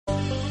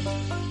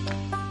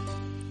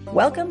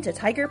Welcome to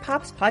Tiger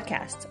Pops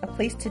Podcast, a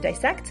place to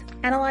dissect,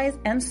 analyze,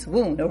 and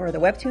swoon over the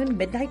webtoon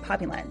Midnight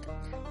Poppyland.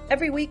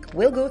 Every week,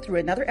 we'll go through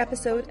another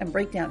episode and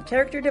break down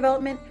character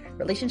development,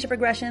 relationship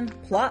regression,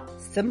 plot,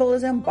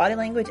 symbolism, body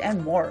language,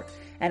 and more.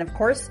 And of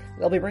course,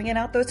 we'll be bringing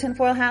out those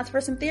tinfoil hats for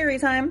some theory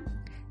time.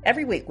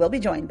 Every week, we'll be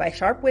joined by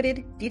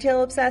sharp-witted,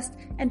 detail-obsessed,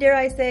 and dare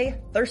I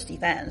say, thirsty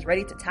fans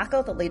ready to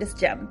tackle the latest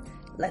gem.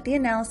 Let the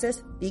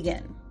analysis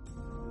begin.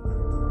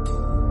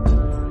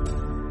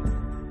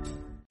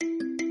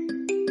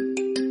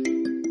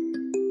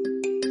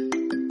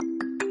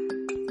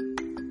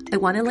 I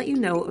want to let you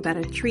know about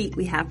a treat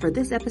we have for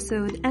this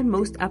episode and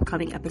most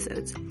upcoming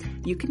episodes.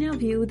 You can now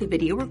view the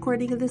video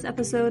recording of this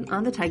episode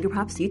on the Tiger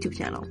Pops YouTube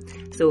channel.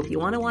 So if you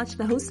want to watch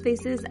the host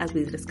faces as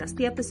we discuss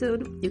the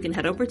episode, you can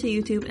head over to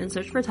YouTube and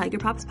search for Tiger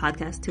Pops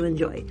Podcast to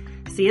enjoy.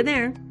 See you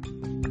there!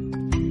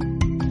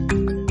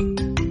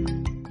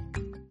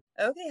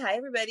 Okay, hi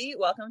everybody.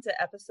 Welcome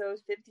to episode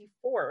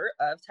 54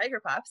 of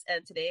Tiger Pops.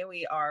 And today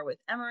we are with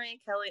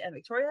Emery, Kelly, and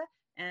Victoria.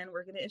 And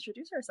we're going to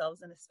introduce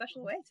ourselves in a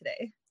special way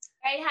today.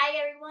 All right, hi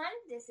everyone.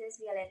 This is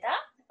Violeta,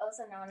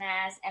 also known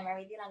as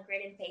Emery on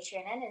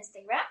Patreon and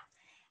Instagram.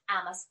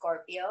 I'm a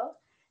Scorpio.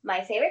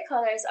 My favorite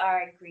colors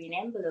are green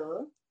and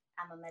blue.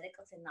 I'm a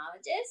medical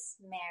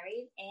technologist,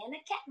 married, and a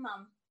cat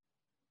mom.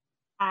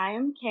 I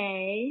am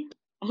Kay.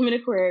 I'm an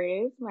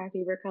Aquarius. My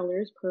favorite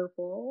color is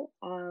purple.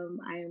 I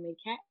am a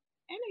cat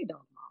and a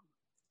dog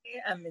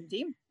mom. I'm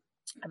Mindy.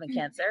 I'm a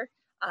Cancer.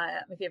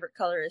 My favorite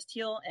color is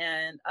teal,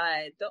 and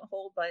I don't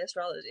hold by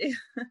astrology.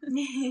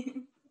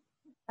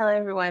 Hello,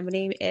 everyone. My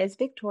name is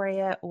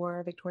Victoria,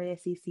 or Victoria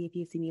CC if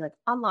you see me like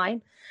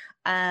online.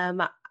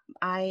 I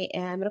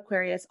am an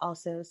Aquarius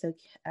also, so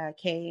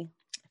Kay,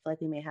 I feel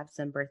like we may have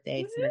some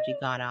birthday synergy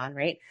going on,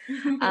 right?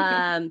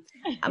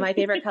 My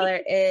favorite color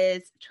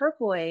is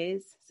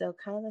turquoise, so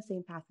kind of the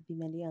same path with you,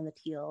 Mindy, on the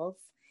teals.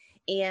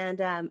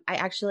 And I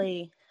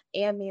actually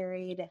am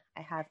married.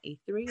 I have a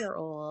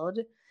 3-year-old,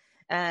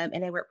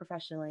 and I work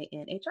professionally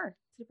in HR.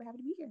 Super happy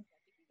to be here.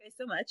 Thank you guys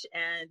so much.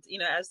 And, you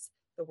know, as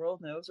the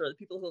world knows, or the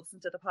people who listen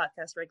to the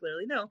podcast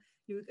regularly know,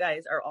 you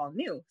guys are all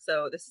new.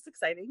 So this is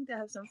exciting to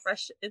have some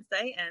fresh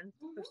insight and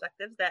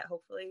perspectives that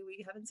hopefully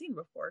we haven't seen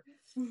before.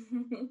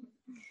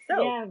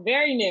 So, yeah,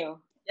 very new.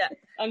 Yeah.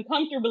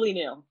 Uncomfortably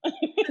new.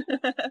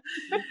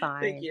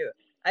 Fine. Thank you.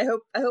 I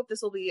hope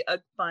this will be a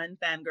fun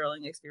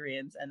fangirling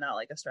experience and not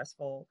like a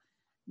stressful,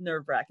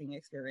 nerve-wracking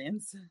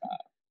experience.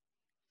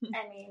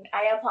 I mean,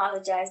 I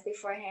apologize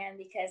beforehand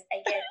because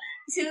I get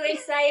too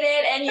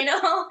excited and,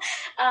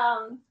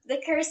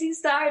 the cursing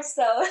starts,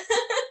 so.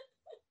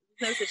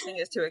 No such thing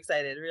as too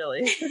excited,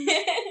 really.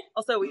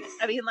 Also,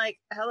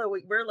 hello,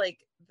 we're like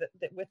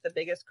with the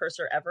biggest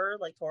cursor ever,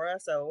 like Tora,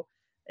 so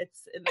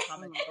it's in the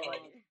comments.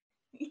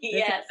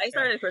 Yes. I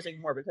started cursing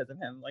more because of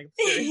him, like,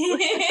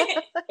 seriously.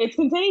 It's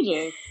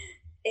contagious.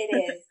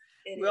 It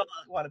is. We all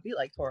want to be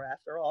like Tora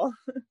after all.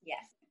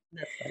 Yes.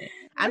 That's funny.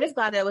 I'm just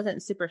glad that it wasn't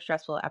a super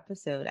stressful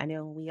episode. I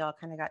know we all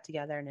kind of got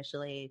together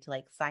initially to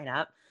like sign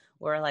up.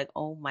 We're like,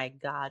 oh my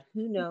God,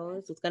 who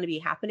knows what's going to be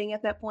happening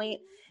at that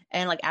point?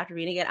 And like after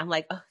reading it, I'm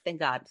like, oh, thank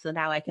God. So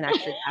now I can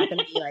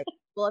be like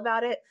cool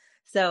about it.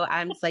 So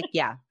I'm just like,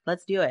 yeah,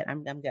 let's do it.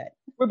 I'm good.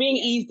 We're being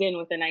eased in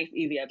with a nice,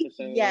 easy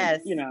episode.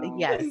 Yes.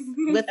 Yes.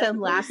 With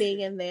them laughing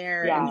in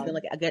there yeah. and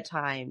like a good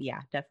time.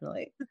 Yeah,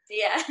 definitely.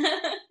 Yeah.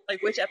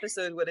 Like which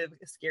episode would have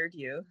scared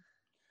you?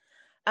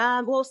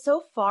 Well,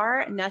 so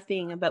far,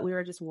 nothing, but we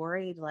were just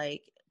worried,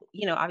 like,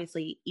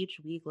 obviously each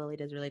week Lily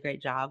does a really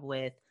great job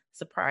with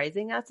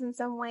surprising us in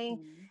some way.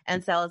 Mm-hmm.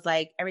 And so it's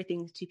like,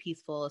 everything's too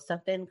peaceful.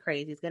 Something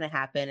crazy is going to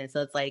happen. And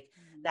so it's like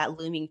that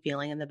looming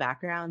feeling in the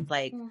background,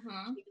 like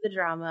cue the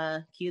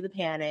drama, cue the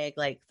panic,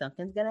 like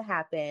something's going to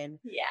happen.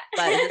 Yeah.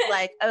 But it's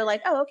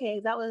like, oh,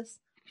 okay, that was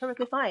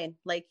perfectly fine.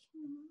 Like,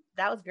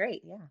 that was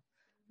great. Yeah.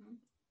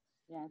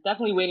 Yeah.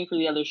 Definitely waiting for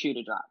the other shoe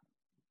to drop.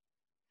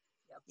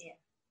 Yep. Yeah.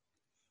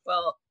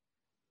 Well,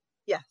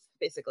 yes,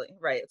 basically,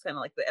 right. It's kind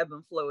of like the ebb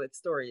and flow. Its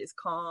story is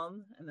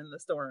calm, and then the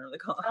storm, the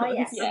calm. Oh,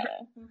 yes. Yeah.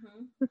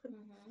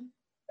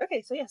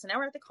 Okay, so now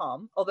we're at the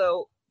calm,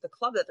 although the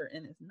club that they're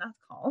in is not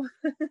calm.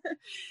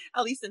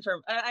 At least in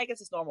terms, I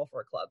guess it's normal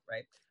for a club,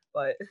 right?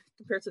 But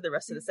compared to the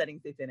rest of the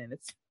settings they've been in,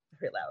 it's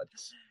very loud.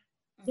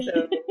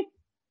 So,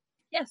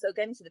 so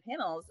getting to the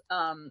panels,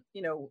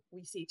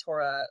 we see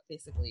Tora,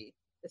 basically,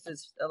 this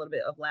is a little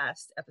bit of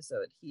last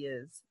episode. He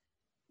is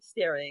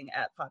staring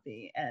at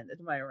Poppy and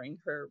admiring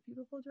her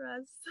beautiful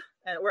dress,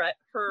 or at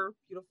her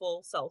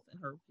beautiful self in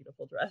her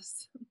beautiful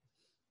dress.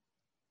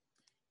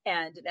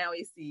 And now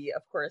we see,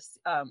 of course,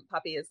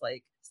 Poppy is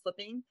like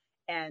slipping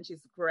and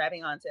she's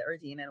grabbing onto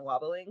Erdine and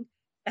wobbling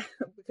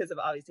because of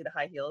obviously the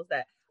high heels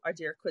that our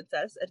dear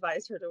Quinces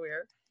advised her to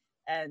wear.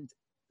 And,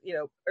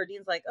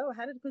 Erdine's like, oh,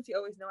 how did Quincy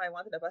always know I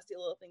wanted a busty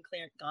little thing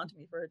gone to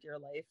me for her dear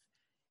life?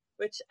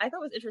 Which I thought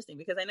was interesting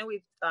because I know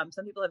we've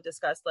some people have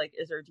discussed like,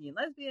 is Erdine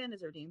lesbian?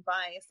 Is Erdine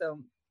bi? So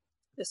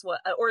this one,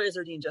 or is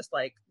Erdine just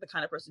like the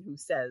kind of person who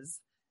says,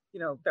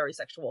 very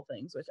sexual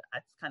things, which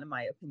that's kind of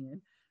my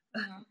opinion.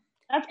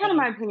 That's kind of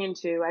my opinion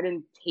too. I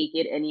didn't take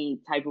it any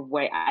type of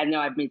way. I know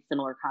I've made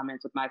similar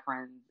comments with my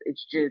friends.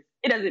 It's just,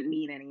 it doesn't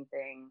mean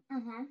anything.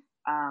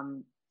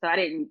 So I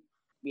didn't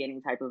see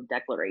any type of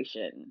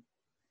declaration.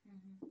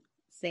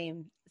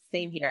 Same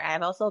here.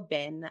 I've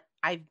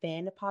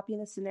been Poppy in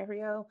this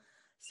scenario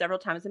several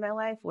times in my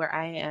life where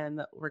I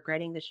am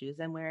regretting the shoes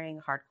I'm wearing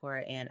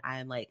hardcore, and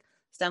I'm like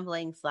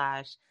stumbling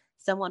 /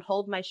 someone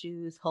hold my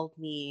shoes, hold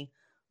me,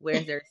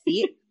 where's their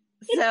seat?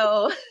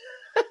 So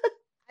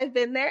I've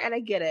been there and I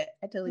get it.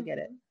 I totally get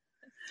it.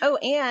 Oh,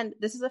 and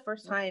this is the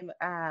first time,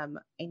 I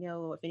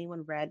know if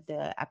anyone read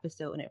the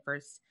episode when it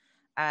first,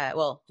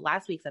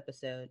 last week's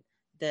episode,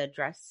 the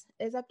dress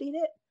is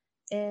updated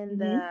in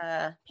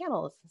the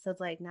panels. So it's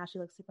like, now she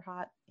looks super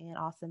hot and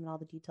awesome and all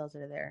the details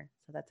are there.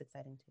 So that's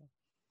exciting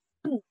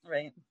too.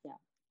 Right. Yeah.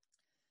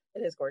 It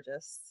is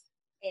gorgeous.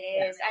 It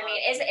is. I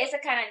mean, it's a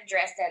kind of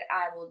dress that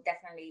I will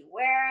definitely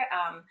wear.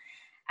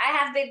 I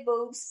have big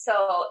boobs,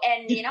 so,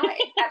 and you know,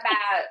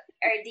 about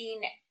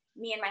Erdine,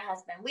 me and my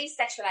husband, we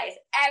sexualize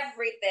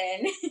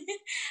everything.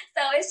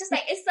 So it's just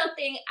like, it's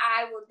something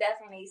I will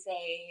definitely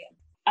say.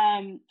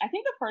 I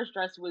think the first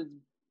dress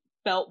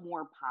felt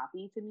more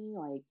Poppy to me.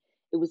 Like,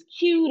 it was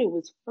cute, it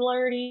was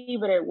flirty,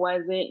 but it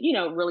wasn't,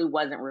 really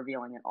wasn't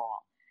revealing at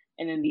all.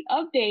 And then the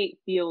update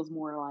feels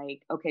more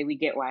like, okay, we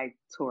get why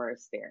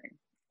Tora's staring.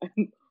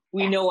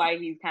 We know why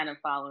he's kind of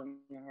following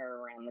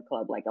her around the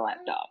club like a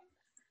lapdog.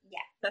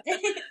 Yeah.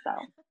 So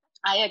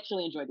I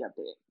actually enjoyed the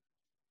update.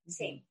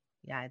 Same.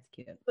 Yeah, it's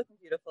cute. It's looking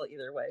beautiful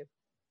either way.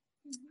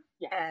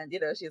 Yeah. And,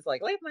 she's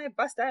like, leave my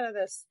bust out of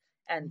this.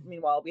 And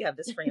meanwhile, we have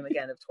this frame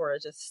again of Tora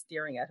just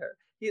staring at her.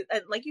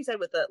 And like you said,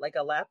 with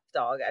a lap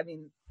dog, I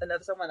mean,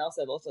 someone else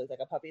said also he's like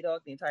a puppy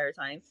dog the entire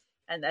time.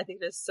 And I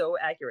think that's so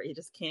accurate. He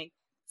just can't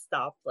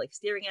stop like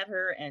staring at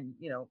her. And,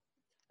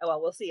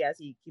 well, we'll see as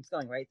he keeps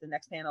going, right? The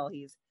next panel,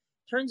 he's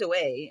turns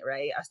away,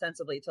 right?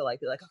 Ostensibly to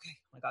like be like, okay,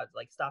 oh my God,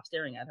 like stop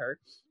staring at her.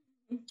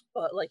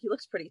 But like he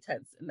looks pretty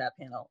tense in that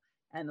panel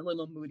and a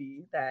little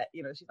moody that,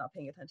 she's not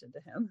paying attention to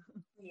him.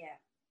 Yeah.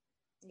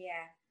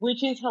 Yeah.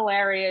 Which is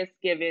hilarious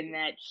given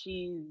that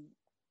she's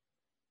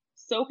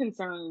so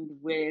concerned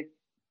with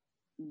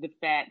the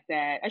fact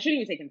that, I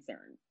shouldn't even say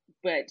concerned,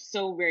 but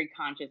so very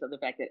conscious of the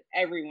fact that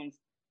everyone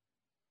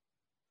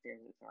stares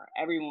at her.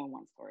 Everyone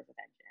wants Tora's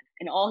attention.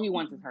 And all he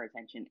wants is her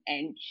attention.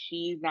 And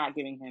she's not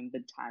giving him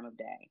the time of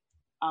day.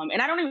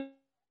 And I don't even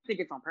think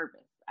it's on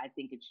purpose. I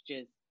think it's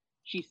just,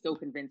 she's so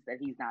convinced that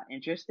he's not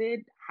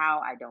interested. How,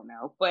 I don't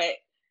know. But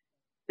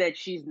that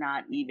she's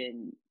not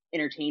even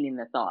entertaining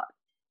the thought.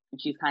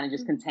 And she's kind of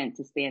just content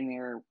to stand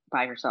there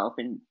by herself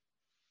and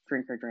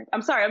drink her drink.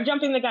 I'm sorry, I'm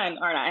jumping the gun,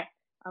 aren't I?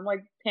 I'm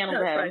like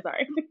panels ahead, I'm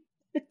sorry.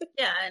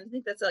 Yeah, and I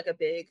think that's like a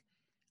big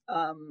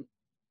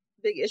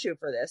issue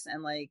for this.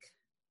 And like,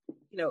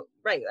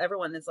 right,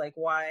 everyone is like,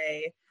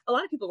 why? A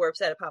lot of people were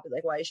upset at Poppy,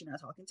 like, why is she not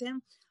talking to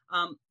him?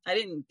 I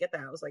didn't get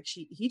that. I was like,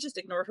 he just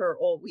ignored her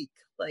all week.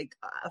 Like,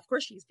 of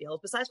course she feels,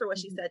 besides for what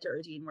she said to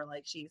Erdine, where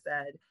like she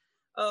said,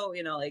 oh,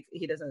 like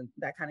he doesn't,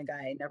 that kind of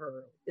guy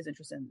never is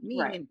interested in me.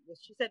 Right. And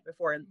she said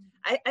before, and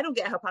I don't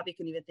get how Poppy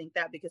can even think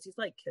that because he's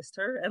like kissed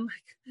her and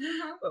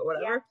like, but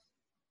whatever. Yeah.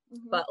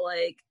 But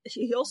like,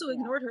 he also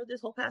ignored her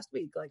this whole past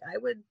week. Like, I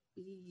would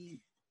be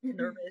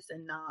nervous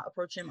and not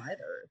approach him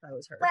either if I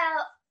was her.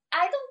 Well,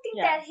 I don't think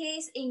that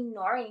he's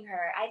ignoring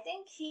her. I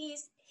think he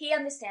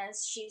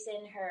understands she's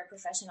in her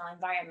professional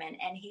environment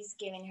and he's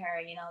giving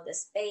her, the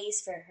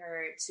space for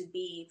her to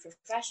be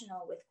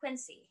professional with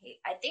Quincy.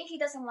 I think he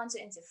doesn't want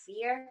to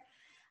interfere.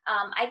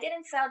 I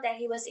didn't feel that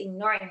he was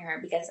ignoring her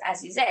because,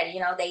 as you said,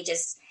 they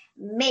just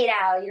made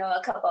out,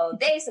 a couple of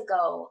days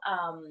ago.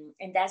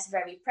 And that's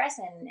very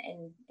present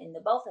in the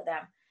both of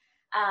them.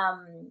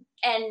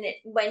 And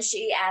when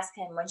she asked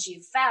him, when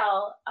she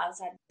fell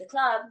outside the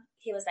club,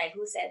 he was like,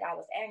 who said I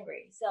was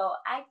angry? So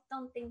I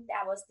don't think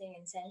that was the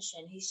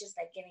intention. He's just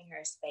like giving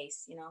her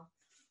space,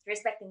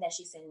 respecting that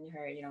she's in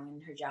her,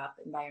 in her job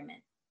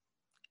environment.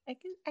 I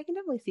can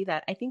definitely see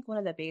that. I think one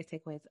of the biggest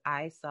takeaways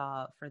I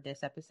saw for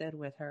this episode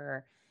with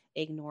her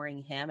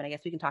ignoring him, and I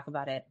guess we can talk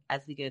about it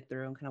as we go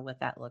through and kind of what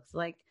that looks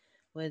like,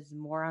 was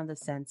more on the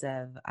sense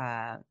of,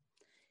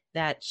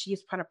 that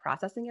she's kind of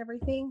processing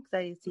everything. Because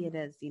I see it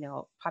as,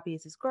 Poppy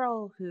is this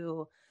girl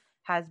who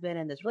has been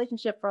in this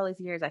relationship for all these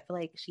years. I feel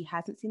like she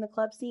hasn't seen the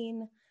club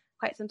scene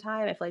quite some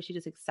time. I feel like she's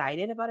just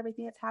excited about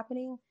everything that's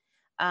happening.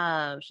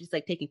 She's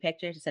like taking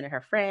pictures, she's sending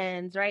her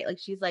friends, right? Like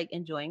she's like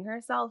enjoying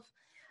herself.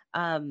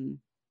 And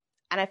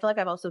I feel like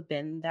I've also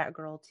been that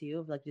girl too,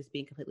 of like just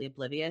being completely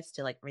oblivious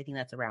to like everything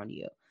that's around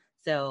you.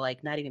 So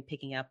like not even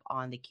picking up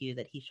on the cue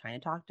that he's trying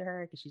to talk to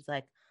her because she's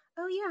like,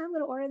 oh yeah, I'm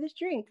going to order this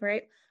drink,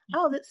 right?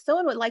 Oh, that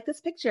someone would like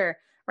this picture,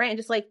 right? And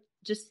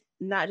just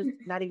not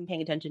even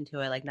paying attention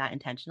to it, like not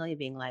intentionally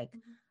being like,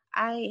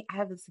 I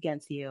have this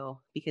against you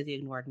because you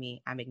ignored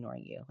me. I'm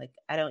ignoring you. Like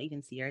I don't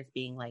even see her as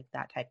being like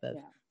that type of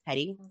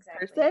petty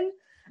person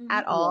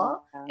at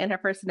all in her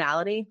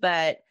personality.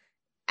 But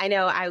I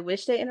know I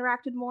wish they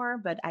interacted more,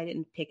 but I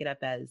didn't pick it up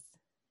as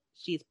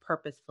she's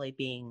purposefully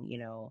being,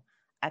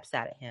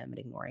 upset at him and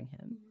ignoring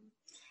him.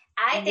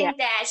 I think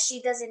that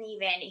she doesn't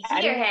even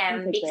hear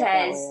him think because,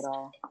 that way at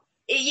all.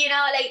 you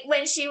know, like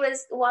when she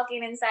was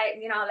walking inside,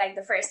 you know, like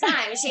the first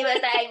time, she was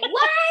like,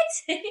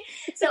 "What?"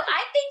 So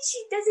I think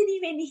she doesn't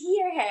even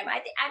hear him.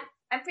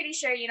 I'm pretty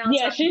sure, you know.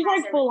 Yeah, Tora she's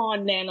has like full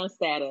on nano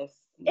status.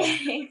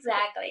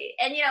 exactly,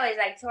 and you know, it's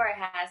like Tora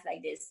has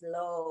like this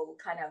low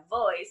kind of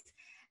voice.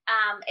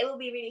 It will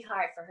be really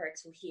hard for her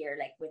to hear,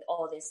 like with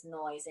all this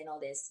noise and all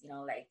this, you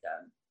know, like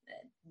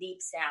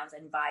deep sounds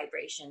and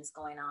vibrations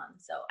going on.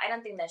 So I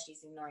don't think that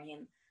she's ignoring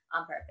him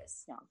on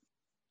purpose. No.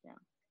 Yeah.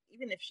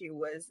 Even if she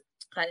was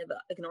kind of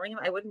ignoring him,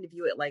 I wouldn't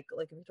view it like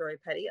Victoria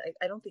petty.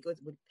 I don't think it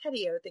would be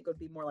petty. I would think it would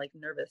be more like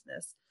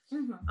nervousness.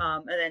 Mm-hmm.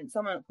 And then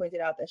someone pointed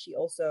out that she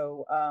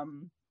also, I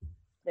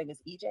think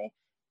it's EJ,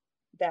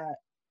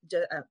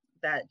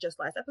 that just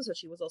last episode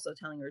she was also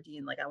telling her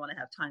Dean, like, I want to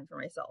have time for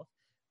myself.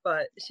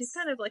 But she's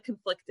kind of like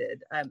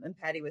conflicted. And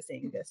Patty was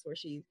saying this, where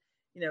she,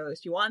 you know,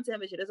 she wants him,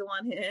 but she doesn't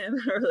want him,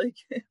 or like.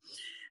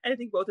 I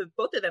think both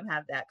of them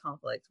have that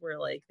conflict where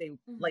like they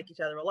like each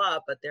other a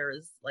lot, but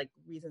there's like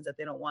reasons that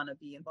they don't want to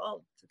be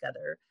involved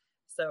together.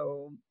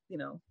 So, you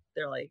know,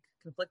 they're like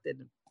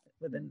conflicted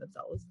within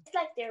themselves. It's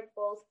like they're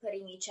both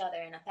putting each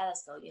other in a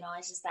pedestal, you know.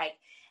 It's just like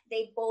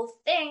they both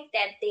think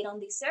that they don't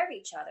deserve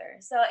each other.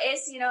 So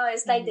it's, you know,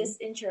 it's like this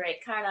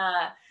intricate kind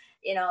of,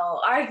 you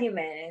know,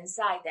 argument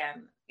inside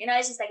them. You know,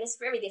 it's just like it's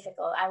very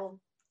difficult. I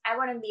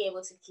wouldn't be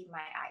able to keep my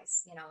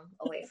eyes, you know,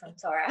 away from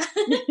Tora.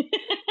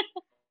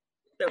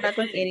 So that's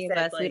what any of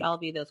us, like, we'd all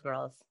be those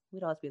girls.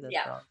 We'd always be those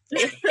girls.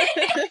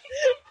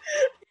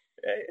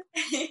 Right.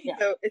 Yeah.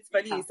 So it's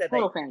funny you said that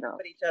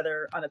put each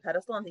other on a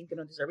pedestal and think they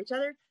don't deserve each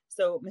other.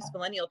 So Miss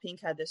Millennial Pink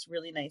had this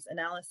really nice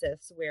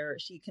analysis where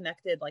she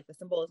connected like the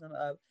symbolism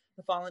of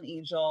the fallen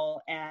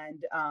angel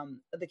and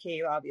the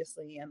cave,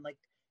 obviously, and like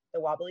the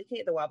wobbly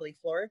cave, the wobbly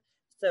floor.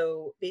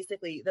 So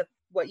basically,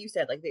 what you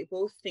said, like they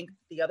both think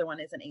the other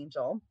one is an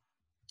angel,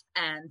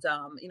 and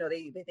you know,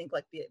 they think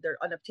like they're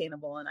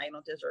unobtainable, and I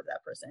don't deserve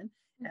that person,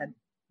 and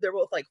they're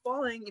both like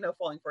falling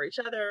for each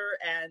other,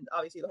 and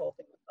obviously the whole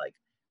thing with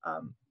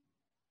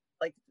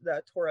like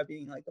the Torah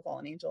being like the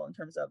fallen angel in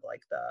terms of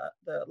like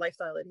the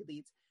lifestyle that he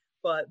leads.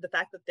 But the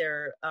fact that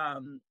they're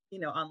you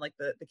know, on like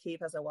the cave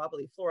has a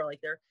wobbly floor, like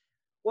they're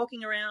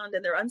walking around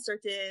and they're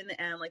uncertain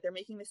and like they're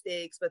making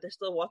mistakes, but they're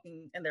still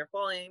walking, and they're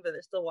falling, but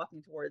they're still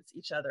walking towards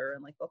each other,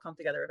 and like they'll come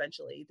together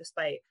eventually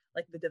despite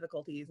like the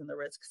difficulties and the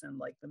risks and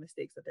like the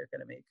mistakes that they're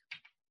going to make.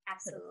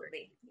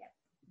 Absolutely. Yep.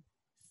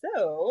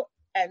 So,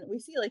 and we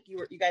see like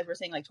you guys were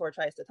saying like Tora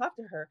tries to talk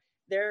to her.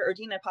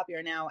 Erdine and Poppy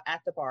are now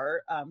at the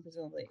bar,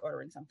 presumably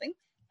ordering something,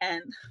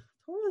 and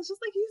Tora is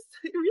just like,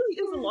 he really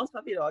is a lost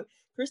puppy dog.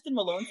 Kristen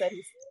Malone said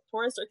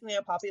Tora's circling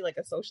on Poppy like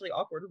a socially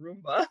awkward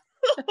Roomba.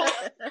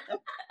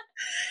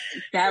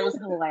 That was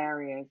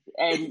hilarious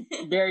and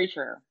very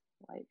true.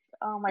 Like,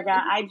 oh my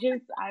god,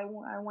 I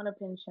want to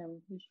pinch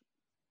him.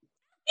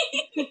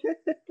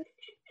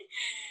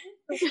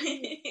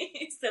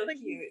 So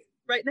cute.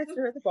 Right next to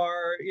her at the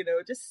bar, you know,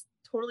 just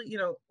totally, you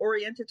know,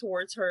 oriented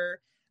towards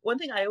her. One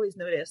thing I always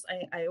notice,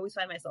 I always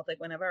find myself like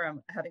whenever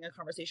I'm having a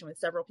conversation with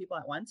several people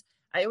at once,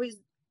 I always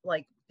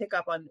like pick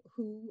up on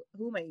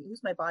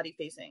who's my body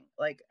facing,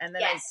 like, and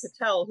then I could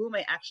tell who am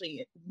I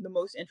actually the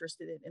most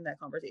interested in that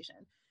conversation.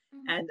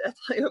 And I'll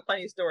tell you a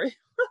funny story.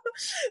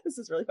 This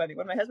is really funny.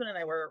 When my husband and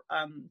I were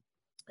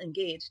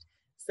engaged,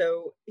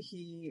 so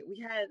we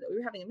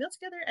were having a meal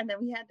together, and then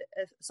we had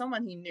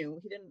someone he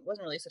knew,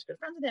 wasn't really such good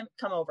friends with him,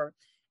 come over,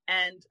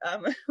 and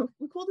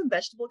we called him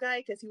Vegetable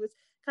Guy because he was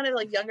kind of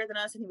like younger than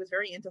us, and he was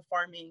very into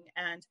farming,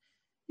 and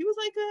he was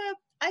like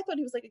I thought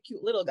he was like a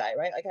cute little guy,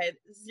 right? Like I had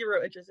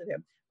zero interest in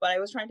him, but I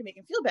was trying to make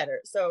him feel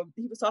better. So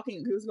he was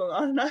going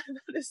on and on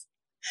about his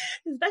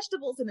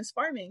vegetables and his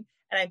farming,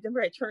 and I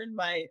remember I turned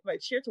my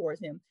chair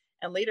towards him,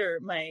 and later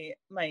my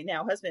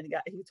now husband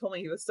he told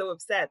me he was so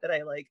upset that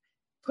I like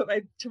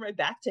turned my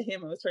back to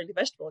him and was turning to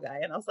Vegetable Guy,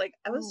 and I was like,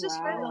 I was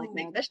trying to like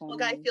make Vegetable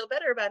Guy feel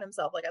better about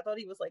himself. Like I thought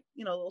he was like,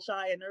 you know, a little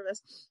shy and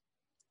nervous.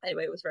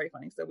 Anyway, it was very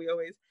funny. So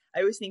I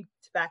always think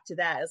back to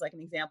that as like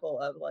an example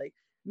of like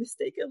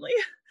mistakenly,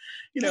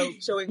 you know,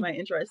 showing my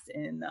interest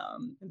in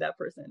that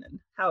person,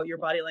 and how your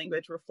body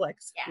language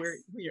reflects who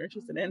you're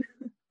interested in.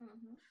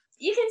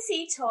 You can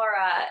see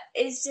Tora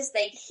is just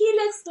like, he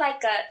looks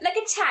like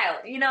a child,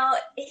 you know.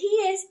 He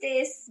is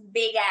this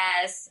big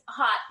ass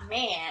hot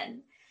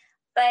man,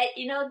 but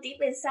you know,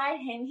 deep inside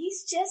him,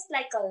 he's just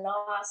like a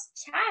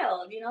lost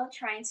child, you know,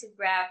 trying to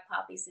grab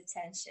Poppy's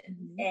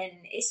attention. And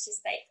it's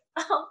just like,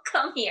 oh,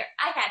 come here,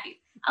 I have you,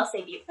 I'll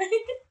save you.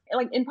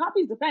 Like in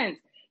Poppy's defense,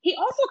 he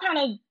also kind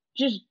of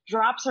just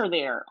drops her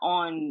there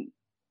on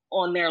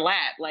their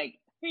lap, like,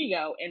 here you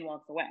go, and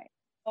walks away.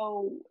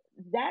 So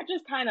that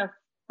just kind of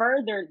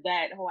furthered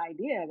that whole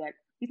idea that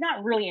he's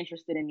not really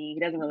interested in me. He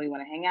doesn't really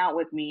want to hang out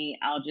with me.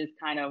 I'll just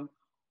kind of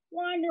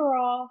wander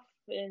off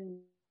and,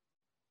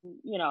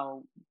 you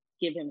know,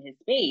 give him his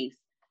space.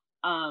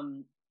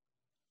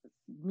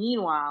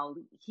 Meanwhile,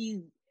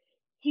 he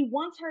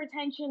wants her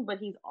attention, but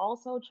he's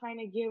also trying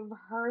to give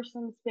her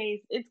some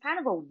space. It's kind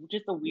of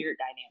just a weird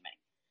dynamic.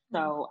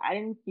 So I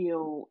didn't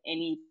feel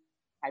any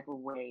type of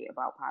way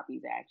about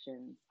Poppy's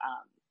actions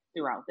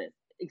throughout this,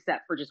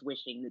 except for just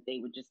wishing that they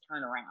would just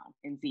turn around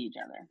and see each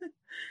other.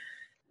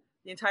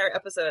 The entire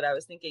episode, I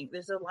was thinking,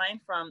 there's a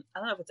line from, I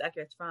don't know if it's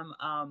accurate, it's from,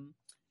 I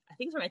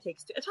think it's from It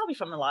Takes Two. It's probably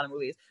from a lot of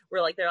movies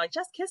where like they're like,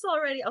 just kiss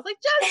already. I was like,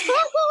 just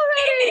kiss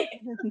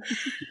already.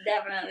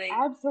 Definitely.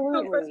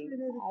 Absolutely.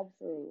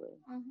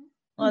 Mm-hmm.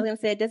 Well, I was gonna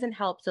say it doesn't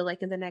help. So,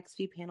 like in the next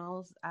few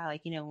panels,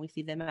 like when we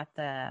see them at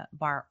the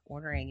bar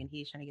ordering, and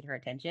he's trying to get her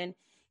attention,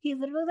 he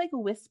literally like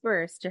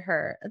whispers to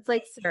her. It's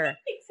like, sir,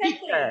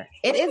 Exactly. sir,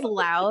 it is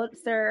loud,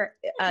 sir.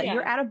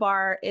 You're at a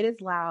bar. It is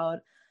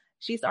loud.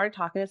 She started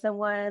talking to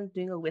someone,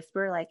 doing a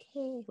whisper, like,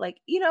 hey, like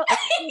like,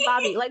 hey,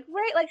 Bobby, like,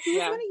 right, like who's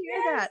gonna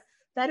hear that?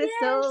 That is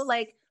so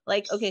like,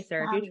 okay,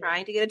 sir, if you're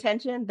trying to get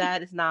attention,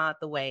 that is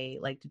not the way,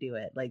 like, to do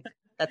it. Like,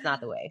 that's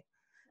not the way.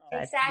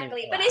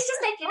 Exactly. But it's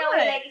just like,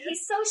 like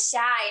he's so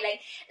shy.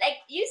 Like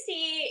you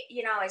see,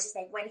 it's just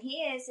like when he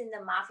is in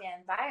the mafia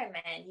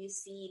environment, you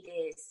see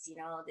this,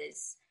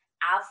 this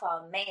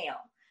alpha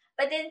male.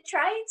 But then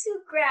trying to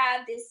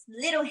grab this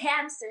little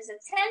hamster's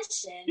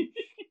attention,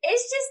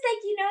 it's just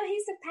like,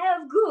 he's a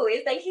pile of goo.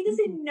 It's like he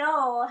doesn't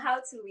know how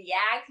to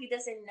react. He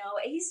doesn't know.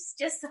 He's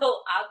just so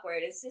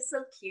awkward. It's just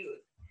so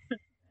cute.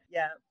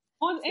 Yeah.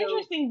 Well, it's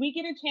interesting. We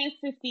get a chance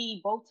to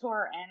see both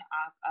Tor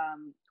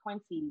and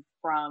Quincy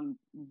from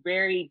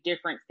very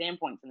different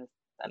standpoints in this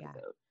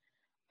episode.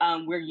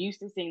 Yeah. We're used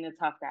to seeing the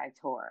tough guy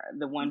Tor,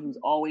 the one who's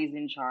always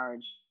in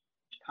charge,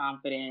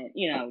 confident,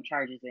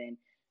 charges in,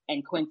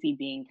 and Quincy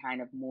being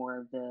kind of more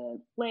of the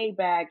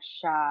layback,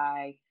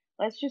 shy,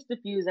 let's just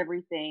diffuse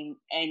everything,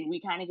 and we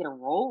kind of get a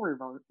role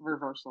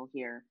reversal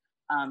here.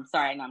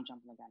 Sorry, I know I'm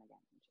jumping the gun again.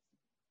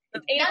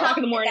 It's 8 o'clock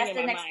in the morning. That's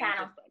the next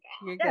panel.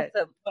 You're good.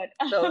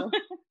 So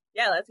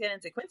yeah, let's get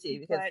into Quincy,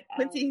 because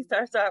Quincy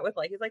starts out with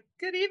he's like,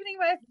 good evening,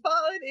 my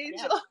fallen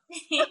angel.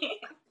 Yeah.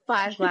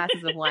 5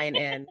 glasses of wine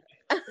in.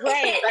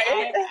 Right.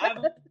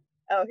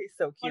 Oh, he's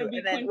so cute. And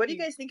then Quincy, what do you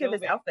guys think of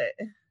his outfit?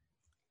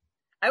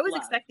 I was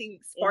expecting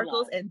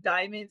sparkles and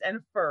diamonds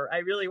and fur. I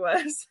really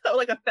was.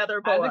 Like a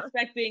feather boa. I was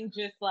expecting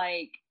just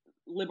like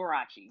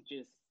Liberace,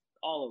 just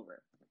all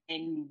over.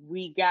 And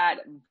we got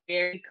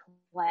very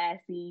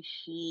classy,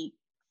 chic,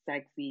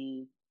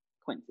 sexy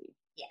Quincy.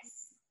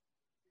 Yes.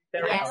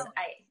 Yes,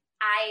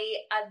 I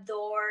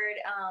adored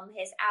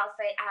his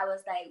outfit. I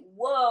was like,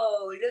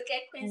 whoa, look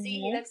at Quincy.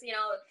 He looks, he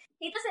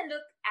doesn't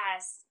look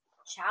as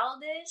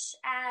childish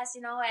as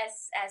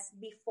as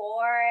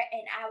before,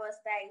 and I was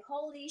like,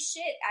 holy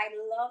shit, I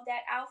love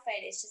that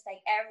outfit. It's just like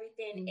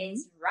everything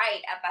is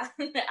right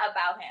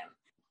about him.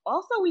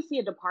 Also, we see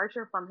a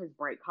departure from his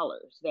bright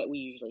colors that we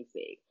usually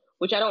see,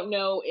 which I don't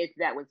know if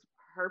that was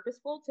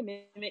purposeful to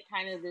mimic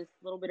kind of this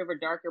little bit of a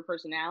darker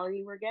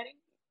personality we're getting,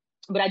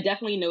 but I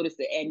definitely noticed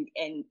it,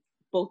 and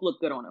both look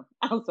good on him,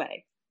 I'll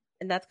say.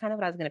 And that's kind of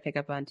what I was going to pick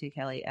up on too,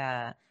 Kelly.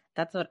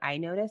 That's what I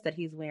noticed, that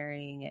he's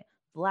wearing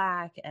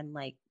black and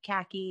like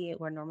khaki,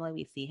 where normally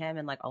we see him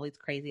in like all these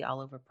crazy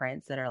all over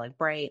prints that are like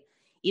bright.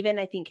 Even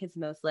I think his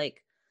most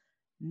like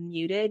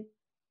muted,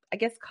 I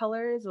guess,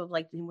 colors of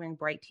like him wearing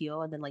bright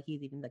teal, and then like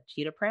he's even like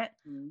cheetah print.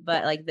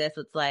 But like this,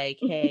 it's like,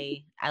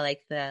 hey, I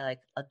like the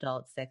like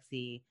adult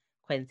sexy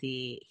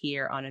Quincy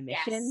here on a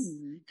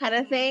mission kind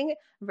of thing,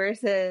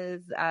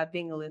 versus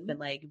being aloof and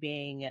like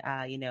being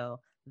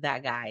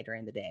that guy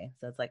during the day.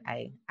 So it's like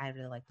I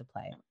really like the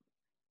play.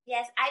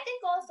 Yes, I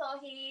think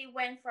also he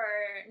went for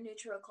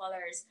neutral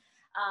colors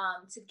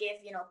to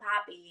give,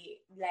 Poppy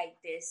like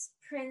this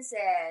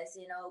princess,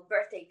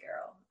 birthday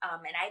girl.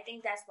 And I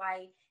think that's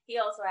why he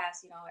also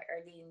asked,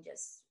 Erdine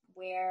just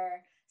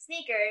wear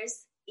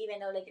sneakers, even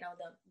though like,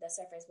 the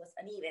surface was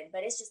uneven.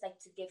 But it's just like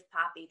to give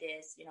Poppy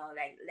this,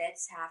 like,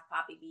 let's have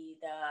Poppy be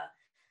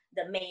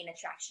the main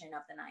attraction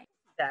of the night.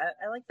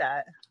 I like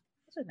that.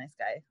 He's a nice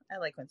guy. I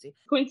like Quincy.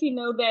 Quincy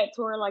know that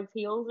Tor likes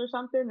heels or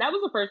something? That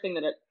was the first thing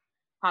that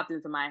popped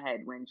into my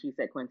head when she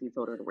said Quincy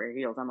told her to wear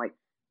heels. I'm like,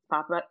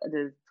 Papa,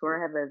 does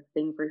Tor have a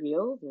thing for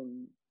heels?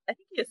 And I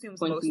think he assumes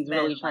Quincy's most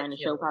really trying to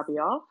show Poppy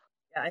off.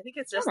 Yeah, I think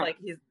it's just like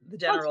he's the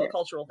general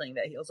cultural thing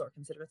that heels are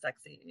considered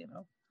sexy,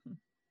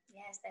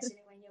 Yeah,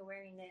 especially when you're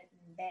wearing it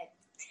in bed.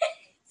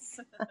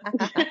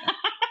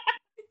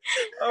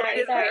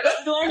 Sorry.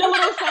 Learned a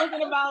little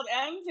something about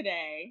M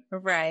today.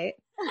 Right.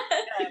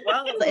 Yeah,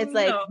 well, it's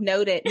like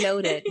noted,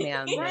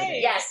 ma'am.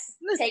 Right. Yes.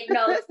 Take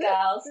notes,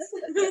 girls.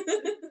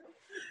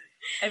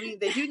 I mean,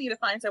 they do need to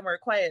find somewhere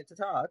quiet to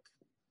talk.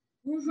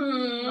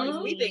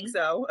 We think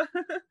so.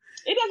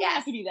 It doesn't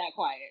have to be that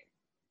quiet.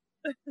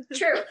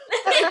 True.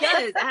 It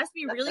does. It has to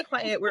be really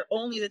quiet where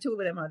only the two of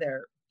them are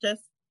there.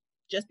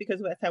 Just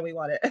because that's how we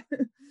want it.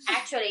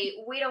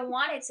 Actually, we don't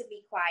want it to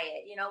be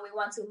quiet. We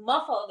want to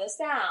muffle the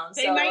sound.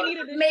 They so might need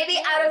maybe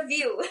out of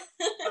view.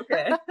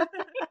 Okay.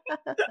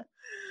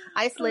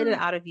 Isolated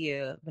out of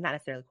view, but not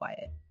necessarily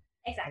quiet.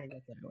 Exactly. I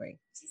think that's what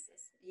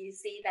Jesus. You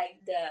see, like,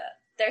 the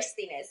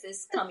thirstiness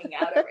is coming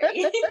out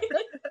already.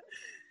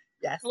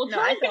 Yes. Well,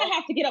 Tori's going to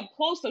have to get up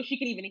close so she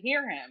can even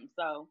hear him.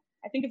 So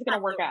I think it's going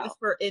to work out.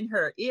 Whisper in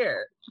her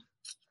ear.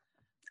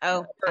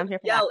 Oh, I'm here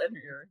for yell in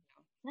her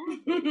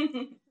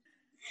ear.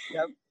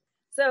 Yep.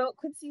 So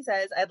Quincy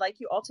says, I'd like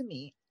you all to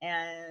meet.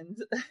 And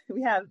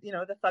we have,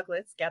 the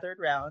thuglets gathered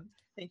round.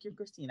 Thank you,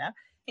 Christina.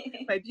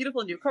 My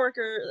beautiful new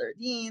coworker,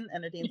 Erdine.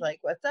 And Erdine's like,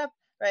 what's up?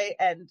 Right.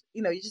 And,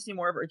 you just see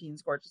more of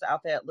Erdine's gorgeous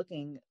outfit,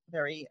 looking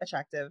very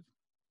attractive.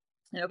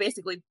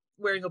 Basically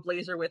wearing a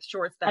blazer with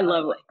shorts. I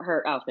love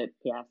her outfit.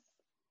 Yes.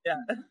 Yeah.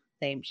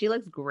 Same. She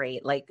looks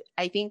great. Like,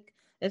 I think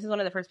this is one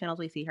of the first panels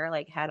we see her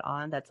like head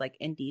on that's like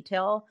in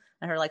detail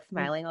and her like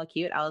smiling all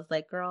cute. I was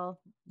like, girl,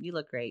 you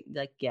look great.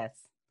 Like, yes.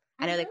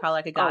 I know they call her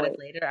like a goddess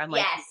later. I'm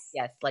like,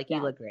 yes, like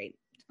you look great.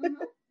 Mm-hmm.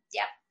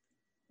 Yep.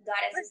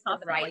 Goddess is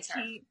the right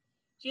term.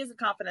 She has the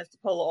confidence to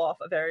pull off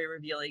a very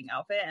revealing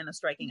outfit and a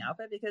striking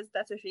outfit because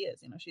that's who she is.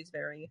 She's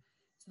very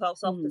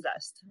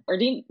self-possessed.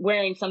 Erdine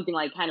wearing something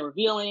like kind of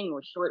revealing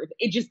or short,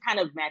 it just kind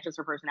of matches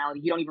her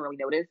personality. You don't even really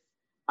notice.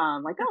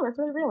 Like, oh, that's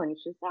really revealing.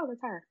 It's just, oh,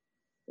 that's her.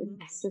 It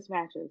just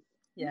matches.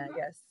 Yeah, I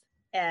guess.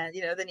 And,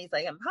 then he's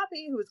like, I'm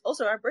Poppy, who's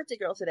also our birthday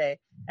girl today.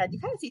 And you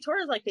kind of see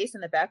Tora's like face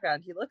in the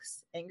background. He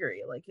looks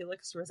angry. Like, he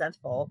looks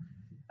resentful.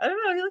 I don't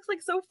know. He looks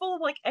like so full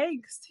of like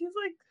angst. He's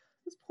like,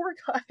 this poor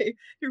guy.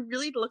 He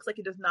really looks like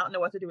he does not know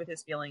what to do with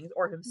his feelings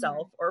or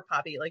himself or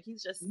Poppy. Like,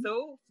 he's just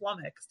so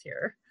flummoxed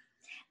here.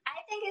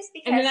 I think it's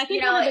because, and then I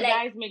think one of the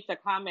guys makes a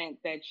comment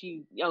that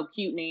cute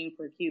name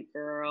for cute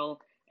girl.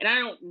 And I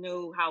don't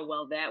know how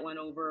well that went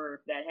over,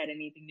 if that had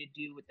anything to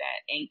do with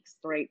that angst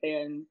right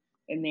there.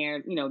 In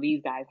there,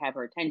 these guys have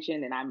her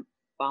attention and I'm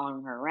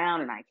following her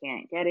around and I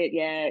can't get it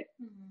yet.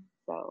 Mm-hmm.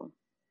 So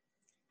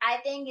I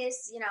think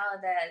it's, the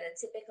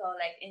typical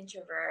like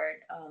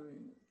introvert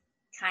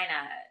kind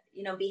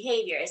of,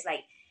 behavior. It's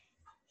like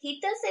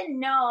he doesn't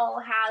know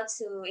how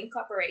to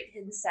incorporate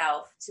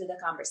himself to the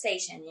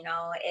conversation,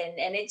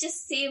 and it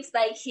just seems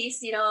like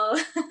he's,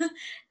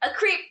 a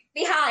creep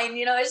behind,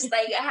 it's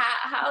like,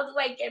 how do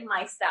I get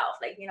myself?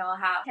 Like,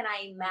 how can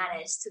I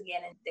manage to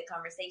get into the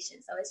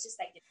conversation? So it's just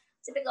like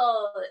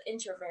typical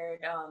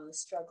introvert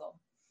struggle.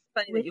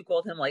 Funny that you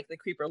called him like the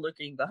creeper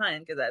lurking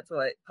behind, because that's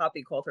what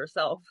Poppy called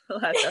herself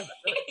last episode.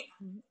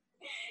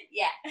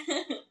 Yeah.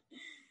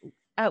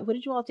 What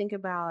did you all think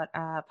about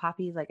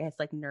Poppy's like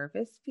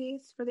nervous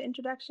face for the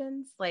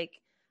introductions? Like,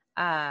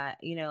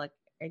 like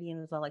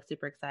Erdine was all like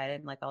super excited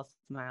and like all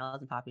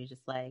smiles, and Poppy was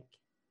just like,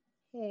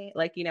 hey,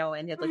 like,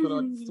 and he had like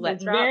little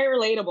sweat drop. Very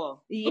relatable.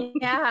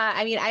 Yeah,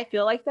 I mean, I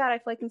feel like that. I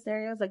feel like in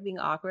scenarios like being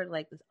awkward,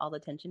 like all the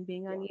tension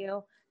being on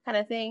you, kind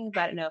of thing.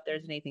 But I don't know if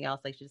there's anything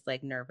else. Like she's just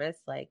like nervous,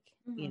 like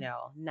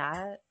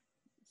not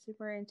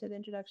super into the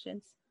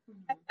introductions.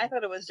 I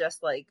thought it was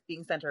just like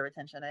being center of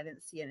attention. I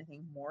didn't see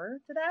anything more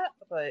to that,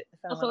 but if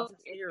anyone else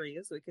has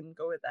theories, we can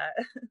go with that.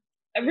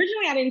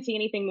 Originally, I didn't see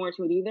anything more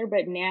to it either,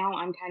 but now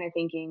I'm kind of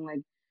thinking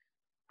like,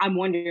 I'm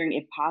wondering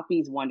if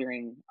Poppy's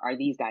wondering, are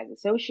these guys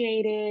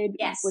associated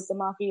with the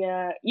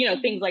mafia?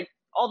 Things like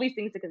all these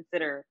things to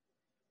consider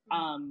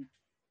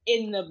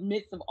in the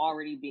midst of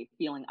already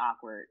feeling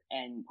awkward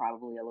and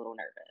probably a little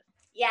nervous.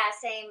 Yeah,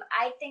 same.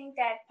 I think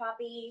that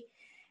Poppy,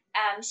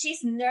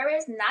 she's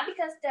nervous not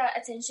because the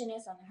attention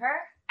is on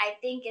her. I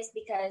think it's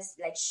because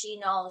like she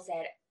knows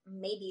that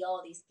maybe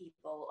all these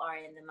people are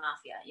in the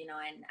mafia,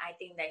 and I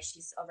think that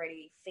she's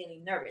already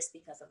feeling nervous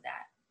because of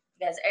that.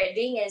 Because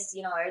Erdine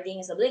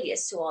is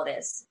oblivious to all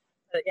this.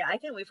 But yeah, I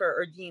can't wait for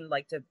Erdine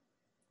because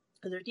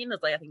Erdine is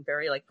like, I think,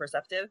 very like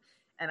perceptive,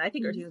 and I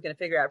think Erdine's going to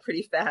figure out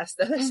pretty fast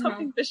that there's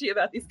something fishy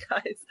about these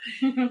guys,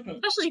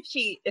 especially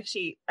if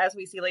she, as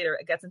we see later,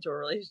 gets into a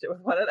relationship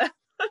with one of them.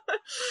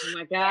 Oh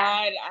my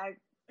God!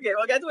 Okay,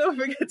 we'll get to it when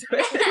we get to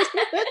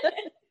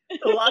it.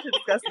 A lot to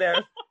discuss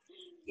there.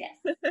 Yes.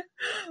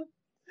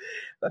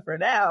 But for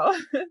now,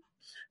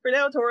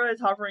 Tora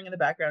is hovering in the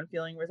background,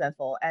 feeling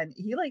resentful, and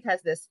he like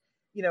has this,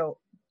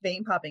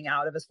 vein popping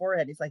out of his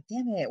forehead. He's like,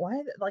 damn it,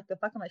 why like the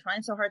fuck am I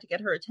trying so hard to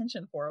get her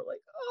attention for?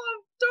 Like,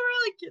 oh, Dora,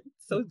 like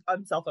so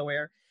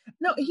unself-aware.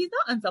 No, he's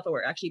not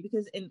unself-aware actually,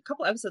 because in a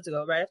couple episodes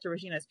ago, right after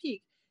Regina's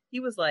peak, he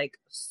was like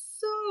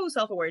so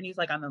self-aware, and he's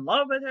like, I'm in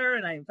love with her,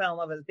 and I fell in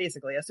love with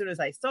basically as soon as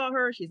I saw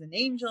her, she's an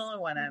angel,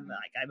 and when I'm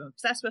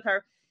obsessed with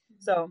her.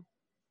 So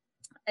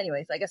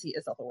anyways, I guess he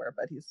is self-aware,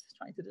 but he's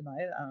trying to deny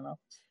it. I don't know.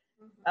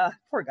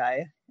 Poor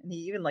guy. And he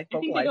even like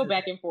vocalizes. I think they go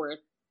back and forth.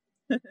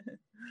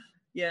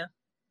 Yeah.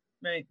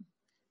 Right.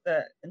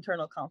 The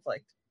internal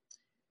conflict.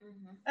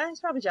 And he's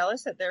probably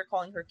jealous that they're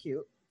calling her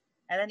cute.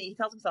 And then he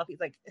tells himself, he's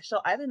like,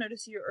 she'll either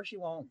notice you or she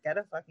won't. Get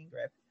a fucking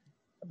grip.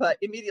 But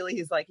immediately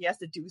he's like, he has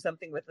to do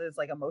something with his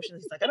like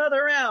emotions. He's like,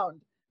 another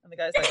round. And the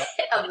guy's like,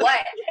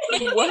 what?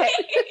 What?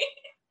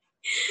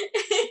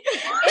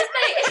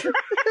 It's like,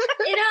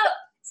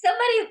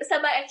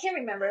 somebody, I can't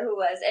remember who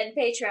was in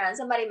Patreon.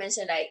 Somebody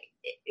mentioned like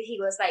he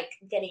was like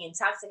getting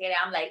intoxicated.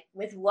 I'm like,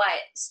 with what?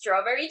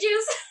 Strawberry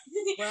juice?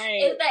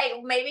 Right. It's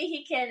like maybe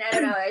he can, I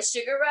don't know, a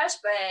sugar rush,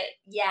 but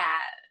yeah.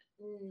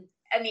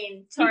 I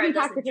mean, Tora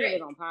doesn't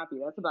drink. On Poppy.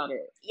 That's about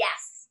it.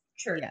 Yes,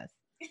 true. Yes.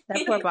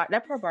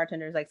 That poor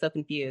bartender is like so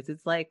confused.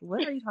 It's like,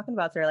 what are you talking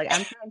about, sir? Like,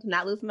 I'm trying to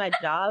not lose my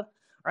job,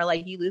 or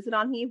like you lose it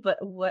on me.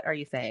 But what are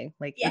you saying?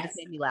 Like, It just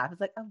made me laugh.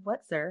 It's like, oh,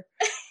 what, sir?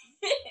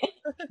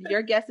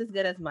 Your guess is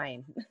good as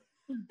mine.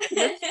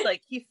 lifts,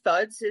 like he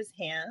thuds his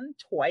hand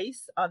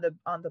twice on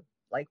the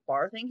like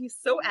bar thing. He's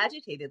so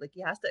agitated, like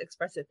he has to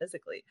express it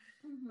physically.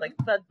 Like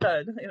thud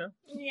thud, you know.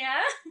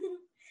 Yeah.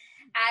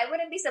 I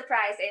wouldn't be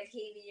surprised if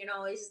he,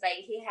 it's just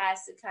like he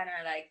has to kind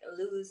of like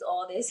lose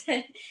all this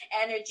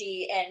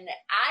energy. And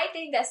I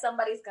think that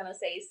somebody's going to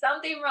say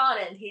something wrong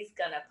and he's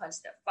going to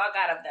punch the fuck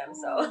out of them.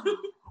 So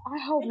I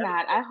hope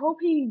not. I hope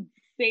he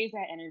saves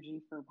that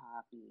energy for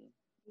Poppy.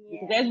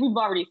 Yeah. Because as we've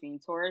already seen,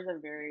 Tora is a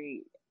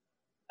very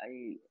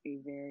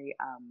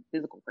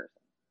physical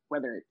person,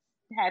 whether it's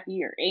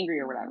happy or angry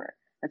or whatever.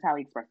 That's how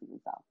he expresses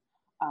himself.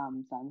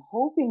 So I'm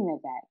hoping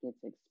that gets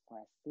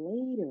expressed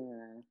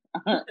later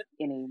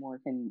in a more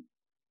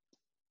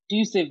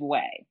conducive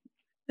way.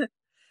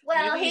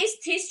 Well,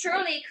 he's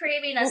truly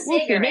craving a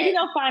cigarette. See. Maybe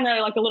they'll find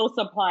a little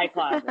supply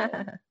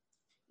closet.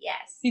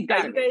 Yes. Do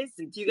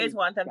you guys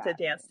want them to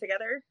dance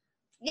together?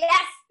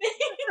 Yes.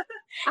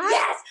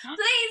 Yes,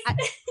 please.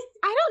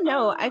 I don't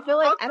know. I feel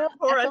like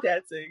Tora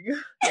dancing.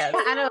 Yes.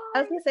 I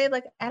was gonna say,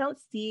 like, I don't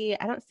see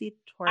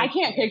Tora. I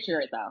can't picture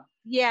it though.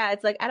 Yeah,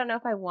 it's like I don't know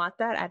if I want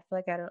that. I feel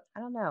like I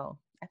don't know.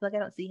 I feel like I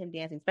don't see him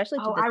dancing, especially.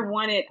 I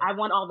want it. I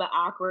want all the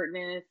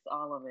awkwardness,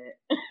 all of it.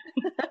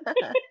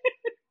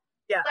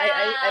 Yeah,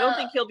 I don't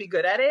think he'll be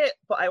good at it,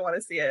 but I want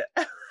to see it.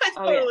 I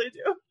totally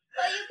do.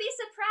 Well, you'd be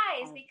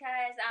surprised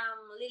because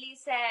Lily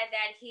said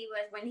that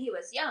when he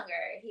was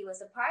younger, he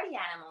was a party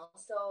animal.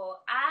 So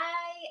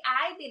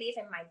I believe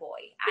in my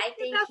boy. I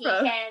think he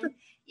can.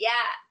 Yeah,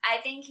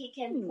 I think he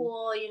can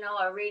pull,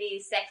 a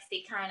really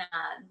sexy kind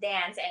of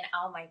dance. And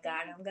oh my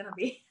God, I'm gonna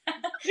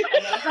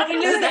fucking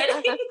lose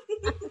it.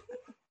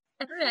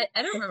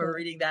 I don't remember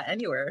reading that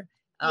anywhere.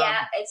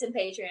 Yeah, it's in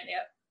Patreon.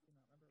 Yep.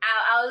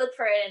 I'll look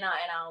for it and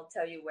I'll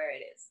tell you where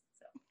it is.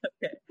 So.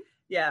 Okay.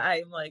 Yeah,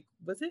 I'm like,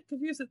 was it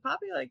confused with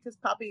Poppy? Like, because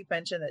Poppy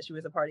mentioned that she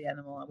was a party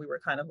animal, and we were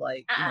kind of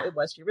like,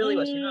 was she really?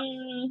 Was she not?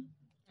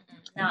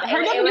 No,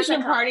 her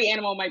definition of party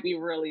animal might be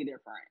really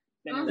different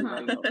than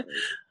everybody else's.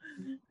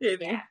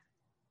 Maybe.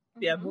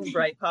 Yeah,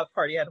 Moonbright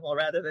party animal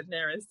rather than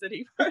Nara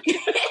City party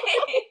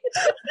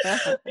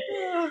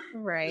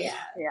Right. Yeah.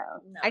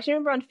 No. I actually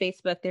remember on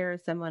Facebook there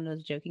was someone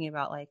was joking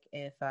about like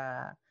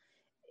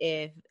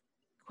if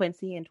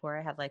Quincy and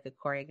Tora had like a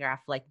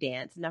choreographed like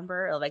dance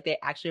number, or like they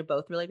actually are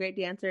both really great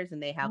dancers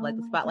and they have like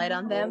the spotlight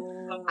on them.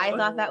 I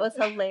thought that was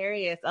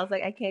hilarious. I was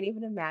like, I can't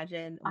even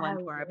imagine one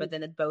Tora, but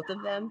then it's both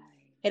of them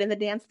hitting the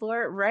dance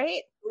floor,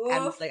 right?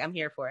 I'm just like, I'm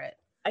here for it.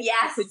 I see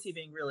Quincy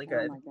being really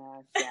good. Oh my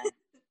gosh, yeah.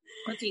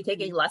 Quincy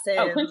taking lessons.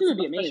 Oh, Quincy would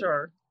be amazing.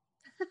 For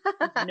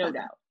sure. No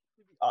doubt.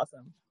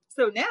 Awesome.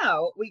 So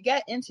now we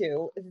get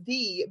into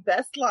the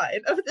best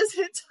line of this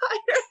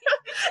entire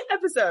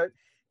episode.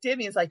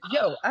 Damien's like,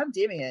 yo, I'm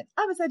Damien.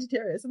 I'm a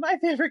Sagittarius. My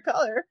favorite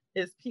color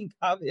is pink,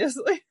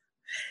 obviously.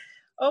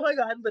 Oh my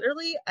God.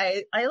 Literally,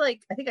 I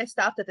think I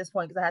stopped at this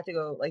point because I had to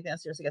go like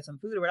downstairs to get some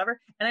food or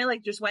whatever. And I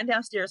like just went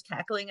downstairs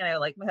cackling and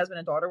my husband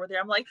and daughter were there.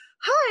 I'm like,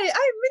 hi,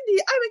 I'm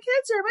Mindy. I'm a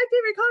Cancer. My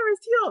favorite color is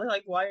teal. They're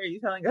like, why are you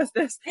telling us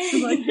this?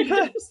 I'm like,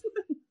 because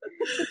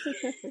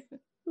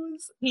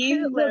he's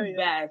hilarious.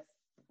 The best.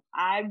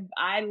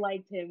 I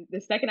liked him.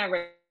 The second I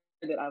read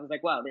it, I was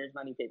like, wow, there's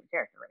my new favorite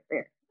character right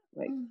there.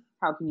 Like,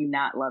 how can you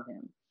not love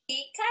him?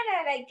 He kind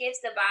of like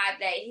gives the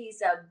vibe that he's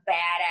a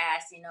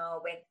badass,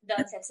 with the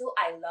tattoo.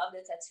 I love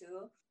the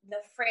tattoo. The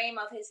frame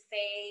of his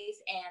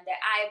face and the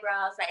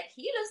eyebrows. Like,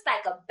 he looks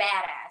like a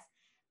badass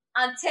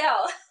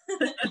until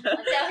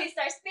he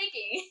starts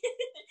speaking.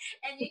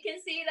 And you can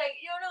see, like,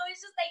 it's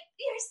just like,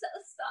 you're so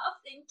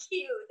soft and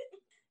cute.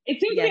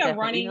 It seems to be a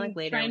running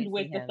trend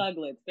with the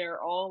thuglets.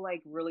 They're all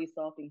like really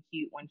soft and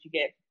cute once you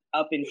get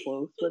up and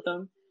close with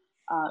them.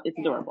 It's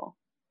adorable.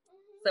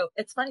 So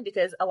it's funny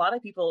because a lot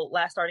of people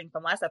starting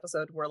from last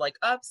episode were like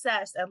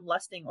obsessed and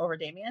lusting over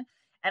Damien.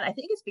 And I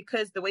think it's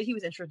because the way he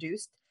was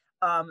introduced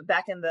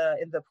back in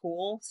the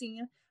pool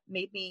scene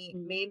made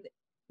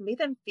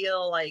them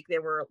feel like they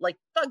were like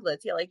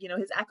thuglets, like,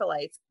 his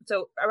acolytes.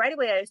 So right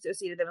away I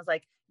associated them as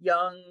like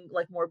young,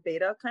 like more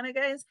beta kind of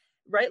guys,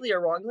 rightly or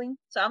wrongly.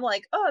 So I'm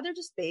like, oh, they're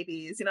just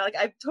babies, like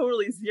I've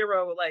totally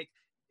zero like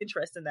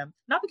interest in them.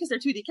 Not because they're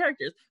 2D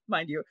characters,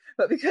 mind you,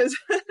 but because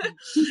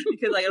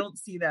I don't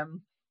see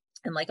them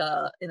in like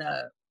in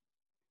a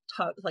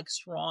tough, like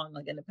strong,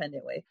 like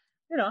independent way.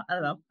 I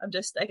don't know. I'm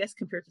just, I guess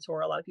compared to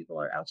Tora, a lot of people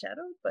are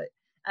outshadowed, but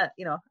I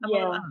don't know.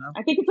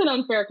 I think it's an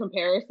unfair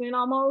comparison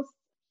almost.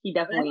 He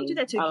definitely. I don't do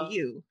that to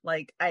Giyu.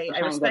 Like I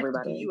respect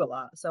Giyu a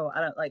lot, so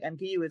I don't like. And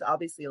Giyu is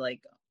obviously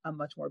like a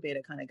much more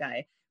beta kind of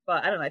guy,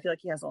 but I don't know. I feel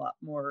like he has a lot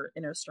more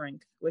inner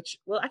strength, which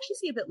we'll actually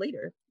see a bit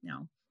later.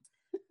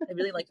 I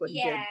really liked what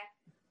he did.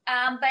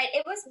 But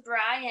it was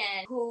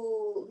Brian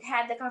who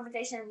had the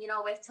conversation,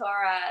 with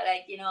Tora,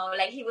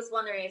 like he was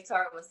wondering if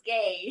Tora was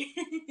gay.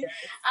 Yes.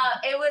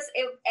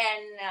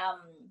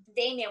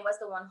 Damien was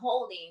the one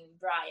holding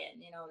Brian,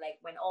 like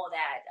when all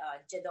that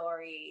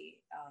Jadori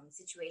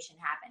situation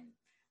happened.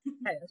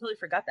 I totally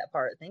forgot that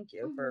part. Thank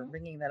you for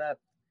bringing that up.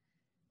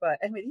 But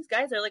anyway, these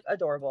guys are like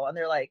adorable, and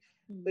they're like,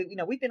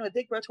 we've been with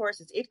Big Bro Tora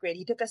since 8th grade.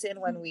 He took us in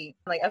when we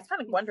I was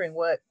kind of wondering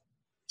what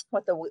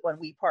what the when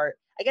we part.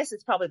 I guess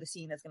it's probably the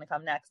scene that's going to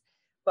come next.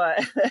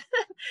 But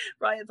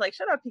Brian's like,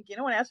 shut up, Pinky.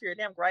 No one asked for your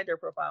damn Grindr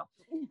profile.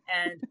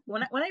 And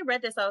when I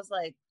read this, I was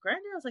like,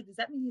 Grindr? I was like, does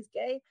that mean he's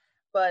gay?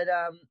 But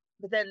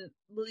then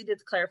Lily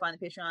did clarify on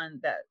the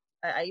Patreon that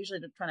I usually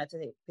try not to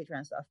say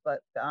Patreon stuff, but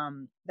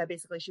that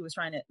basically she was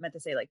meant to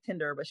say like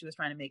Tinder, but she was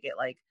trying to make it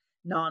like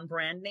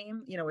non-brand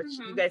name, which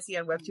you guys see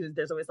on Webtoons.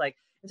 There's always like,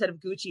 instead of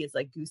Gucci, it's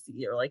like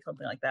Goosey or like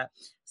something like that.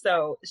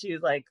 So she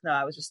was like, no,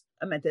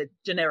 I meant a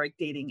generic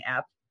dating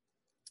app.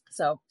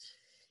 So,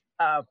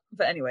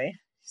 but anyway,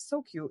 he's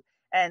so cute.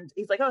 And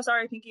he's like, oh,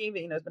 sorry, Pinky, but,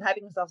 he's been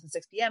hyping himself since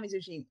 6 p.m. He's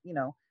usually,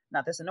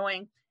 not this annoying.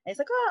 And he's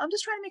like, oh, I'm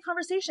just trying to make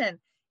conversation.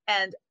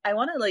 And I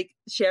want to like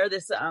share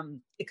this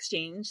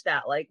exchange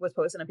that like was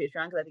posted on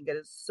Patreon because I think it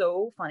is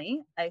so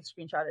funny. I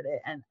screenshotted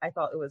it and I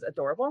thought it was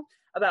adorable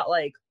about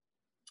like,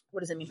 what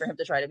does it mean for him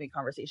to try to make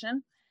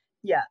conversation?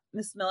 Yeah,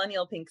 Miss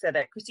Millennial Pink said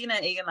that Christina,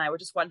 Agan, and I were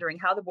just wondering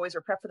how the boys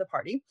were prepped for the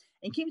party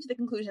and came to the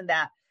conclusion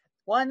that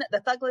one, the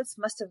Thuglets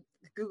must have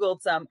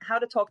Googled some how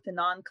to talk to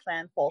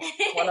non-clan folk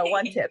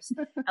 101 tips.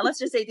 And let's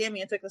just say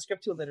Damien took the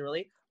script too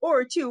literally.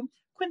 Or two,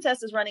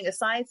 Quintess is running a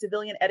science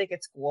civilian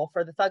etiquette school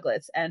for the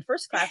Thuglets. And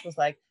first class was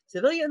like,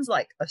 civilians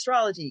like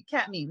astrology,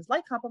 cat memes,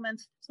 like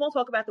compliments, small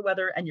talk about the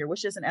weather, and your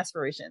wishes and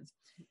aspirations.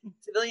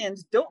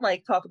 Civilians don't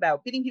like talk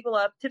about beating people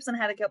up, tips on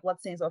how to get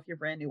bloodstains off your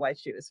brand new white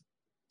shoes.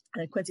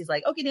 And then Quincy's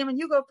like, okay, Damon,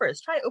 you go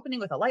first. Try opening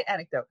with a light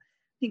anecdote.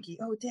 Pinky,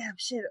 oh, damn,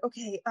 shit.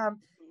 Okay,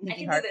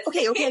 thinking hard.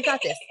 Okay, I got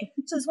this.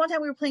 So this one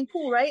time we were playing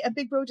pool, right? A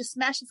big bro just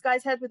smashed this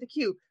guy's head with a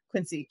cue.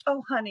 Quincy,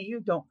 oh, honey,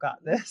 you don't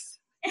got this.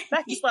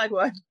 Back to slide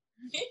one.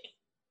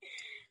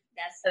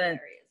 That's hilarious.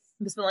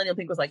 Miss Millennial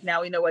Pink was like,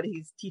 now we know what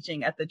he's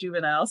teaching at the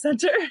juvenile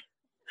center.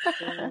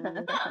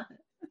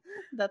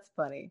 That's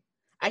funny.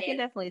 I can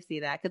definitely see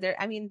that because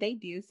they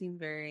do seem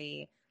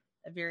very,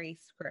 very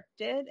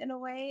scripted in a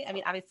way. I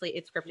mean, obviously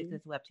it's scripted because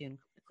it's a webtoon,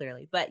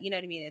 clearly, but you know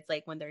what I mean? It's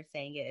like when they're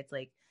saying it, it's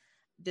like,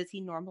 does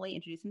he normally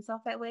introduce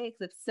himself that way?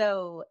 Because if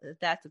so,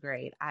 that's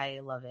great.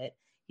 I love it.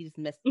 He just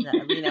missed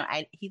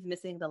he's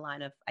missing the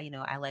line of,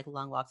 I like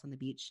long walks on the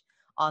beach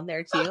on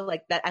there too.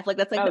 Like that, I feel like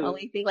that's like the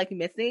only thing like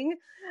missing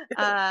to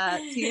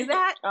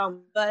that.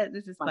 But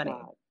this is funny.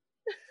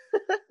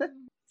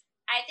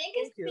 I think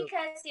it's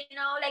because,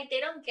 like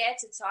they don't get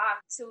to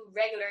talk to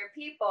regular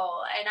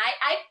people. And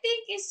I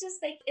think it's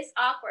just like, it's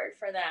awkward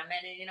for them.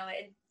 And,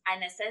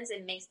 in a sense,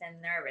 it makes them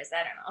nervous.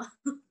 I don't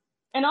know.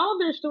 And all of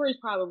their stories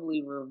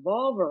probably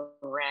revolve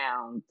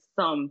around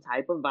some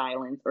type of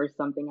violence or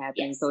something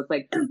happening. Yes. So it's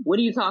like, what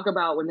do you talk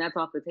about when that's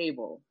off the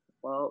table?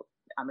 Well,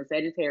 I'm a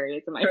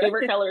Sagittarius and my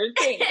favorite color is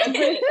pink. That's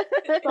it.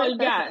 That's all you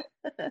got.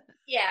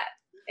 Yeah,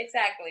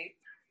 exactly.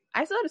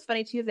 I thought it was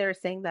funny too. They were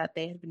saying that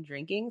they had been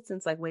drinking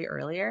since like way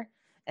earlier.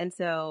 And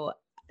so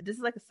this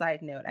is like a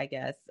side note, I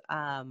guess.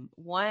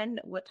 One,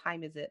 what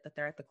time is it that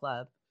they're at the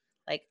club?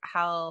 Like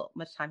how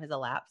much time has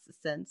elapsed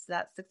since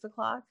that 6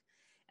 o'clock?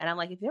 And I'm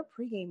like, if they're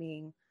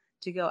pre-gaming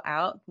to go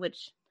out,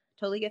 which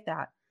totally get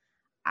that.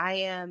 I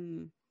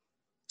am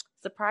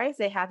surprised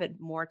they have it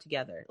more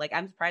together. Like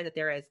I'm surprised that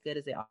they're as good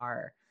as they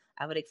are.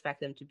 I would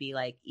expect them to be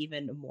like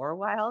even more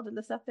wild in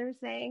the stuff they're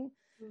saying.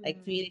 Mm-hmm.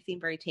 Like to me, they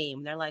seem very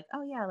tame. They're like,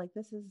 oh yeah, like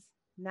this is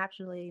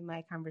naturally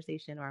my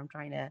conversation, or I'm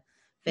trying to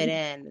fit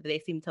in. They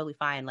seem totally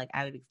fine. Like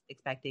I would be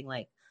expecting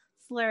like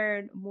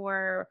slurred,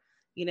 more,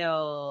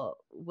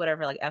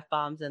 whatever, like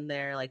F-bombs in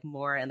there, like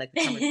more in like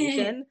the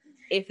conversation.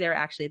 If they're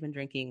actually been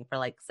drinking for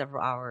like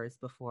several hours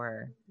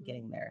before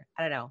getting there.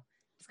 I don't know.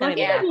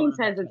 Sabine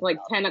says it's like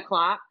 10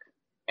 o'clock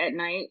at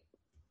night.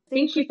 I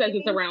think she says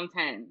it's around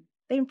 10.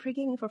 They've been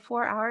pre-gaming for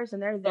 4 hours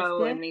and they're this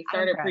good. And they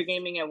started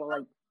pre-gaming at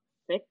like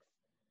 6.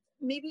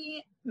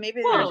 Maybe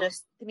they're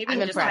just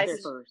their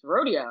first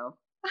rodeo.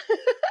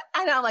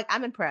 I know, like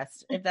I'm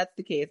impressed. If that's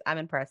the case, I'm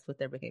impressed with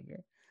their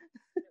behavior.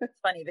 It's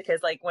funny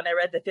because like when I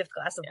read the 5th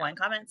glass of wine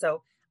comment,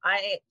 so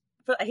I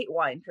hate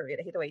wine, period.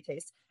 I hate the way it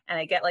tastes. And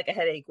I get like a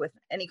headache with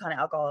any kind of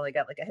alcohol. I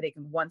get like a headache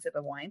in one sip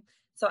of wine.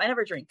 So I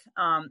never drink.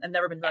 I've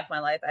never been drunk in my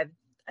life.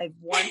 I've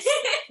once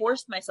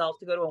forced myself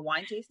to go to a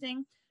wine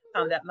tasting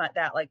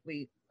that like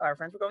our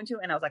friends were going to.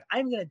 And I was like,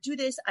 I'm going to do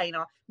this.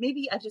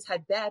 Maybe I've just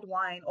had bad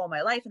wine all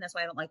my life. And that's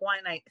why I don't like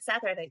wine. I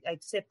sat there and I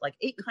sipped like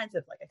 8 kinds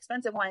of like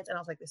expensive wines. And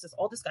I was like, this is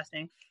all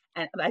disgusting.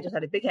 And I just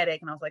had a big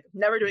headache. And I was like,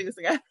 never doing this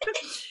again.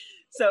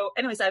 So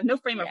anyways, I have no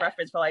frame of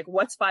reference for like,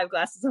 what's 5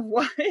 glasses of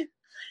wine?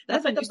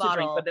 That's like a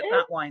bottle, drink, but it's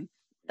not wine.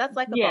 That's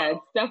like a bottle.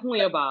 It's definitely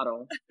a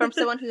bottle. From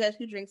someone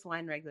who drinks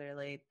wine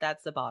regularly,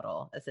 that's a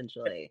bottle,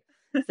 essentially.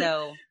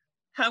 So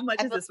how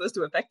much is this supposed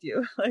to affect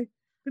you? Like,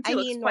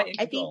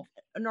 I think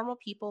normal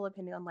people,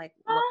 depending on like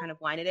what kind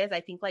of wine it is,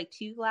 I think like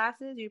 2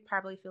 glasses, you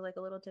probably feel like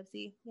a little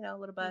tipsy, a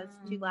little buzz,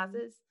 2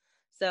 glasses.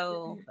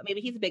 So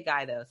maybe he's a big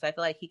guy though. So I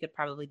feel like he could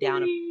probably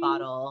down a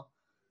bottle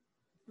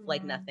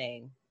like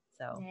nothing.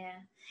 So yeah,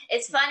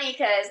 it's funny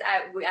because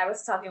I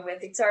was talking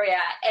with Victoria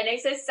and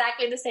it's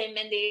exactly the same,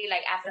 Mindy.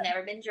 Like I've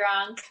never been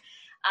drunk.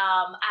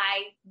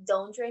 I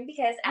don't drink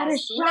because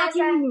as soon as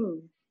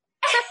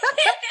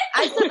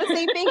I said the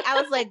same thing.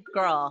 I was like,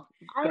 girl,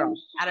 I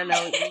don't know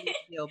what you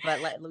feel, but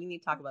we need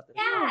to talk about this.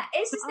 Yeah,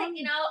 it's just like, on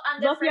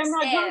the lucky first I'm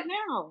not step. drunk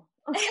now.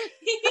 But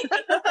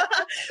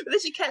then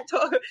she can't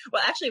talk.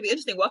 Well, actually, it'd be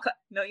interesting.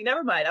 No, you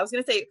never mind. I was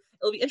going to say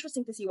it'll be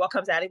interesting to see what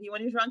comes out of you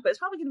when you're drunk, but it's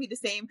probably going to be the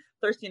same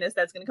thirstiness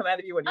that's going to come out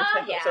of you when you're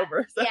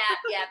sober. So.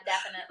 Yeah,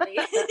 definitely.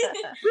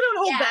 We don't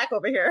hold back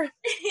over here.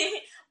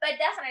 But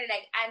definitely,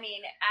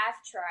 I've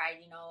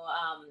tried,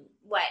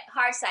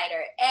 hard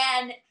cider,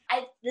 and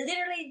I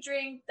literally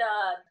drink the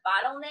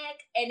bottleneck,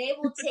 and it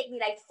will take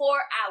me like 4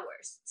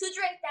 hours to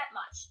drink that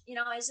much.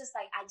 It's just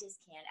like, I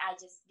just can't. I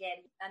just get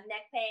a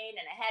neck pain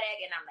and a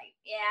headache, and I'm like,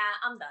 yeah,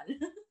 I'm done.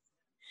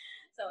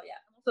 So, yeah.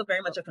 I'm also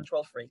very much a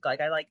control freak.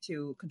 Like, I like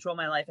to control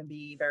my life and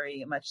be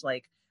very much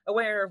like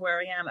aware of where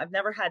I am. I've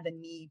never had the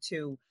need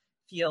to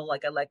feel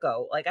like I let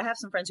go. Like, I have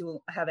some friends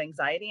who have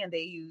anxiety, and they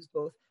use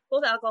both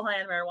alcohol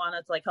and marijuana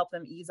to like help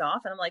them ease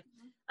off. And I'm like,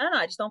 I don't know.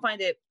 I just don't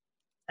find it.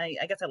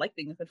 I guess I like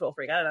being a control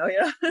freak. I don't know.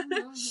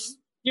 Mm-hmm.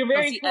 You're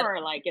very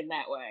Torah-like in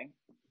that way.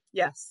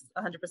 Yes,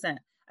 100%.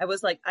 I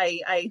was like,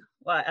 I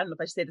don't know if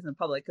I should say this in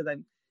public because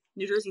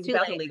New Jersey's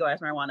about to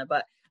legalize marijuana,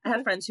 but I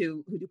have friends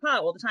who do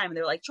pot all the time, and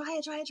they're like, try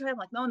it. I'm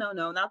like, no, not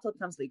until it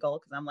becomes legal,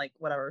 because I'm like,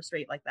 whatever,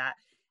 straight like that.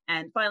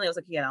 And finally I was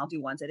like, yeah, I'll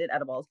do once. I did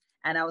edibles,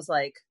 and I was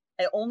like,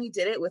 I only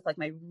did it with like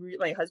my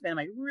husband and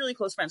my really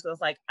close friends, because I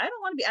was like, I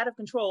don't want to be out of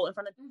control in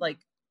front of like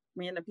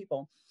random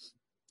people.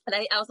 And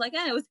I was like,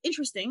 it was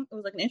interesting. It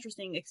was like an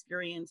interesting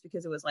experience,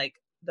 because it was like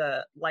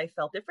the life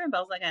felt different, but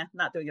I was like,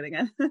 not doing it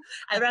again.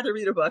 I'd rather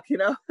read a book,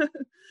 Yeah.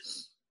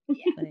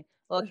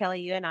 Well,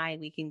 Kelly, you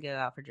and we can go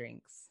out for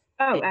drinks.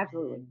 Oh,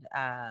 absolutely.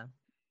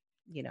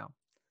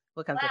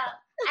 We'll come to that.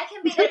 I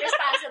can be the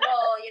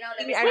responsible,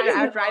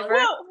 our driver.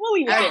 We'll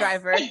leave our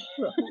driver.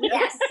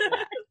 Yes.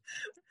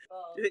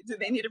 Do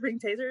they need to bring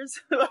tasers?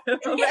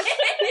 Probably.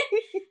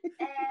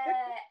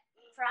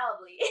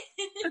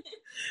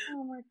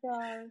 Oh my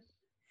gosh.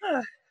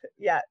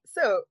 Yeah.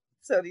 So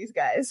these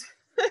guys,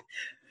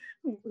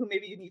 who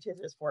maybe you need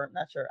tasers for, I'm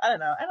not sure. I don't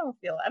know. I don't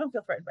feel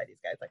threatened by these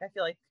guys. Like, I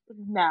feel like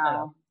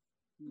no.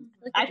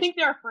 I think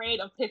they're afraid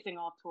of pissing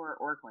off Tora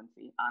or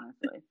Quincy,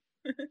 honestly.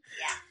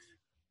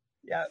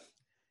 Yeah.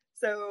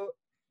 So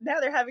now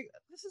they're having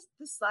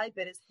this side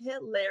bit is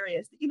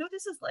hilarious.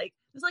 This is like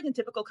in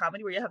typical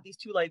comedy where you have these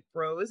two like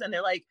bros, and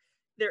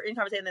they're in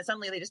conversation, and then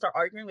suddenly they just start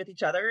arguing with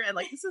each other, and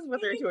like, this is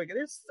what they're doing.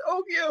 They're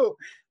so cute.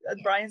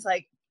 And Brian's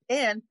like,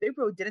 and Big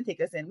Bro didn't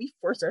take us in. We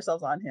forced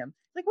ourselves on him.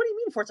 Like, what do you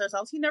mean force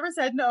ourselves? He never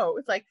said no.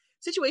 It's like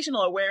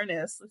situational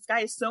awareness. This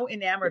guy is so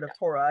enamored of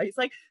Tora. He's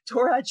like,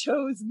 Tora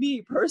chose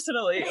me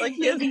personally. Like,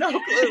 he has no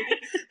clue.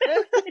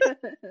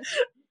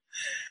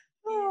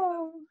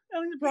 Oh,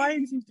 at least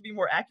Brian seems to be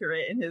more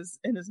accurate in his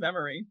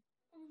memory.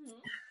 Mm-hmm.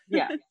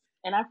 Yeah.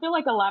 And I feel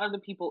like a lot of the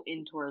people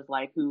in Tora's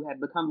life who have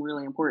become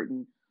really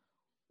important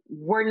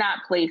were not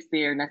placed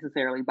there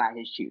necessarily by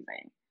his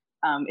choosing.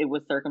 It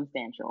was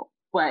circumstantial,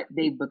 but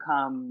they've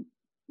become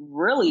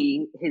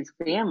really his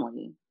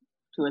family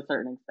to a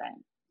certain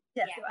extent.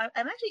 Yeah. So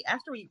I'm actually,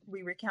 after we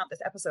recount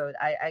this episode,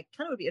 I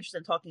kind of would be interested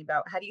in talking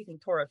about, how do you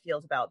think Tora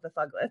feels about the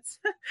Thuglets?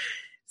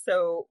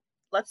 So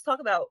let's talk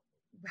about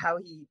how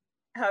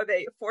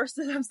they forced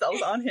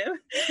themselves on him,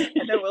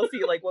 and then we'll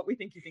see like what we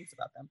think he thinks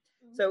about them.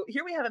 So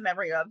here we have a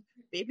memory of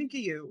baby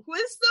Caillou, who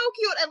is so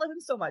cute. I love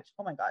him so much.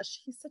 Oh my gosh,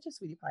 he's such a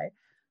sweetie pie.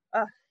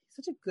 He's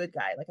such a good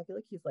guy. Like, I feel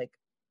like he's like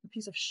a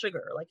piece of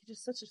sugar. Like, he's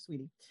just such a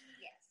sweetie.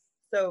 Yes.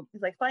 So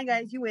he's like, fine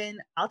guys, you win.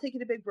 I'll take you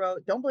to Big Bro.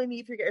 Don't blame me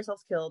if you get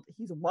yourselves killed.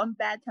 He's one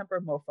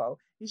bad-tempered mofo.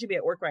 He should be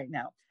at work right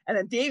now. And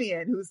then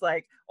Damien, who's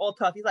like all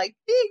tough, he's like,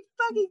 big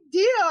fucking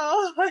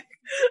deal. Like,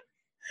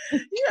 I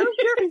don't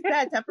care if he's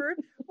bad-tempered.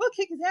 We'll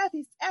kick his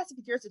ass if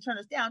he dares to turn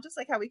us down, just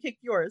like how we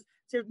kicked yours.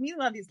 So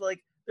meanwhile, these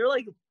like, they're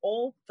like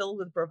all filled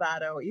with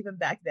bravado. Even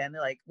back then,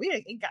 they're like, we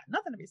ain't got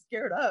nothing to be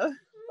scared of.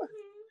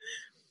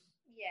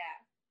 Yeah,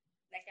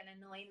 like an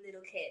annoying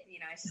little kid.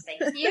 It's just like,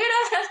 you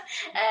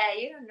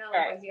don't know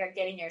what you're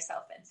getting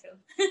yourself into.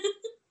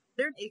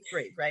 They're in 8th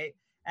grade, right?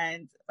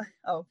 And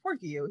poor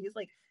Caillou, he's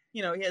like,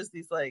 he has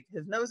these like,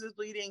 his nose is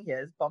bleeding, he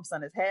has bumps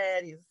on his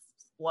head, he's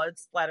blood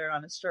splattered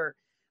on his shirt.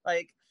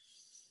 Like,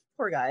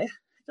 poor guy.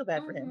 I feel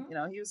bad for him.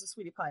 He was a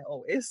sweetie pie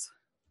always.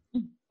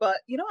 But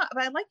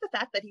I like the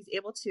fact that he's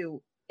able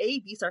to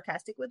be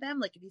sarcastic with them.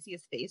 Like, if you see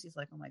his face, he's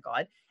like, oh my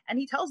God. And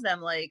he tells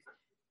them, like,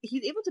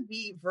 he's able to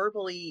be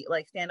verbally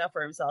like stand up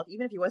for himself,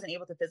 even if he wasn't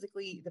able to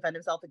physically defend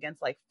himself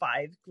against like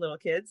 5 little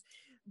kids.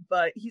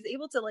 But he's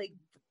able to like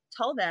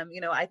tell them,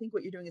 I think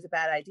what you're doing is a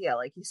bad idea.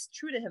 Like, he's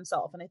true to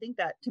himself. And I think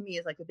that to me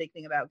is like the big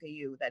thing about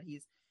Caillou, that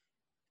he's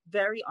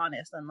very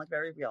honest and like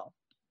very real.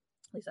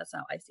 At least that's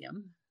how I see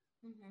him.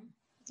 Mm-hmm.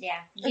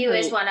 Yeah, Caillou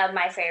is one of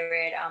my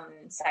favorite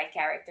side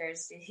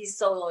characters. He's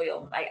so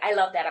loyal. I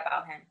love that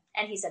about him.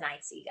 And he's an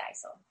IT guy,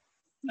 so.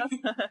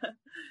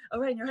 Oh,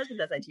 right. And your husband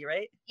does IT,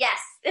 right? Yes.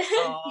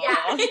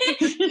 Yeah.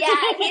 Yeah,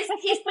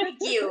 he's pretty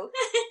cute.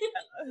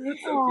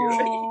 That's so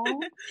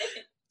cute.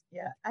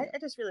 Yeah, I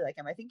just really like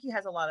him. I think he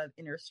has a lot of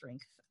inner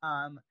strength.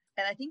 And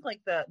I think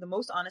like the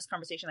most honest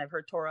conversation I've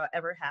heard Tora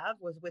ever have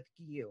was with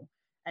Caillou.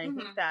 And I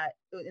think that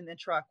in the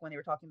truck, when they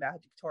were talking about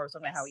Tora was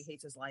talking about how he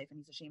hates his life and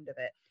he's ashamed of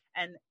it.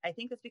 And I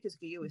think that's because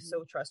Gyu is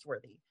so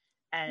trustworthy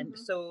and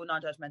so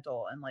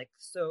non-judgmental and like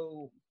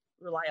so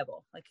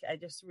reliable. Like I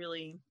just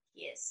really,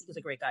 he's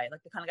a great guy.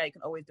 Like the kind of guy you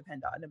can always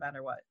depend on no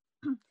matter what.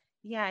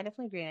 Yeah, I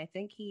definitely agree. And I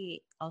think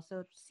he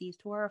also sees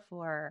Tora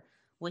for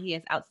what he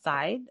is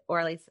outside, or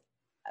at least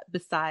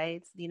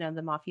besides,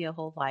 the mafia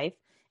whole life.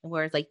 And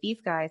whereas like these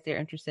guys, they're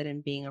interested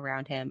in being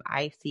around him.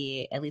 I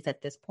see, at least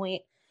at this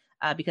point,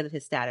 because of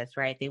his status,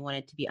 right? They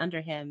wanted to be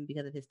under him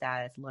because of his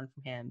status, learn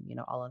from him,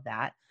 all of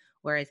that.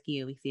 Whereas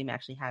Gyu, we see him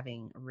actually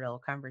having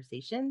real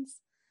conversations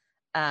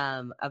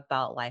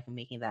about life and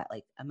making that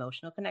like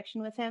emotional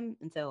connection with him.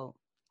 And so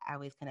I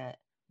always kind of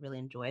really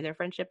enjoy their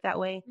friendship that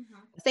way.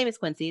 The same as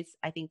Quincy's.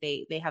 I think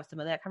they have some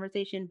of that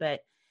conversation,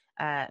 but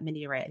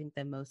Mindy, you're right. I think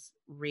the most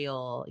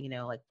real,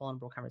 like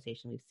vulnerable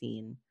conversation we've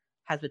seen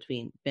has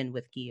been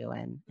with Gyu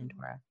and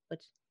Tora.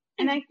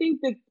 And I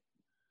think that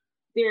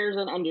there's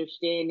an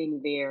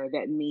understanding there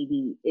that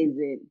maybe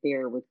isn't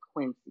there with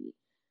Quincy.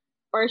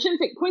 Or I shouldn't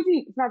say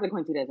Quincy, it's not that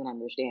Quincy doesn't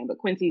understand, but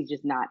Quincy's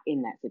just not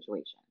in that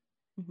situation.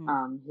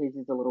 His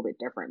is a little bit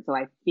different. So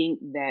I think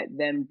that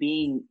them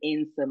being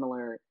in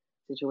similar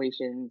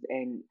situations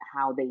and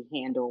how they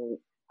handle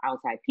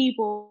outside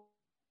people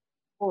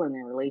and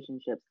their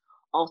relationships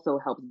also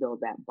helps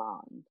build that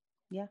bond.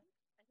 Yeah.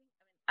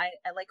 I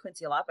like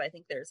Quincy a lot, but I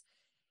think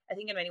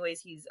in many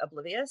ways he's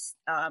oblivious,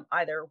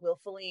 either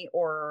willfully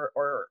or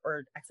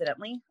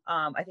accidentally.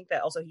 I think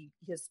that also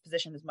his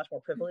position is much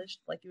more privileged,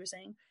 like you were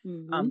saying.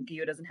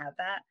 Gyu doesn't have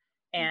that.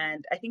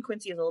 And I think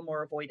Quincy is a little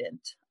more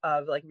avoidant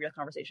of like real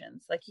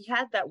conversations. Like he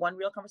had that one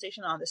real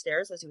conversation on the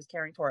stairs as he was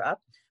carrying Tora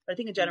up. But I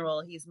think in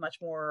general, he's much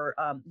more,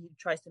 he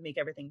tries to make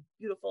everything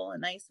beautiful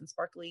and nice and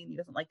sparkly. And he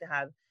doesn't like to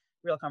have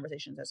real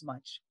conversations as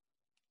much,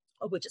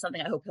 which is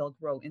something I hope he'll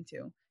grow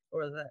into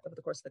over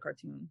the course of the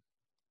cartoon.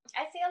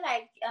 I feel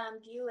like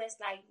Gyu is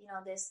like,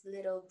 this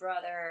little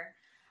brother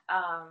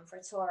for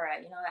Tora.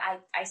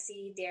 I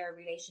see their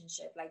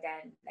relationship like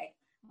that. Like,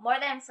 more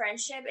than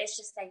friendship, it's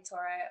just like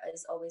Tora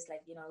is always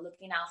like,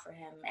 looking out for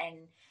him,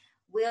 and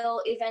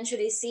we'll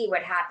eventually see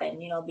what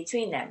happened,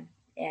 between them.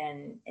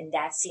 And in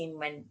that scene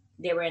when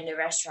they were in the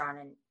restaurant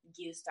and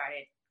Gyu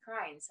started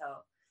crying. So,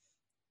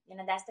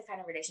 that's the kind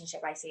of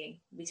relationship I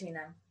see between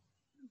them.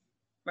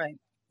 Right.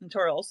 And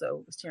Tora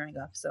also was tearing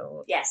up.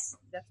 So yes,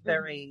 that's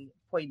very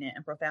poignant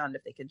and profound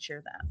if they can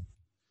share that.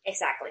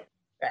 Exactly.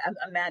 Right.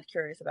 I'm mad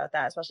curious about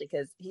that, especially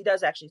because he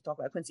does actually talk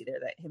about Quincy there,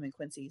 that him and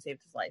Quincy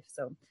saved his life.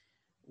 So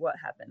what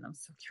happened? I'm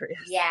so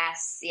curious.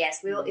 Yes,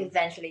 we will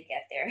eventually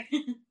get there.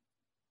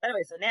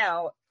 Anyway, so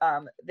now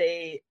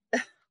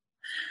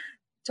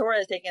Tora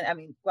is taking,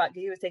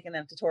 Gyu was taking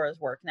them to Tora's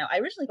work. Now, I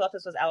originally thought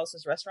this was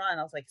Alice's restaurant, and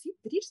I was like, did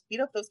he just beat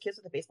up those kids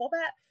with a baseball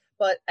bat?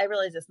 But I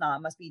realized it's not.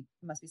 It must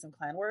be some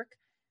clan work.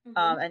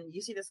 And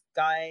you see this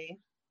guy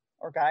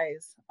or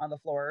guys on the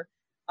floor,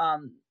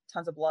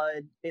 tons of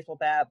blood, baseball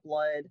bat,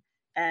 blood,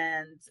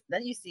 and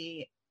then you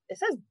see it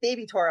says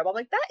baby Tora. I'm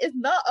like, that is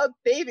not a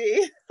baby.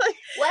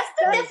 What's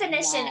the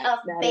definition of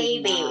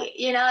baby?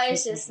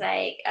 It's just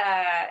like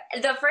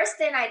the first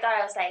thing I thought,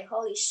 I was like,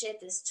 holy shit,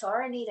 does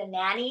Tora need a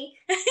nanny?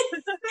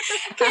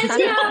 Because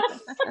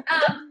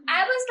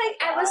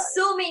I was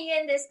zooming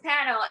in this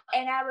panel,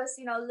 and I was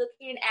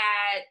looking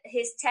at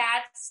his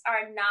tats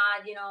are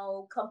not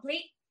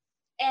complete,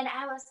 and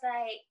I was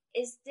like,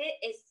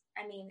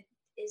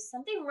 is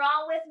something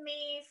wrong with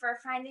me for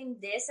finding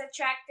this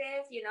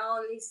attractive?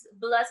 These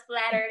blood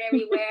splattered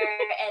everywhere,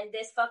 and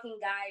this fucking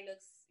guy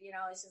looks,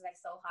 it's just like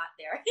so hot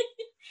there.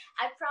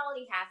 I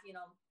probably have,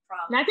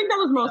 problems. And I think that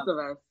was most of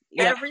us.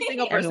 Every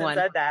single person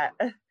said that.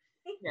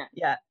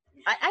 Yeah.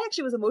 I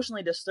actually was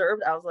emotionally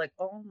disturbed. I was like,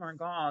 oh my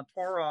God,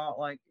 Tora,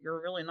 like,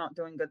 you're really not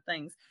doing good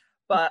things.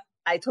 But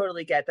I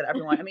totally get that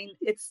everyone,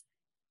 it's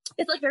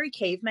like very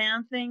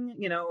caveman thing,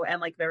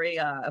 and like very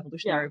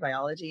evolutionary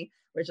biology,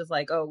 which is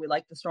like, oh, we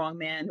like the strong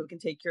man who can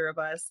take care of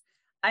us.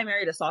 I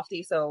married a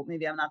softie, so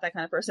maybe I'm not that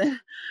kind of person.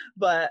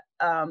 But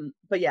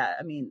yeah,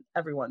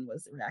 everyone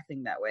was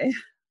reacting that way.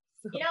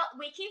 So.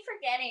 We keep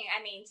forgetting,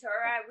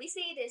 Tora, we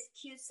see this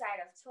cute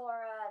side of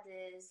Tora,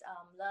 this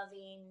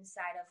loving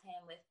side of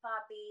him with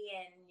Poppy,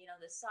 and,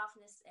 the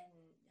softness and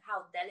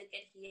how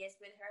delicate he is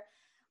with her.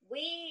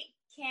 We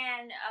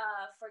can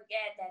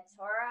forget that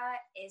Tora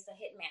is a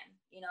hitman.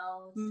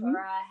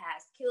 Tora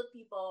has killed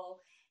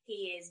people.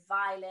 He is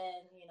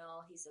violent.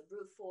 He's a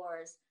brute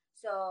force.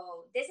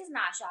 So this is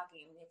not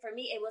shocking. For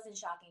me, it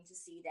wasn't shocking to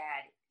see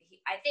that.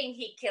 I think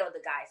he killed the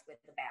guys with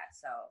the bat.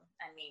 So,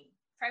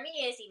 for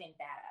me, it's even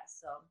badass.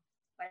 So,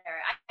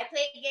 whatever. I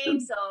play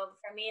games, so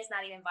for me, it's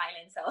not even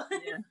violent. So,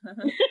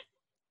 yeah.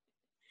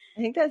 I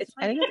think that's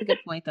a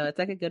good point, though. It's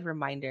like a good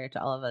reminder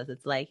to all of us.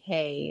 It's like,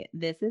 hey,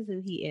 this is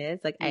who he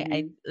is. Like,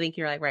 I think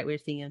you're like, right. We're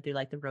seeing him through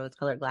like the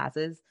rose-colored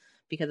glasses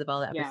because of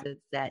all the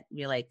episodes that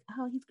we're like,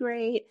 oh, he's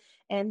great,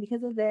 and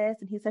because of this,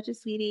 and he's such a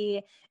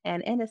sweetie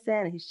and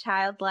innocent, and he's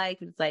childlike.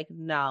 It's like,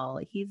 no,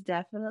 he's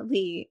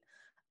definitely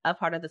a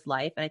part of this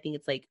life, and I think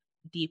it's like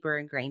deeper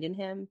ingrained in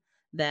him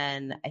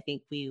than I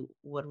think we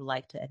would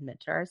like to admit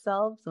to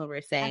ourselves when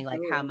we're saying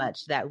like how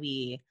much that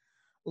we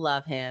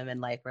love him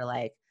and like we're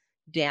like,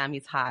 damn,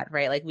 he's hot,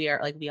 right? Like we are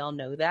like we all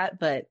know that,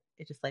 but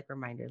it's just like a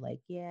reminder, like,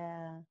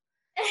 yeah.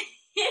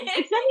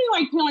 It's definitely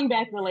like peeling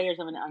back the layers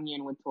of an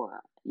onion with Tora,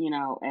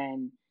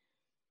 and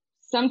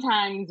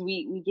sometimes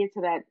we get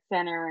to that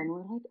center and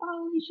we're like,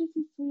 oh, he's just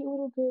a sweet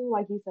little girl,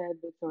 like you said,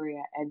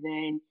 Victoria. And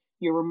then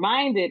you're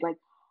reminded, like,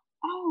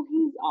 oh,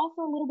 he's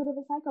also a little bit of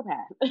a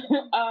psychopath.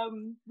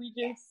 We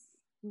just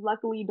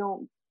luckily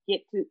don't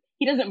get to,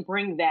 he doesn't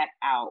bring that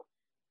out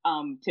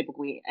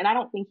typically. And I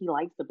don't think he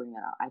likes to bring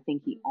that out. I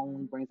think he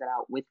only brings it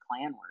out with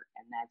clan work,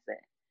 and that's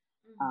it.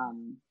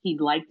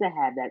 He'd like to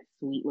have that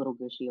sweet little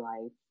gushy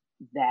life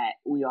that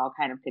we all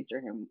kind of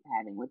picture him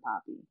having with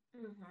Poppy.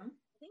 I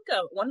think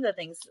one of the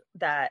things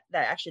that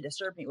actually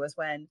disturbed me was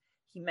when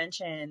he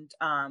mentioned,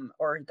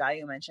 or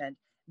Gaio mentioned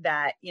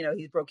that,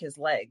 he broke his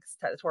legs.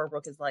 Tora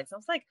broke his legs. I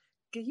was like,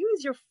 he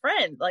was your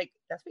friend. Like,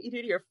 that's what you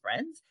do to your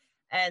friends.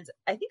 And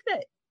I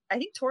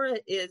think Tora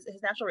his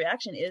natural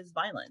reaction is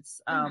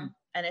violence. And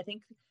I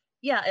think,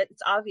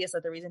 it's obvious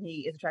that the reason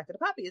he is attracted to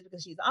Poppy is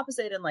because she's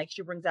opposite and like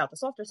she brings out the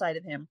softer side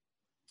of him.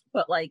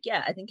 But like,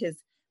 I think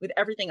with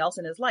everything else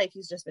in his life,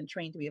 he's just been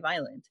trained to be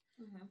violent.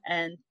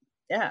 And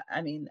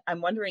I mean,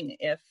 I'm wondering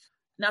if,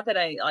 not that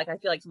I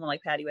feel like someone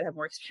like Patty would have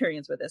more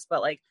experience with this,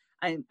 but like,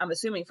 I'm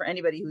assuming for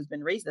anybody who's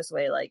been raised this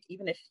way, like,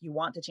 even if you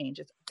want to change,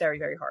 it's very,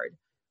 very hard.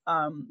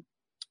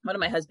 One of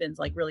my husband's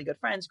like really good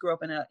friends grew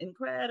up in an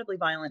incredibly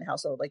violent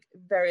household, like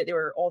they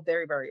were all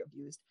very, very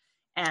abused.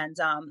 And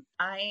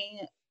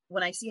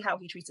when I see how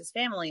he treats his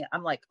family,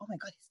 I'm like, oh my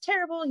God, he's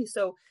terrible. He's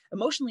so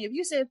emotionally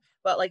abusive,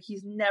 but like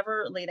he's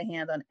never laid a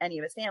hand on any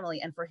of his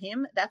family. And for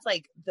him, that's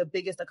like the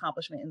biggest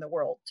accomplishment in the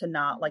world, to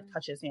not like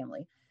touch his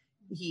family.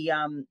 He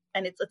and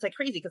it's like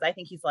crazy because I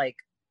think he's like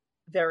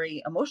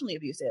very emotionally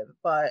abusive,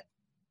 but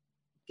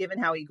given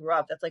how he grew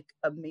up, that's like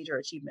a major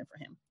achievement for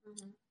him.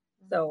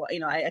 So,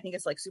 I think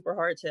it's like super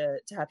hard to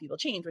have people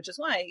change, which is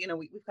why,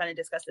 we've kind of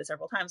discussed this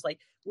several times. Like,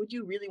 would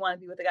you really want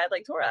to be with a guy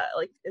like Tora?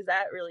 Like, is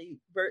that really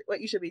what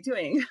you should be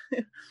doing?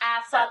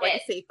 Fuck like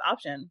it. a safe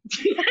option.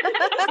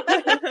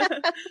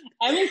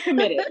 Emily's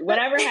committed.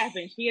 Whatever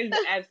happens, she is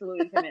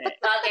absolutely committed.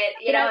 Fuck it.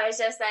 It's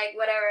just like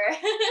whatever.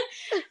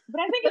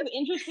 But I think it's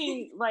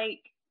interesting. Like,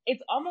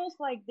 it's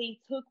almost like they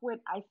took what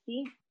I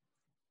think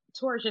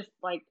Tora's just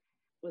like,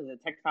 was a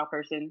textile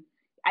person.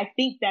 I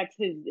think that's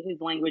his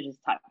language is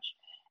touch.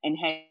 And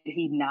had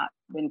he not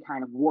been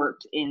kind of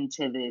warped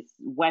into this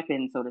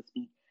weapon, so to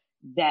speak,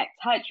 that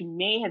touch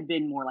may have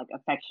been more like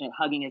affectionate,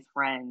 hugging his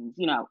friends,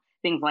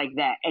 things like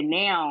that. And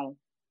now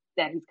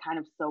that he's kind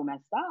of so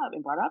messed up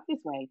and brought up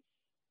this way,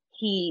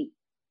 he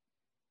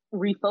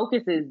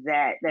refocuses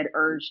that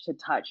urge to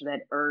touch,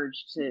 that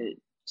urge to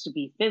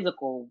be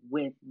physical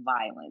with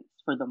violence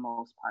for the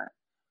most part.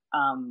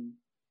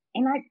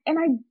 And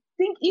I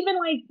think even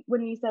like when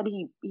he said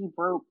he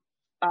broke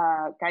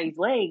Guy's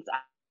legs,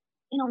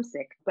 I'm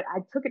sick, but I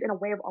took it in a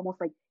way of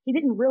almost like he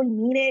didn't really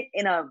mean it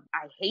in a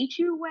I hate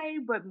you way,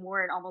 but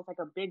more in almost like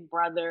a big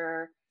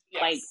brother,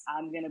 like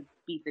I'm gonna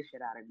beat the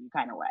shit out of you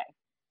kind of way.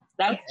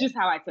 That's just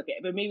how I took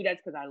it. But maybe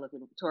that's because I look at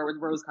Tora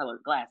with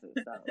rose-colored glasses.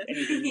 So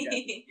anything he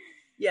does.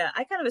 Yeah,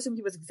 I kind of assumed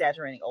he was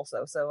exaggerating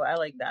also, so I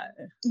like that.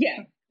 Yeah,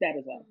 that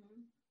as well.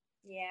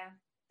 Yeah,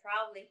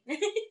 probably.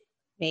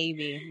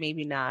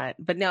 Maybe not.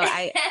 But no,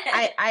 I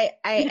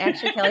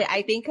actually, Kelly,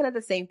 I think kind of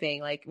the same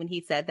thing. Like when he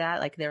said that,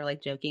 like they were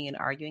like joking and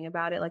arguing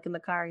about it, like in the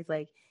car. He's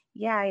like,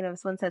 yeah, if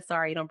someone says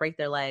sorry, you don't break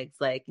their legs.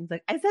 Like he's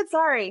like, I said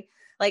sorry.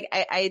 Like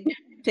I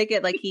took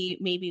it like he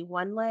maybe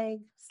one leg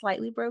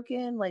slightly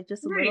broken, like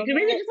just a little bit.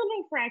 Maybe just a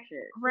little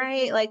fracture.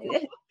 Right. Like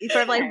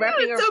sort of like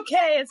roughing It's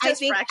okay. It's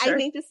just fracture. I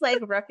think just like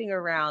roughing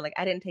around. Like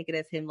I didn't take it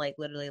as him like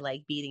literally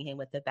like beating him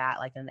with the bat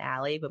like in the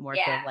alley, but more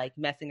so like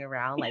messing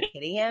around, like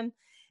hitting him.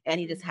 And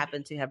he just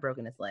happened to have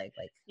broken his leg,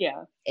 like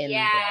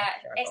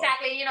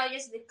exactly.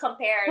 Just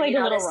compare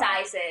the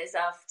sizes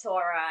of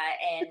Tora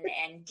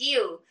and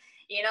Gyu.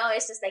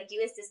 It's just like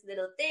Gyu is this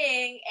little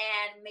thing,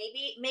 and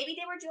maybe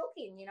they were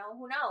joking.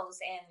 Who knows?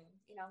 And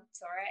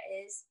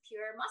Tora is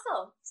pure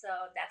muscle, so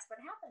that's what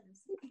happens.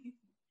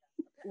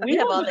 We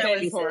have all the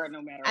excuses. Tora,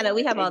 no matter I know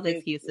we have all the it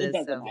excuses.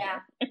 So.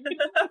 Yeah.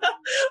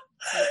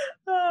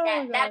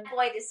 Oh, that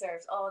boy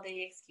deserves all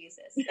the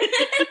excuses.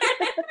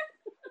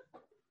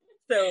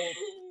 So,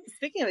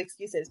 speaking of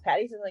excuses,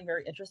 Patty said something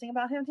very interesting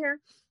about him here.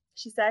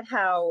 She said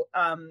how,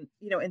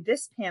 in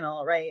this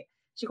panel, right,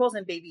 she calls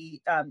him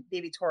baby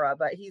Tora,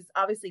 but he's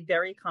obviously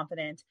very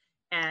confident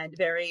and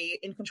very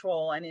in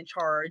control and in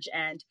charge.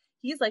 And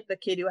he's like the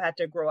kid who had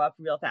to grow up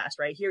real fast,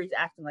 right? Here he's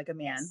acting like a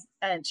man.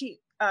 And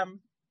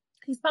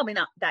he's probably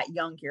not that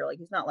young here. Like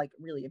he's not like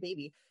really a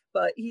baby,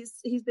 but he's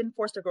been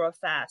forced to grow up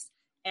fast.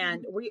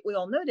 And we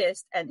all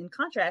noticed, and in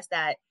contrast,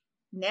 that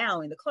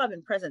now in the club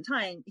in present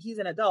time, he's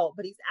an adult,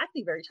 but he's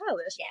acting very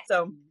childish. Yeah.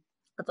 So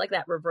it's like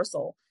that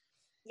reversal.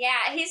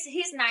 Yeah,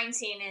 he's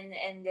 19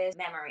 in this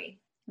memory.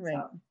 Right.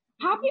 So.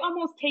 Poppy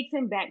almost takes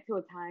him back to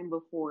a time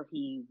before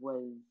he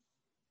was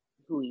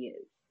who he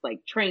is,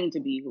 like trained to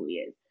be who he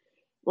is.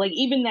 Like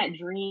even that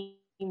dream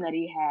that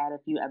he had a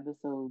few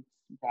episodes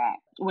back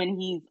when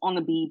he's on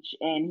the beach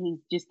and he's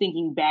just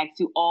thinking back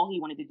to all he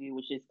wanted to do,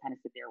 which is kind of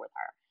sit there with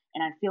her.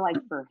 And I feel like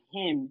for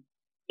him,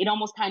 it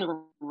almost kind of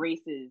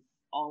erases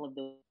all of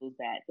those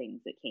bad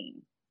things that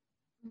came,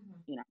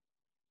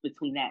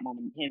 between that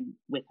moment, him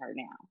with her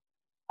now.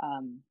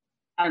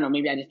 I don't know,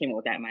 maybe I just came up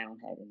with that in my own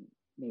head and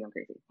maybe I'm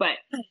crazy. But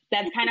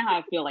that's kind of how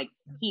I feel like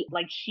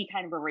she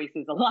kind of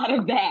erases a lot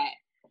of that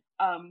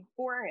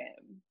for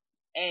him.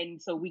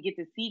 And so we get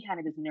to see kind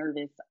of this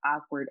nervous,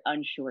 awkward,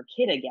 unsure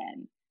kid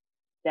again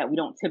that we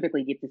don't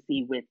typically get to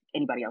see with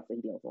anybody else that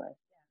he deals with.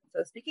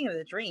 So speaking of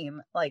the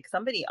dream, like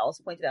somebody else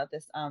pointed out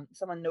this,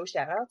 someone no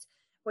shout outs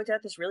pointed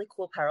out this really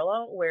cool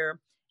parallel where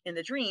in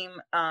the dream,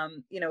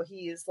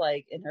 he's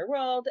like in her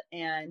world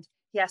and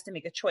he has to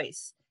make a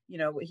choice.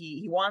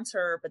 He wants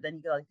her, but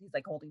then he's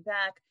like holding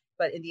back.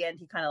 But in the end,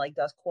 he kind of like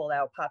does call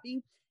out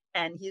Poppy,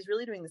 and he's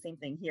really doing the same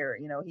thing here.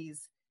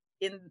 He's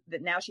in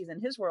that now she's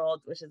in his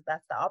world,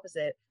 that's the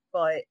opposite.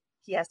 But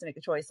he has to make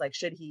a choice. Like,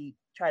 should he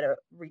try to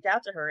reach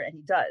out to her? And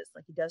he does.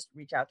 Like, he does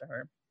reach out to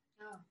her.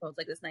 Oh. So it's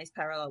like this nice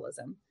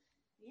parallelism.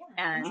 Yeah.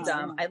 And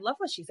I love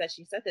what she said.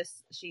 She said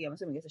this. I'm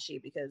assuming it's a she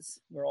because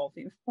we're all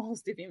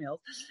mostly females.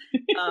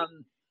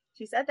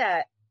 She said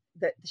that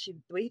the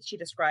way she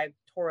described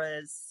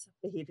Tora's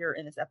behavior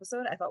in this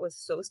episode, I thought was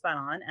so spot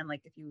on. And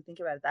like, if you think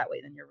about it that way,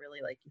 then you're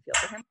really like, you feel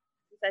for him.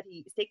 He said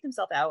he staked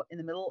himself out in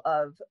the middle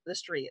of the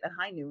street at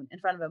high noon in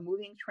front of a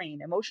moving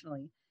train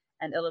emotionally.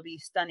 And it'll be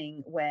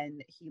stunning when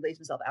he lays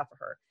himself out for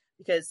her.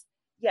 Because,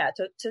 yeah,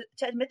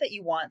 to admit that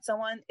you want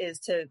someone is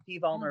to be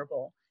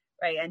vulnerable,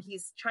 right? And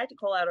he's tried to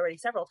call out already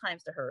several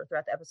times to her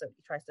throughout the episode.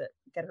 He tries to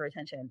get her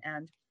attention.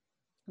 And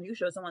when you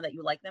show someone that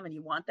you like them and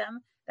you want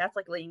them, that's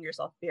like laying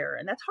yourself bare.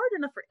 And that's hard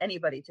enough for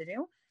anybody to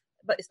do,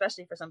 but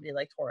especially for somebody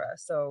like Tora.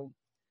 So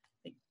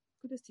like,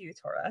 kudos to you,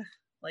 Tora,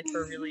 like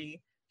for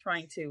really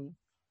trying to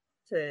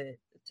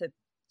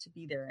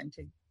be there and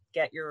to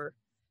get your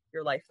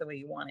life the way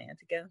you want it and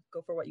to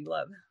go for what you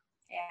love.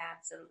 Yeah,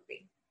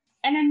 absolutely.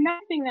 And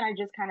another thing that I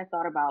just kind of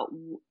thought about,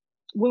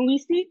 when we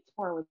see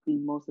Tora with me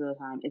most of the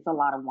time, it's a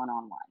lot of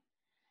one-on-one.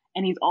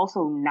 And he's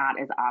also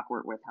not as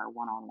awkward with her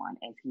one-on-one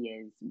as he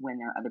is when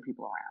there are other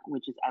people around,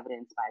 which is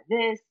evidenced by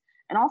this.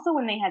 And also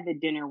when they had the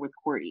dinner with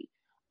Cordy.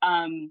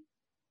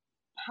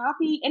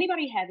 Poppy,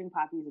 anybody having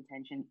Poppy's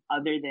attention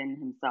other than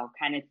himself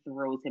kind of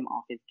throws him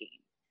off his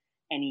game.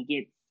 And he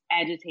gets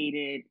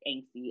agitated,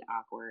 angsty,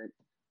 awkward.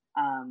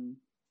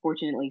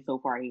 Fortunately, so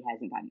far, he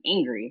hasn't gotten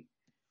angry.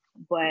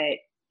 But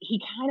he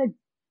kind of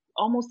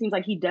almost seems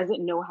like he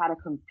doesn't know how to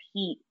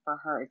compete for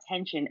her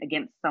attention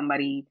against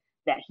somebody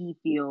that he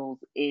feels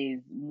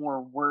is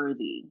more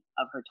worthy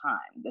of her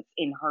time, that's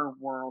in her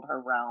world, her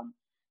realm,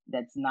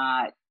 that's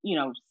not,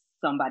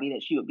 somebody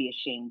that she would be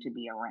ashamed to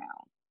be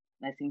around.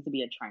 That seems to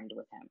be a trend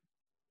with him.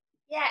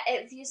 Yeah,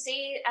 if you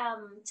see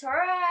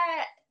Tora,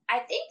 I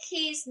think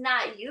he's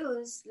not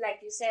used,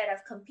 like you said,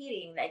 of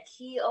competing. Like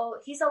he's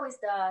always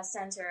the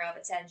center of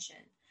attention.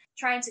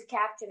 Trying to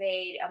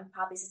captivate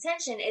Poppy's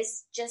attention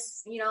is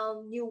just,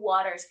 new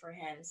waters for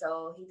him.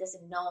 So he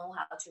doesn't know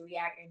how to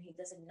react and he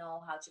doesn't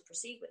know how to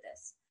proceed with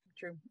this.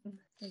 True.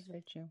 That's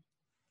very true.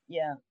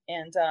 Yeah.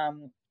 And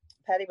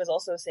Patty was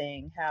also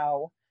saying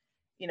how,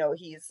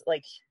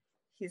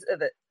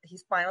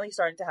 he's finally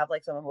starting to have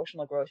like some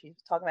emotional growth. She's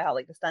talking about how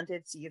like the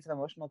stunted seeds of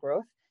emotional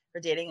growth for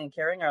dating and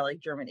caring are like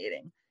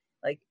germinating.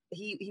 Like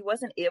he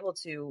wasn't able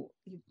to,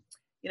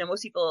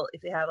 most people,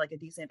 if they have like a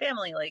decent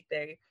family, like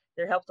they're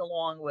helped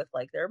along with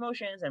like their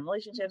emotions and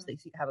relationships.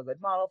 Mm-hmm. They have a good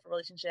model for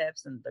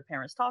relationships and their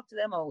parents talk to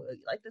them. Oh,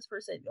 you like this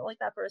person, you don't like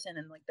that person.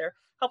 And like they're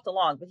helped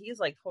along, but he's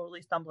like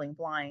totally stumbling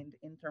blind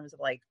in terms of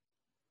like,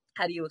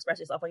 how do you express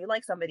yourself when you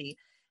like somebody?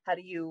 How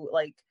do you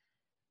like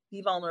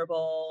be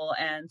vulnerable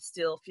and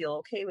still feel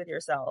okay with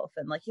yourself?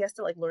 And like, he has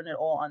to like learn it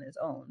all on his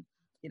own.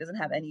 He doesn't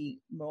have any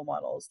role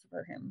models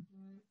for him.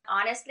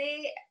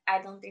 Honestly,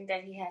 I don't think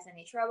that he has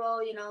any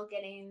trouble,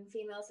 getting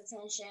females'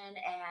 attention.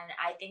 And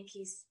I think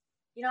he's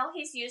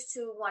used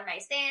to one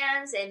night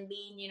stands and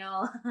being,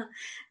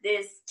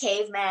 this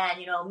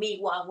caveman,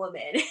 meet one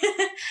woman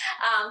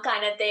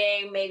kind of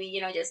thing.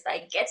 Maybe, just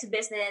like get to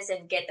business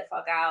and get the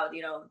fuck out,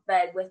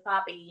 But with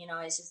Poppy,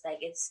 it's just like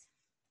it's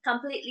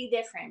completely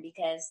different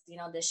because,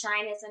 the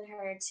shyness in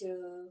her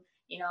too.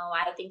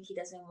 I think he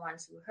doesn't want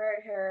to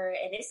hurt her.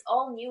 And it's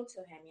all new to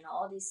him,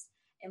 all these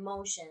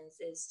emotions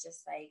is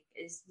just like,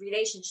 is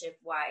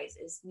relationship-wise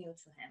is new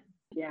to him.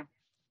 Yeah.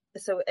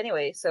 So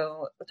anyway,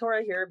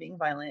 Tora here being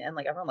violent and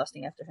like everyone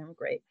lusting after him,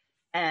 great.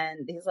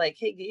 And he's like,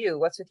 "Hey, you,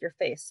 what's with your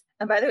face?"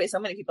 And by the way, so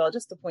many people,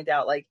 just to point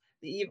out, like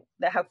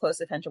how close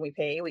attention we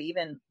pay. We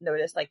even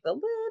noticed like the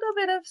little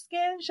bit of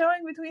skin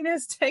showing between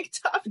his tank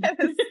top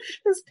and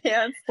his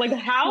pants. Like,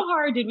 how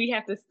hard did we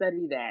have to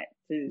study that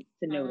to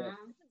notice?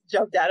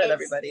 Jumped out at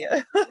everybody.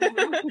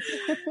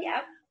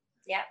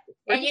 Yep.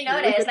 And you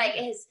notice like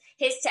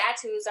his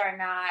tattoos are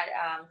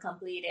not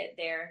completed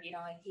there. He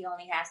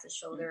only has the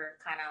shoulder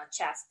kind of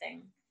chest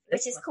thing,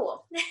 which is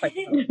cool.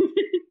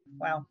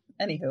 Wow.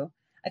 Anywho,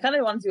 I kind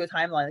of want to do a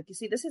timeline. Like, you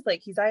see, this is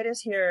like, he's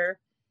itis here,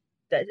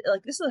 that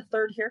like this is the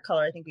third hair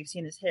color I think we've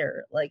seen his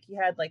hair. Like he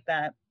had like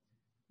that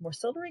more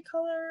silvery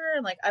color,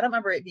 and like I don't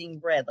remember it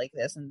being red like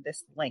this and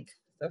this length.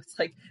 So it's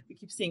like we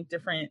keep seeing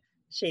different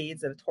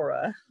shades of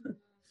Tora.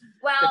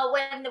 Well,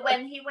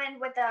 when he went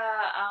with the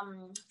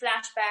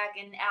flashback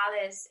in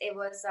Alice, it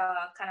was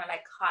kind of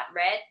like hot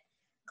red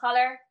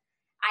color.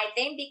 I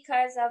think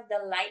because of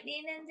the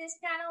lightning in this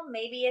panel,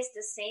 maybe it's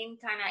the same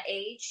kind of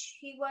age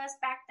he was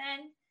back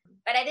then.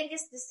 But I think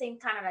it's the same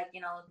kind of like,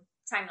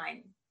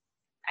 timeline,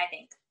 I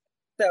think.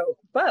 So,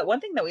 but one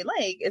thing that we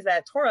like is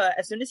that Tora,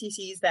 as soon as he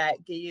sees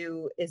that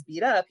Gyu is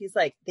beat up, he's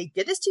like, they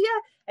did this to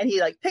you? And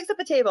he like picks up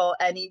a table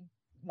and he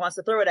wants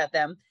to throw it at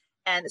them.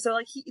 And so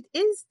like he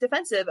is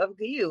defensive of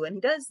Gyu and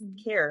he does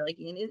care, like,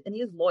 and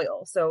he is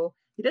loyal. So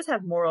he does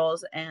have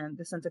morals and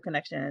the sense of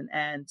connection.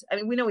 And I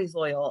mean, we know he's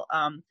loyal.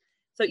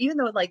 So even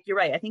though, like, you're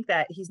right, I think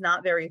that he's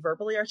not very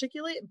verbally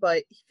articulate,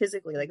 but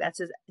physically, like,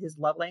 that's his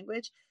love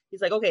language.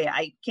 He's like, okay,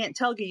 I can't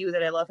tell Gyu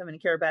that I love him and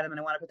care about him and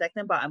I want to protect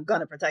him, but I'm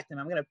going to protect him.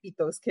 I'm going to beat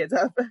those kids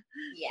up.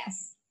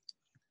 Yes.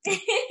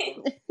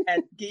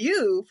 And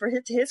Gyu,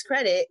 to his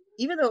credit,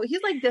 even though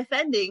he's, like,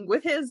 defending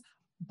with his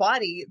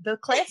body the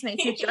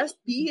classmates who just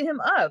beat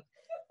him up,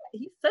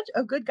 he's such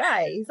a good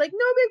guy. He's like,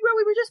 no, big bro,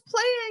 we were just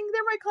playing.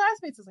 They're my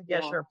classmates. It's like, yeah,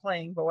 sure,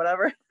 playing, but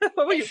whatever.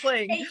 What were you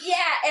playing?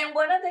 Yeah, and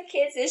one of the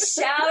kids is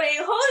shouting,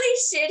 holy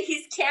shit,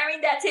 he's carrying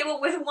that table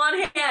with one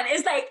hand.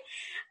 It's like,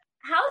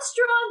 how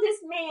strong this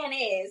man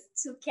is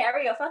to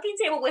carry a fucking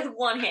table with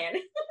one hand.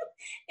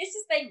 It's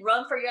just like,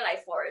 run for your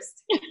life,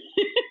 Forrest.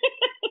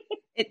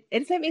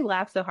 It made me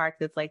laugh so hard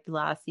because it's like the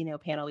last,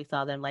 panel we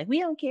saw them like, we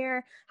don't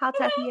care how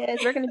tough he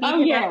is. We're going to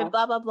beat him up and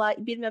blah, blah, blah.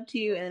 Beat him up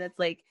too. And it's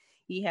like,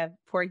 you have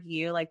poor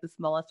Gyu, like the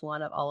smallest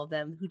one of all of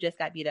them, who just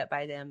got beat up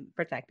by them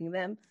protecting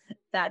them.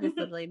 That just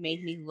literally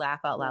made me laugh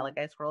out loud. Like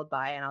I scrolled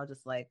by and I was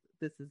just like,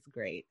 this is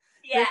great.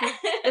 Yeah.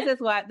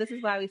 This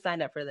is why we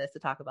signed up for this, to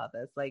talk about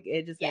this. Like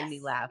it just made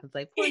me laugh. It's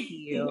like, poor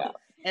Gyu.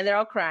 And they're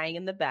all crying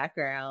in the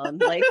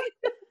background. Like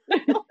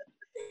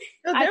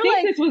I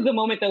think this was the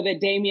moment though that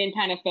Damien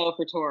kind of fell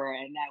for Tora,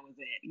 and that was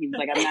it. He was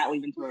like, I'm not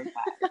leaving Tora's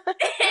side.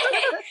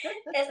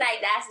 It's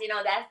like that's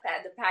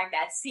the pact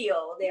that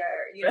seal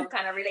their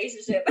kind of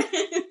relationship.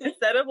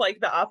 Instead of like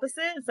the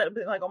opposite, instead of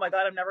being like, oh my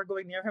god, I'm never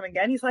going near him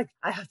again, he's like,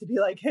 I have to be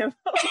like him.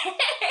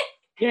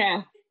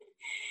 Yeah,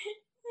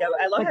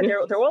 I love how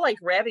they're all like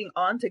grabbing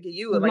onto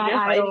Gyu and like they're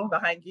hiding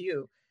behind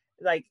Gyu.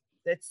 Like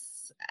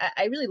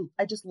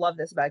I just love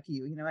this about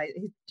Gyu.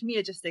 To me,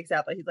 it just sticks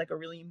out that he's like a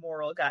really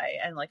moral guy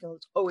and like he'll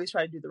always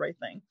try to do the right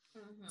thing.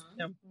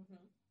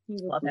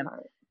 Love him.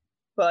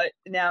 But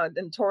now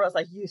then Tora's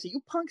like, so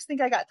you punks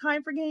think I got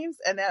time for games?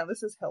 And now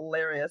this is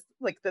hilarious.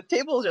 Like the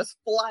table just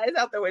flies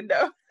out the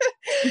window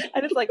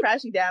and it's like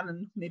crashing down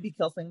and maybe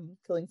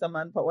killing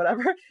someone, but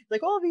whatever. It's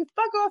like, oh, if you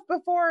fuck off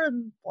before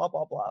and blah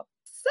blah blah.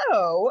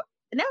 So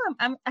now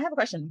I have a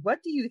question.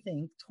 What do you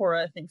think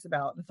Tora thinks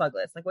about the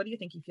Fugless? Like, what do you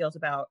think he feels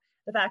about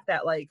the fact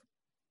that, like,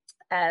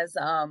 as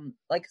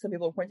like some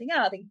people were pointing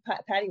out, I think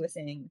Patty was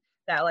saying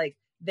that like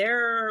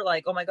they're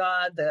like, oh my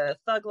god, the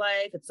thug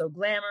life, it's so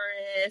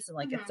glamorous and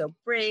like it's so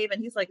brave,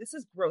 and he's like, this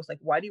is gross. Like,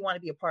 why do you want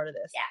to be a part of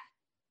this? Yeah.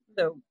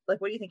 So, like,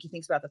 what do you think he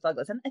thinks about the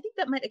Fugless? And I think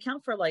that might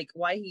account for like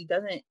why he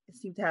doesn't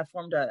seem to have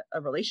formed a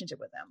relationship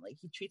with them. Like,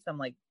 he treats them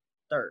like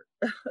dirt.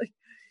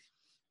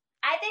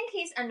 I think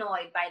he's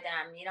annoyed by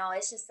them.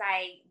 It's just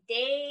like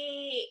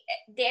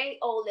they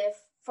all live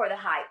for the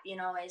hype.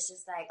 It's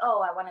just like,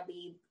 oh, I want to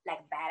be like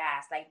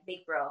badass, like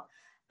big bro,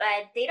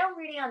 but they don't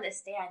really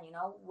understand,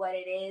 what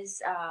it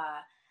is.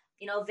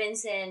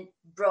 Vincent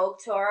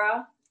broke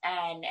Tora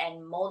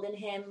and molded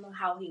him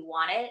how he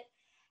wanted.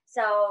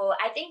 So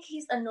I think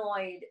he's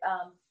annoyed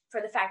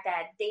for the fact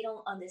that they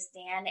don't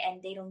understand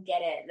and they don't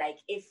get it. Like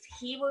if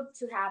he were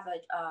to have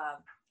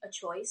a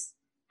choice,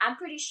 I'm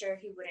pretty sure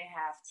he wouldn't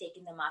have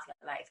taken them off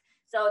your life.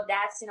 So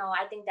that's,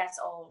 I think that's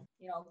all,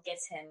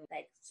 gets him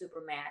like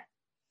super mad.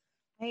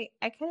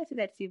 I kind of see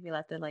that too,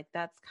 Violetta. Like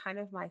that's kind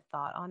of my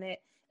thought on it.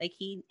 Like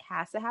he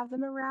has to have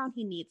them around.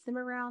 He needs them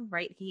around,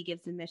 right? He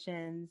gives them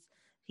missions.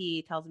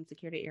 He tells them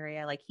security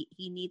area. Like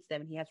he needs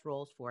them and he has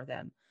roles for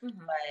them.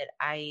 But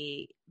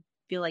I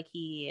feel like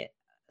he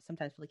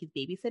sometimes feel like he's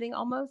babysitting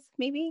almost,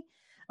 maybe.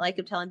 Like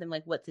I'm telling them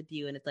like what to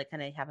do, and it's like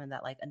kind of having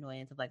that like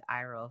annoyance of like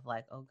ire of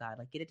like, oh god,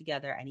 like get it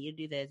together. I need to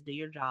do this. Do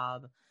your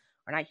job.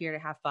 We're not here to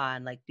have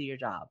fun. Like do your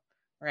job,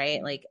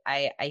 right? Like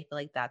I feel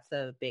like that's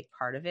a big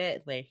part of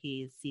it where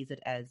he sees it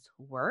as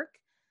work.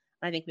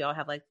 And I think we all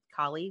have like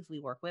colleagues we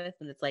work with,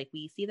 and it's like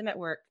we see them at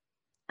work,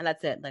 and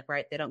that's it. Like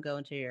right, they don't go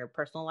into your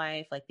personal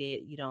life. Like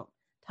you don't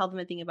tell them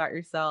anything about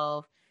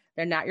yourself.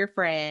 They're not your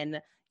friend.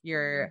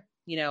 You're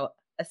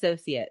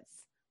associates,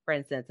 for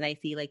instance. And I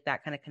see like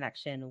that kind of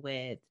connection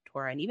with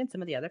Tora and even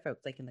some of the other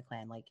folks like in the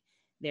clan. Like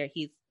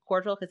he's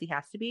cordial because he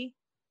has to be,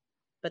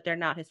 but they're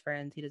not his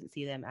friends. He doesn't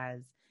see them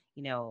as,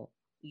 you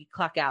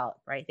clock out,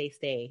 right? They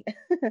stay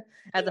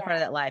as a part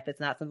of that life. It's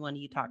not someone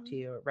you talk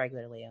to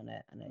regularly on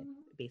a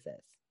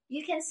basis.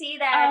 You can see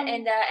that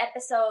in the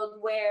episode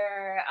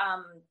where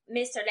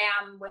Mr.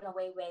 Lamb went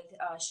away with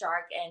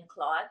Shark and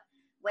Claude,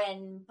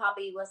 when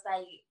Poppy was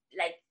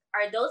like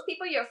are those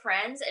people your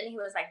friends? And he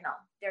was like, no,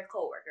 they're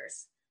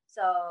coworkers.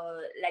 So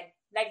like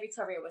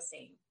Victoria was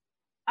saying.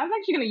 I was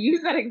actually going to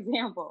use that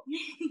example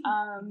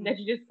that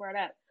you just brought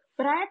up.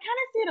 But I kind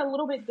of see it a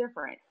little bit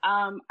different.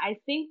 I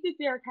think that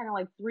there are kind of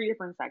like three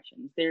different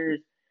sections. There's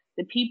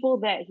the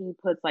people that he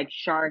puts like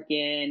Shark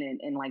in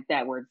and like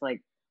that, where it's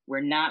like,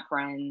 we're not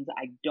friends.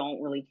 I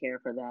don't really care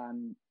for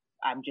them.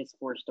 I'm just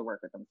forced to work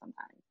with them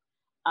sometimes.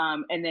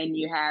 And then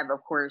you have,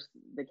 of course,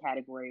 the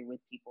category with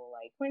people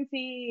like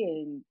Quincy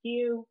and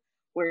Hugh,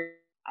 where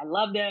I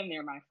love them.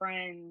 They're my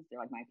friends. They're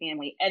like my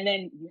family. And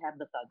then you have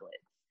the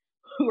thuglets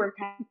who are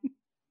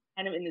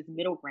kind of in this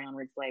middle ground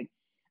where it's like,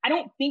 I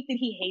don't think that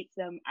he hates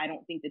them. I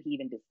don't think that he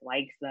even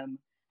dislikes them.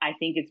 I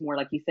think it's more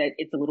like you said,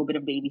 it's a little bit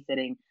of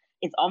babysitting.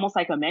 It's almost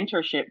like a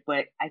mentorship,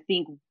 but I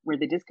think where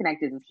the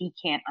disconnect is he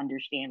can't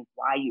understand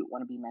why you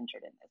want to be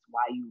mentored in this,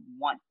 why you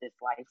want this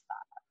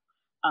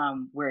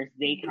lifestyle. Whereas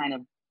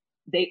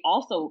they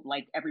also,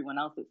 like everyone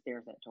else that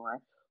stares at Tora,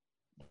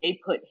 they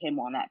put him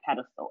on that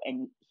pedestal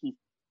and he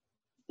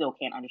still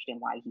can't understand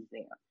why he's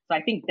there. So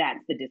I think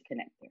that's the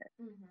disconnect there.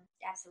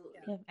 Mm-hmm. Absolutely.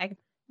 I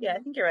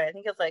think you're right. I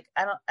think it's like,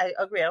 I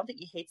agree. I don't think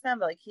he hates them,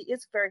 but like he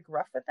is very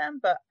gruff with them,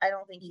 but I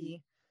don't think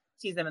he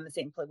sees them in the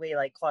same way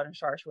like Claude and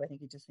Charge, who I think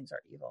he just thinks are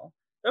evil.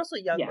 They're also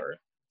younger.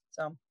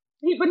 So.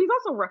 But he's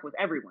also rough with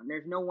everyone.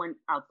 There's no one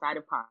outside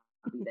of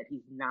Poppy that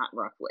he's not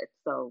rough with.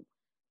 So.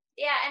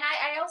 Yeah, and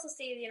I also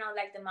see,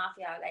 like the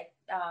mafia, like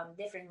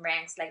different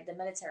ranks, like the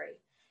military.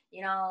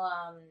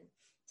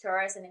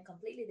 Tora's in a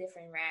completely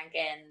different rank,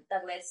 and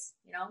Douglas,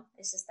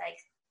 it's just like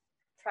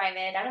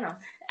private. I don't know.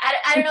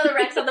 I don't know the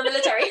ranks of the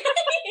military,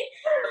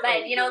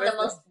 but the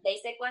most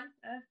basic one.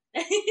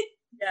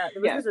 Yeah,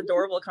 there was this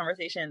adorable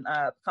conversation,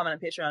 comment on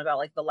Patreon about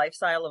like the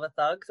lifestyle of a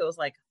thug. So it was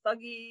like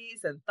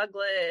thuggies and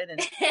thuglet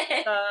and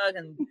thug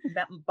and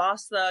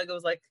boss thug. It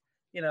was like,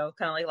 kind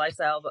of like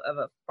lifestyle of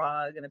a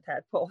frog and a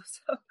tadpole.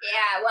 So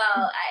yeah,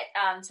 well,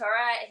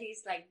 Tora,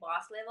 he's like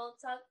boss level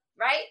thug,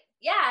 right?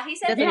 Yeah, he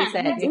said that's what he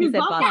said. He said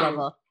boss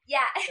level. Yeah.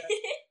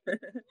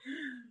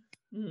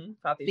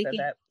 Poppy said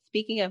that.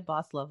 Speaking of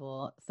boss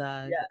level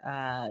thug,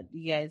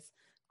 you guys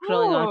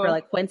scrolling on for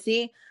like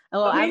Quincy.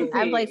 Oh,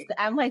 I'm like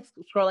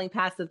scrolling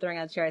past them, throwing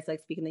on chairs.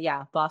 Like speaking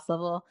of boss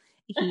level,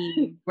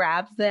 he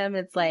grabs them.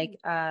 It's like,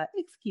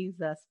 excuse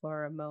us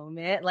for a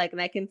moment. Like,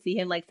 and I can see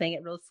him like saying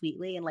it real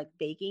sweetly and like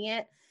baking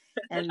it.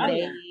 And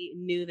they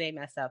knew they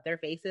messed up. Their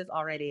faces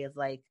already is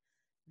like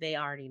they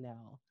already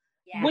know.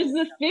 Yes. Was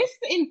the fist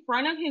in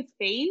front of his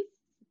face?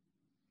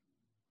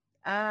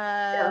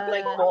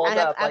 Like rolled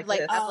up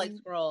like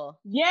scroll.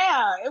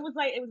 Yeah, it was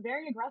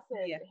very aggressive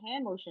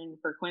hand motion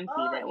for Quincy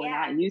that we're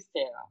not used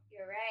to.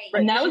 You're right.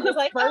 And that was the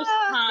first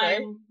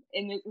time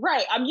in this.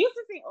 Right, I'm used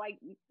to seeing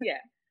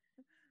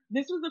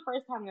this was the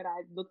first time that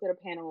I looked at a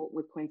panel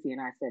with Quincy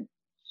and I said,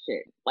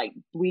 "Shit!" Like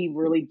we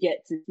really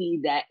get to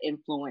see that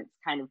influence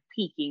kind of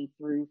peeking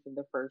through for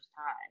the first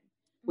time,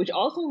 which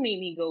also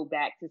made me go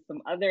back to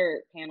some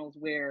other panels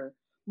where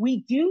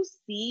we do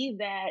see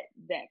that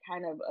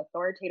kind of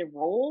authoritative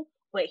role,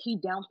 but he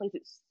downplays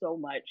it so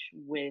much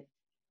with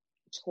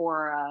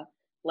Tora,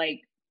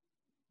 like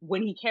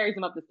when he carries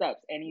him up the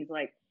steps and he's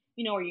like,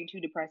 are you too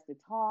depressed to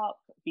talk?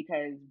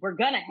 Because we're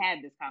gonna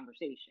have this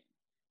conversation,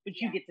 but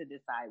you get to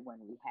decide when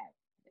we have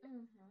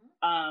it.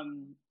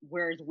 Mm-hmm.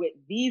 Whereas with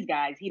these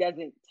guys, he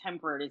doesn't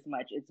temper it as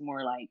much. It's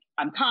more like,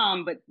 I'm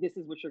calm, but this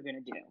is what you're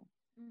gonna do.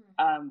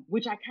 Mm-hmm.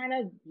 Which I kind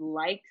of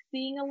like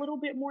seeing a little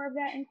bit more of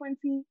that in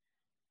Quincy.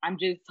 I'm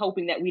just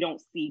hoping that we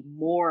don't see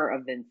more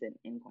of Vincent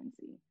in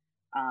Quincy,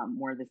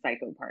 more of the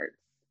psycho parts.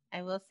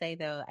 I will say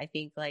though, I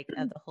think like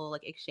of the whole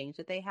like exchange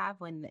that they have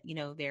when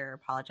they're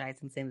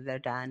apologizing, saying that they're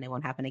done, it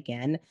won't happen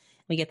again.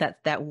 We get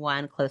that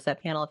one close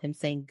up panel of him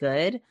saying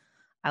good.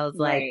 I was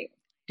like,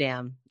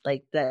 damn,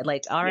 like that,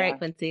 like all right,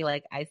 Quincy,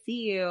 like I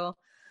see you.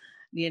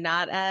 You're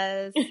not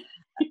as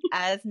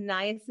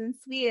nice and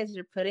sweet as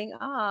you're putting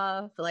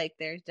off. Like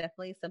there's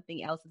definitely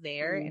something else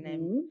there, and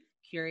I'm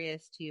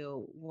curious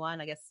to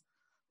I guess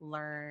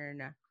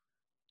learn.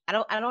 I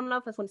don't know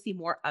if I want to see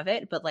more of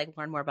it, but like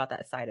learn more about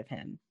that side of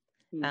him,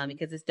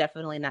 because it's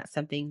definitely not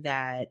something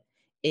that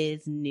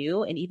is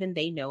new, and even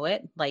they know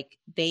it. Like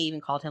they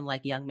even called him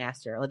like young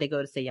master, or they go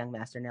to say young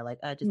master, and they're like,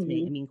 just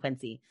me. I mean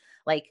Quincy.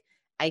 Like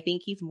I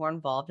think he's more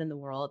involved in the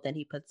world than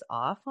he puts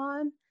off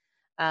on.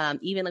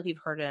 Even like we've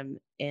heard him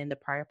in the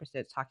prior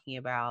episodes talking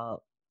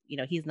about,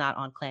 he's not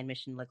on clan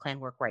mission, like clan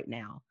work right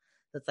now.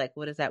 So it's like,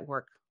 what does that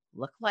work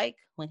look like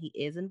when he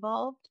is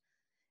involved?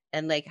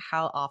 And like,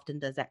 how often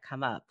does that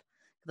come up?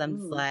 Because I'm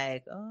just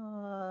like,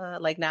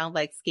 like now I'm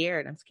like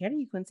scared. I'm scared of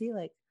you, Quincy.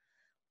 Like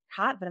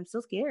hot, but I'm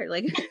still scared.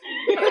 Like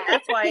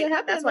that's why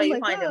you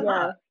find him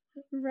hot.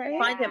 Right.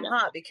 Find him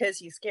hot because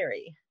he's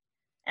scary,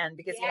 and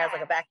because he has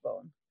like a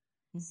backbone.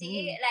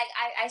 See, like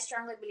I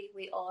strongly believe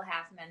we all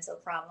have mental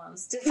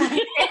problems. Not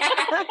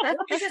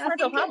just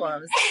mental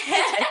problems.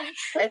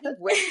 I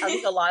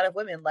think a lot of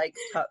women like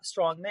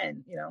strong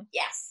men.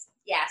 Yes.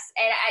 Yes,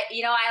 and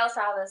I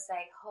also was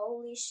like,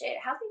 holy shit,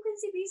 how can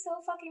Quincy be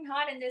so fucking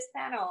hot in this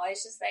panel?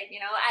 It's just like,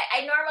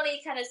 I normally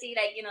kind of see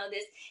like,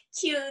 this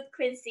cute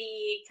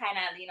Quincy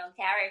kind of,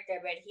 character,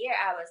 but here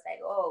I was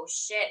like, oh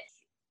shit.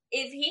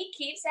 If he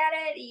keeps at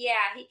it,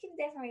 yeah, he can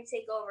definitely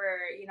take over,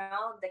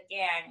 the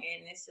gang,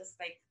 and it's just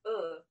like,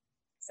 ugh.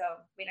 So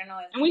we don't know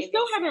if. And we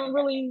still haven't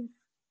really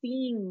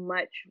seen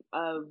much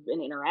of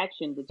an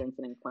interaction with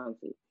Vincent and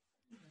Quincy.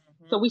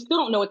 So we still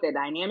don't know what the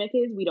dynamic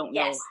is. We don't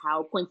know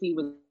how Quincy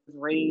was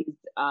raised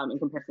in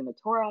comparison to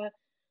Tora.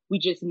 We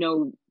just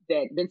know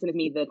that Vincent has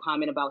made the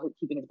comment about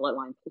keeping his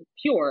bloodline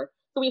pure.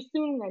 So we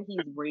assume that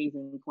he's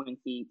raising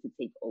Quincy to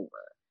take over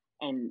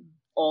and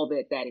all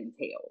that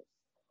entails.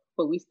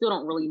 But we still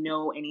don't really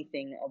know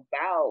anything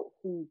about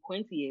who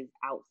Quincy is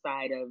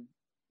outside of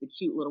the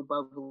cute little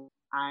bubble.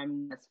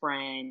 I'm best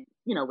friend,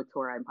 with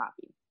Tora and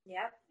Poppy.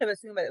 Yeah. I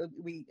assume that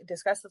we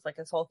discussed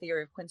this whole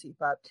theory of Quincy,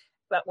 but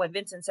when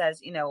Vincent says,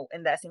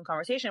 in that same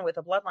conversation with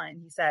the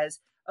bloodline, he says,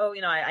 oh,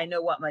 I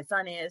know what my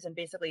son is. And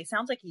basically it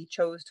sounds like he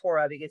chose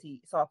Tora because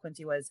he saw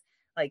Quincy was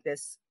like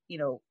this,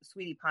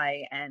 sweetie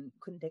pie and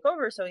couldn't take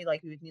over. So he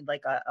would need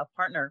like a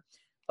partner.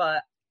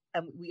 But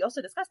we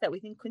also discussed that we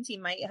think Quincy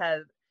might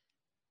have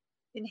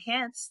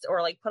enhanced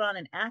or like put on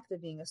an act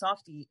of being a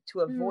softie to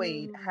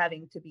avoid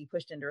having to be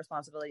pushed into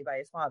responsibility by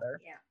his father.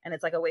 Yeah. And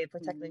it's like a way of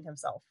protecting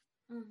himself,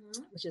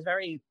 which is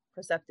very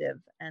perceptive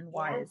and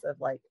wise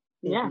of like,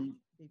 baby.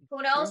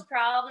 Who knows?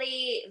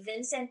 Probably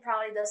Vincent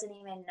probably doesn't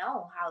even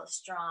know how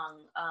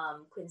strong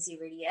Quincy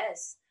really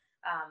is.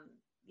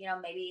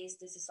 Maybe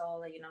this is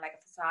all like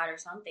a facade or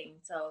something.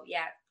 So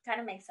yeah, kind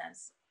of makes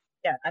sense.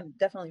 Yeah, I'm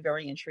definitely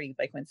very intrigued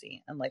by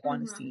Quincy and like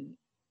want to see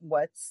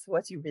what's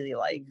he really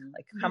like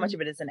how much of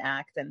it is an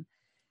act, and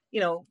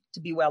to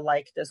be well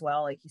liked as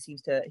well. Like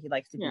he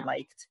likes to be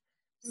liked.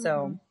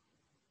 So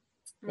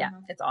yeah,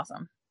 it's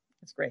awesome.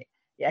 It's great.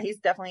 Yeah, he's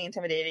definitely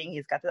intimidating.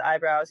 He's got the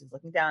eyebrows. He's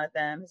looking down at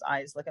them. His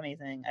eyes look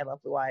amazing. I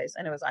love blue eyes.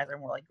 I know his eyes are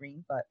more like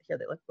green, but here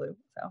they look blue.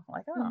 So I'm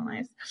like, oh,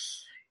 nice.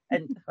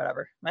 And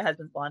whatever. My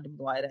husband's blonde and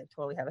blue-eyed. I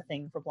totally have a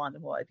thing for blonde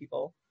and blue-eyed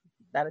people.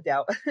 Without a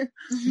doubt.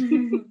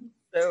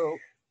 So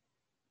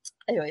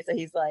anyway, so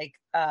he's like,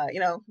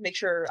 make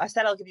sure, I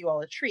said I'll give you all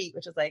a treat,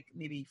 which is like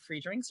maybe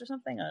free drinks or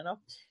something. I don't know.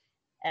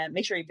 And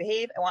make sure you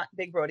behave. I want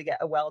Big Bro to get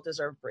a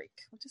well-deserved break,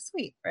 which is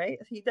sweet, right?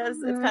 He does.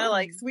 It's kind of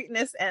like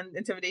sweetness and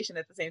intimidation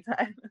at the same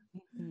time.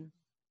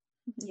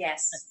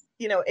 Yes.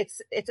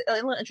 It's a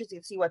little interesting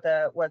to see what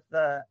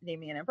the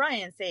Damien and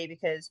Brian say,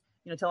 because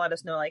to let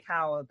us know like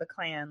how the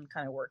clan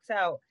kind of works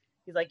out.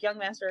 He's like, young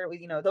master,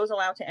 those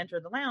allowed to enter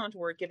the lounge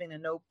were given a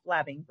no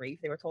blabbing brief.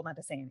 They were told not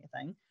to say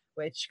anything,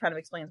 which kind of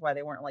explains why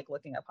they weren't like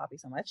looking at Poppy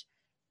so much.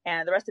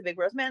 And the rest of Big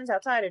Bro's men's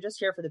outside are just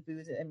here for the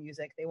booze and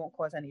music. They won't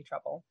cause any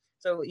trouble.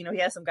 So, he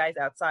has some guys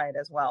outside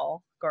as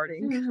well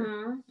guarding.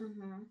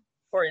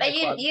 But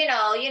you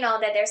know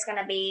that there's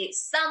gonna be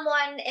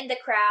someone in the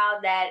crowd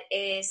that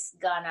is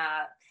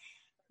gonna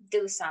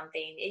do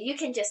something. You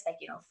can just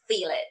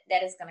feel it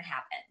that it's gonna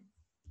happen.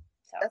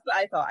 So that's what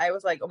I thought. I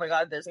was like, oh my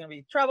god, there's gonna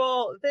be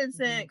trouble.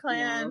 Vincent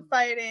clan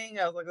fighting.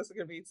 I was like, this is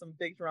gonna be some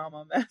big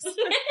drama mess.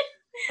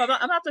 I'm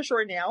not so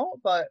sure now,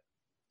 but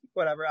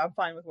whatever. I'm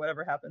fine with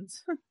whatever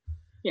happens.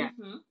 Yeah.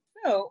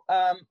 So,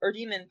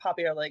 Erdine and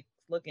Poppy are like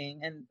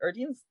looking, and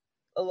Erdine's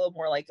a little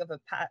more like of a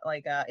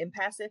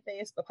impassive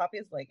face, but Poppy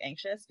is like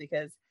anxious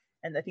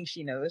and I think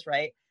she knows,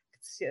 right?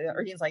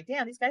 Erdine's like,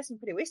 damn, these guys seem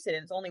pretty wasted,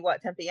 and it's only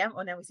 10 p.m.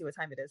 Oh, now we see what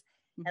time it is.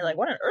 And like,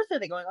 what on earth are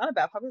they going on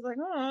about? Poppy's like,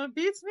 oh, it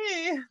beats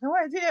me. No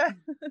idea.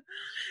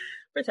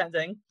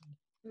 Pretending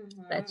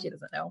that she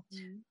doesn't know.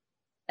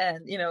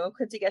 And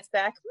Quincy gets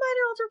back,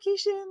 minor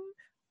altercation,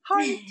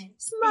 heart,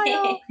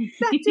 smile,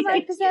 back to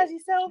my pizzazzy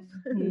self.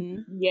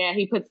 Yeah,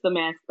 he puts the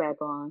mask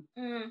back on.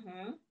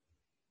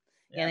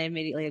 And I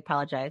immediately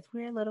apologize.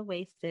 We're a little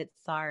wasted.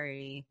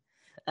 Sorry.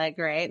 Like,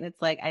 right? And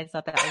it's like, I just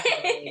thought that was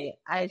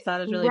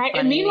really right. funny.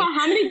 And meanwhile,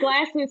 how many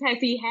glasses has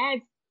he had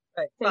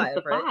since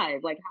the 5?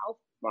 Like, how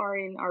far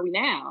in are we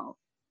now?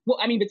 Well,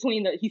 I mean,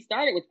 he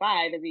started with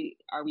 5.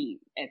 Are we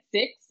at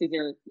 6? Is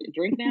there a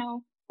drink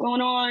now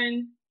going on?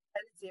 I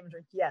didn't see him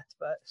drink yet,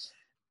 but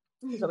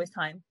there's always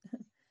time.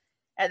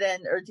 And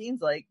then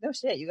Erdine's like, no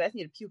shit, you guys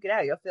need to puke it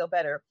out. You'll feel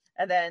better.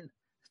 And then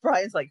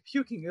Brian's like,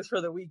 puking is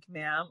for the weak,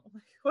 ma'am. I'm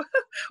like,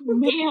 what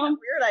ma'am.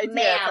 Weird idea.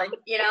 Ma'am. It's like,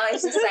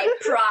 it's just like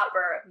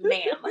proper,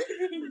 ma'am.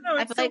 No,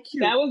 it's so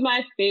cute. That was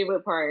my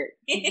favorite part.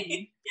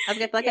 I was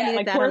like, I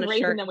needed that on a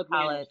shirt with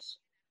college.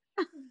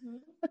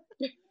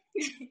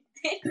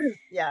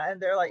 Yeah, and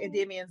they're like, and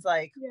Damien's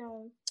like,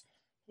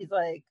 he's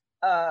like,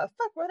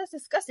 fuck, bro, that's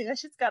disgusting. That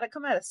shit's gotta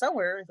come out of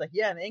somewhere. He's like,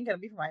 yeah, and it ain't gonna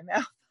be from my mouth.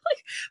 Like,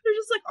 they're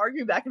just like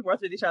arguing back and forth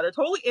with each other,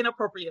 totally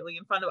inappropriately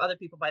in front of other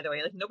people, by the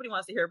way. Like, nobody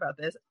wants to hear about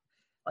this.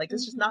 Like,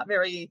 it's just not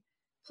very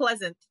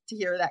pleasant to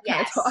hear that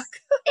kind of talk.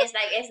 It's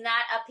like, it's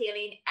not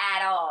appealing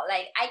at all.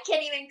 Like, I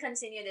can't even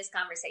continue this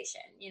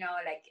conversation,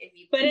 like if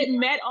you. But it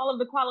met all of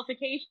the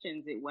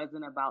qualifications. It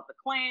wasn't about the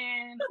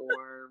clan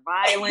or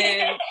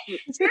violence.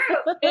 True.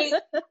 It's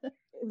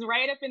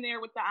right up in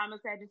there with I'm a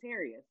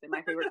Sagittarius and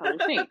my favorite color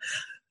is pink.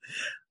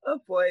 Oh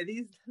boy,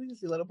 these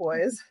little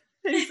boys.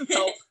 Needs some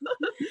help.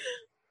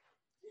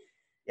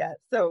 Yeah,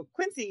 so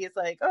Quincy is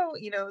like, oh,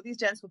 these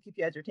gents will keep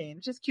you entertained,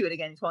 which is cute.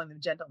 Again, he's calling them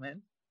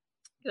gentlemen.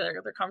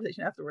 Their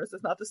conversation afterwards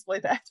does not display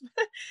that.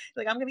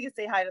 Like, I'm gonna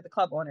say hi to the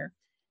club owner,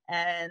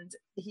 and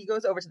he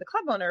goes over to the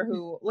club owner,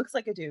 who looks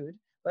like a dude,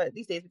 but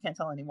these days we can't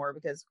tell anymore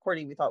because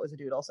Cordy we thought was a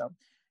dude also.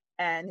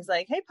 And he's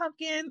like, hey,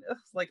 pumpkin.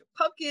 Like,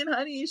 pumpkin,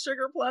 honey,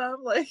 sugar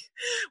plum, like,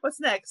 what's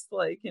next?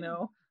 Like, I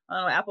don't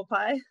know, apple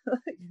pie.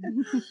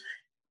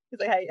 He's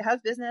like, hey,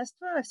 how's business?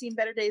 Oh, I've seen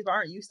better days, but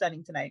aren't you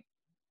stunning tonight?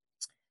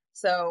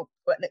 So,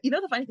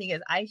 the funny thing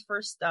is, I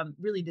first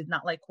really did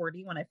not like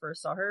Cordy when I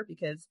first saw her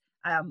because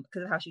of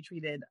how she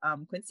treated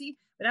Quincy.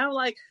 But now I'm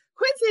like,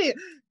 Quincy,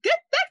 get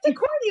back to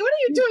Cordy. What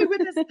are you doing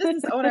with this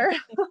business owner?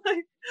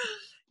 Like,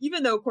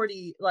 even though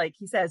Cordy, like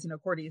he says,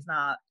 Cordy is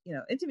not,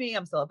 into me.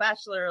 I'm still a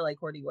bachelor. Like,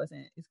 Cordy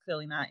is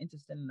clearly not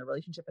interested in a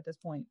relationship at this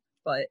point.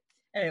 But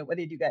anyway, what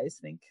did you guys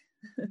think?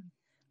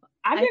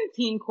 I've been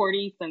Team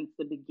Cordy since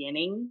the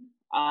beginning.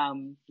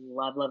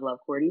 Love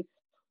Cordy.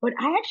 But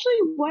I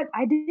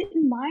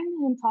didn't mind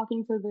him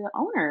talking to the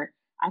owner.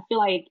 I feel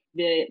like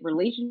the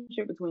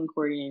relationship between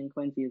Cordy and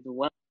Quincy is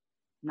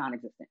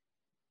non-existent.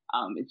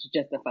 It's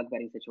just a fuck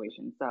buddy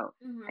situation. So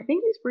I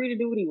think he's free to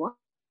do what he wants.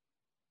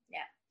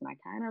 Yeah. And I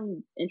kind of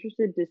am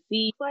interested to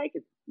see, like,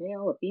 is it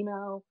male or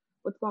female?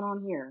 What's going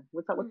on here?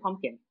 What's up with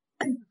Pumpkin?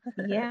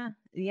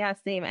 Yeah,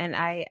 same. And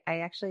I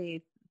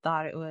actually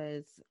thought it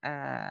was,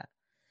 I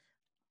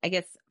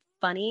guess,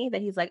 funny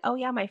that he's like, oh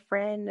yeah, my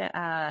friend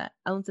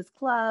owns this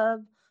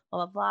club,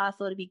 blah blah blah,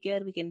 so it'd be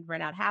good, we can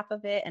rent out half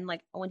of it. And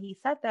like, when he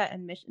said that,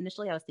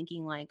 initially I was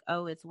thinking like,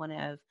 oh, it's one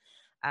of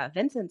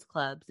Vincent's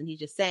clubs, and he's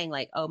just saying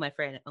like, oh, my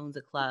friend owns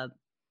a club,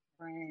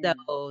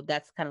 so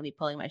that's kind of me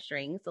pulling my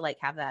strings to like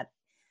have that,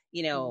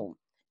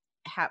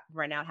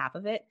 rent out half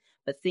of it.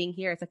 But seeing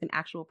here it's like an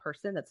actual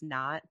person that's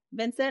not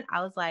Vincent,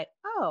 I was like,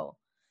 oh,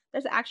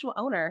 there's an actual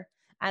owner.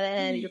 And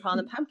then you're calling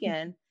them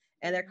Pumpkin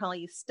and they're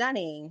calling you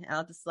stunning. And I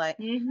was just like,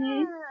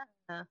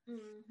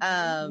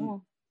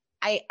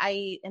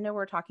 I know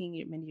we're talking,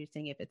 Mindy, you're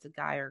saying if it's a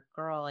guy or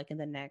girl, like in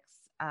the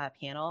next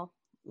panel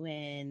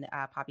when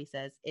Poppy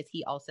says, is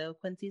he also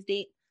Quincy's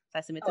date? So I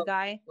assume it's a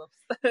guy.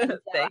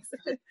 Thanks.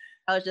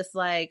 I was just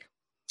like,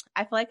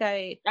 I feel like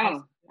I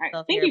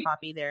hear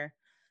Poppy there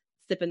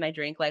sipping my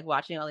drink, like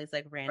watching all these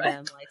like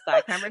random like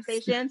side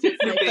conversations.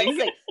 It's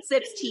like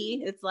sips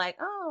tea. It's like,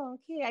 oh,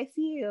 okay, I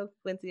see you,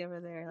 Quincy, over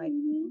there. Like,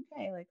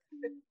 okay, like,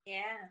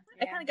 yeah.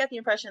 I kind of got the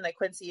impression that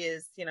Quincy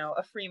is,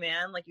 a free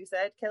man, like you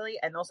said, Kelly,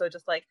 and also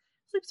just like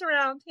sleeps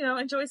around,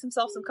 enjoys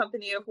himself some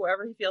company of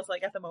whoever he feels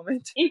like at the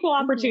moment. Equal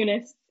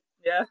opportunist.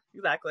 Yeah,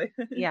 exactly.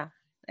 Yeah,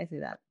 I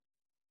see that.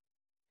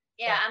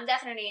 Yeah, I'm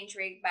definitely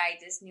intrigued by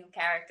this new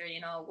character.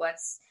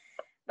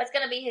 What's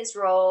gonna be his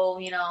role?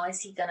 Is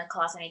he gonna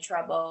cause any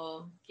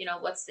trouble?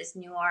 What's this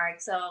new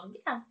arc? So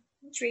yeah,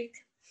 intrigued.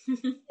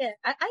 Yeah,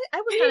 I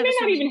was he kind of may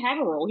not even have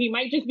a role. He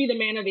might just be the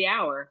man of the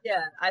hour.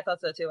 Yeah, I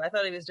thought so too. I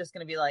thought he was just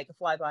gonna be like a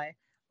flyby,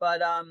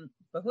 but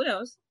who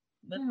knows?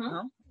 But,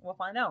 we'll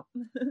find out.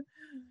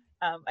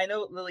 I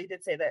know Lily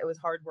did say that it was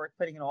hard work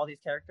putting in all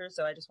these characters,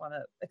 so I just want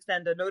to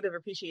extend a note of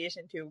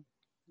appreciation to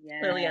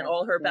Lily and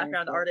all her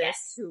background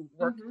artists who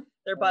worked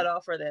their butt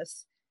off for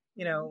this.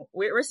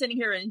 We're sitting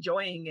here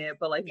enjoying it,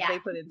 but like they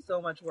put in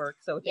so much work.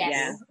 So thank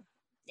you.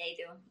 They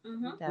do.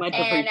 And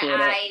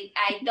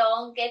I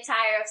don't get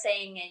tired of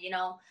saying it.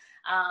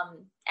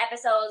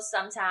 Episodes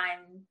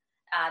sometimes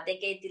they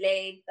get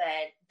delayed,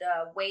 but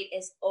the wait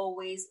is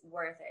always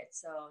worth it.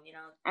 So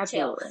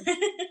absolutely.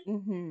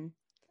 Chill.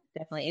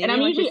 Definitely. And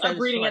I'm usually up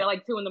reading it at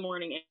like 2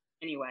 a.m.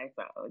 anyway.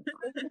 So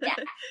yeah.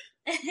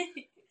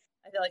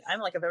 I feel like I'm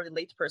like a very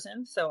late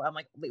person, so I'm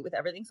like late with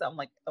everything. So I'm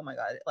like, oh my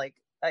god, like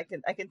I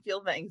can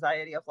feel the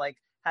anxiety of like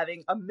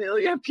having a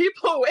million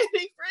people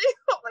waiting for you.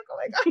 I'm like, oh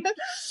my god.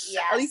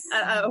 Yes. At least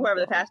whoever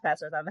the fast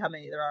passers, I don't know how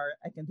many there are.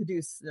 I can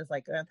deduce there's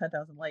like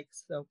 10,000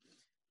 likes, so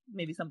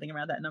maybe something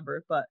around that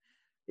number. But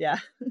yeah,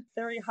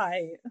 very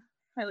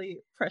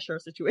highly pressure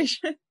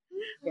situation.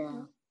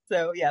 Yeah.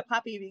 So yeah,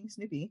 Poppy being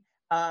Snoopy.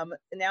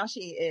 Now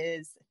she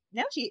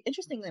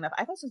interestingly enough,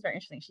 I thought this was very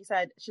interesting. She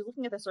said she's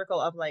looking at the circle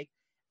of like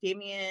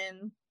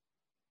Damien,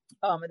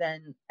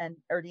 and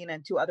Erdine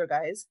and 2 other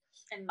guys.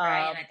 And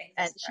Brian, I think.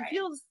 And she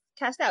feels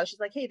cast out.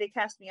 She's like, hey, they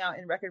cast me out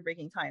in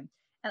record-breaking time.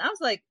 And I was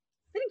like,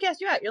 they didn't cast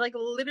you out. You're like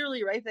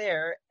literally right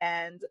there,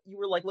 and you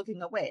were like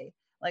looking away.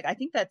 Like, I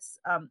think that's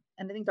and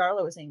I think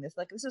Darla was saying this.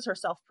 Like, this is her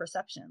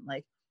self-perception.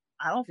 Like,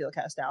 I don't feel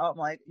cast out. I'm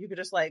like, you could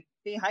just like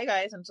be hi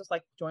guys and just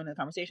like join the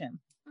conversation.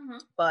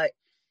 But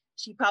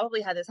she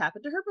probably had this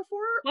happen to her before.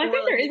 Well, I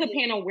think there is a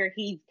panel where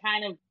he's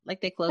kind of like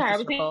they close the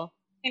circle.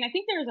 And I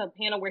think there's a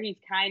panel where he's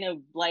kind of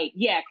like,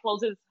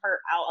 closes her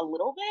out a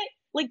little bit.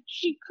 Like,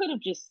 she could have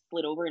just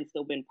slid over and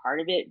still been part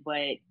of it.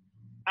 But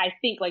I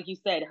think, like you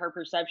said, her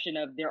perception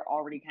of they're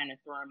already kind of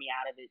throwing me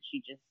out of it,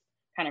 she just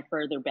kind of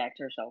further backed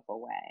herself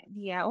away.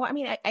 Yeah. Well, I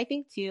mean, I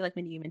think too, like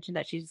when you mentioned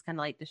that she's just kind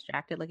of like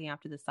distracted looking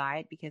off to the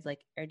side because like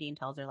Erdine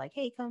tells her like,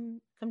 hey,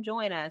 come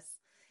join us.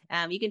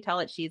 You can tell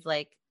that she's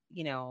like,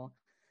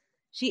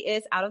 she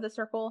is out of the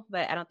circle,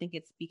 but I don't think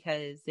it's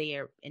because they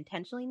are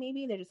intentionally,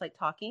 maybe they're just like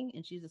talking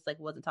and she's just like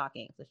wasn't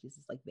talking. So she's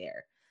just like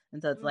there.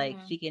 And so it's like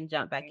she can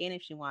jump back in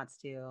if she wants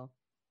to.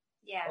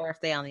 Yeah. Or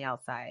stay on the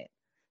outside.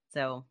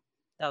 So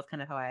that was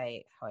kind of how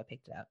I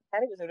picked it up. I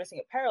was noticing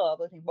a parallel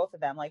between both of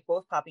them. Like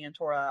both Poppy and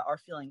Tora are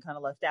feeling kind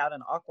of left out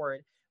and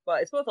awkward,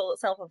 but it's both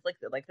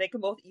self-inflicted. Like they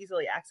can both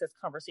easily access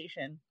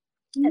conversation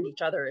and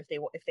each other if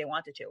they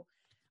wanted to.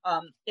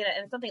 And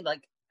it's something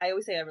like I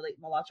always say I relate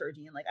a lot to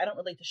Erdine. Like I don't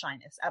relate to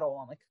shyness at all.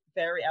 I'm like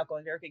very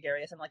outgoing, very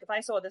gregarious. I'm like if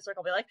I saw this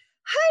circle, I'll be like,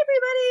 "Hi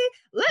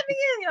everybody, let me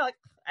in." You know, like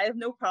I have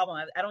no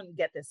problem. I don't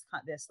get this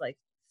like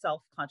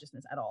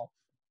self-consciousness at all.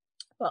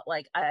 But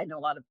like I know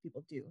a lot of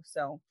people do.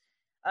 So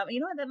you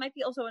know what? That might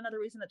be also another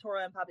reason that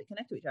Tora and Poppy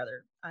connect to each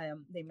other.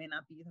 They may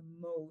not be the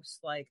most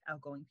like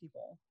outgoing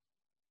people.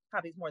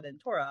 Poppy's more than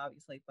Tora,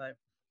 obviously, but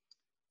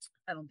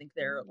I don't think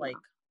they're like.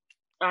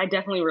 I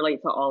definitely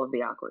relate to all of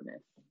the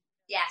awkwardness.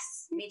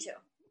 Yes, me too.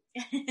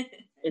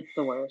 It's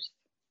the worst.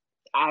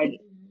 I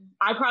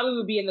probably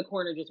would be in the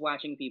corner just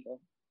watching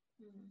people.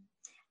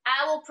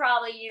 I will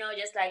probably,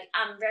 just like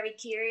I'm very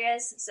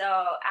curious, so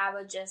I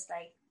would just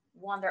like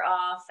wander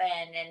off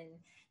and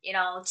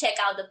check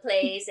out the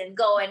place and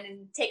go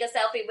and take a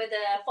selfie with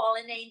a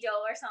fallen angel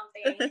or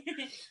something.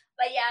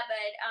 But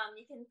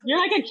you can. You're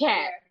like a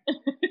cat.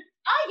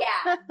 Oh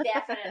yeah,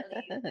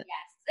 definitely.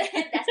 Yes,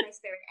 that's my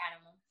spirit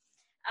animal.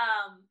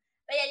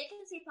 But yeah, you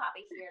can see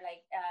Poppy here,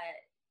 like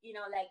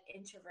like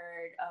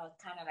introvert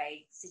kind of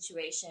like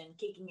situation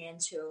kicking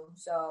into.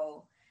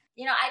 So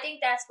I think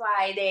that's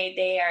why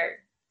they are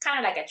kind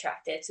of like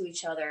attracted to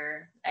each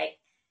other. Like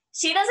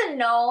she doesn't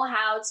know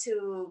how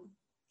to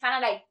kind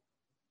of like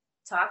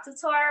talk to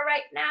Tora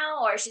right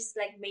now, or she's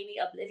like maybe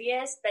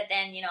oblivious, but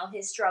then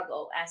his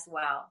struggle as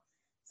well.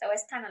 So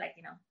it's kind of like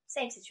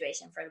same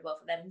situation for the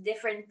both of them,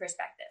 different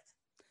perspective.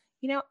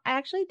 I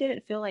actually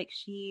didn't feel like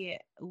she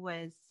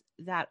was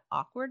that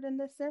awkward in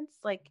this sense.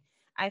 Like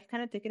I've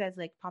kind of took it as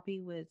like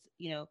Poppy was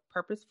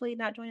purposefully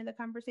not joining the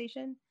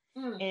conversation.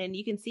 And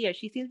you can see her,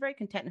 she seems very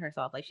content in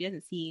herself. Like she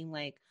doesn't seem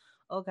like,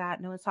 oh god,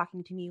 no one's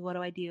talking to me, what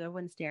do I do,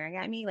 everyone's staring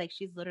at me. Like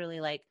she's literally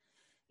like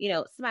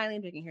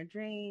smiling, drinking her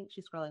drink.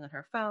 She's scrolling on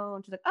her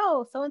phone. She's like,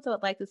 oh, so-and-so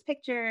would like this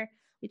picture.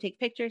 We take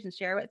pictures and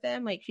share with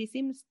them. Like, she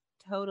seems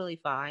totally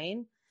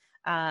fine.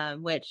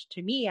 Which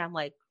to me, I'm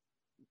like,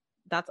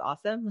 that's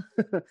awesome.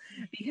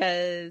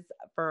 Because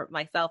for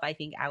myself, I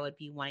think I would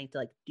be wanting to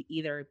like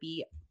either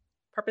be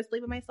purposely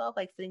by myself,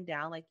 like sitting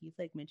down, like you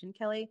like mentioned,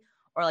 Kelly,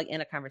 or like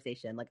in a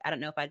conversation. Like, I don't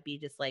know if I'd be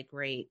just like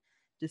great,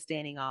 just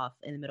standing off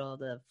in the middle of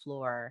the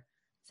floor,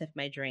 sipping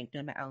my drink,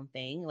 doing my own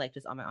thing, like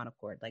just on my own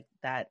accord. Like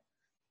that.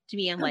 To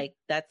me, I'm like,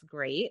 that's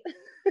great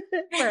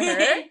for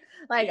her.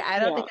 Like, I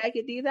don't think I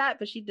could do that,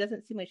 but she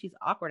doesn't seem like she's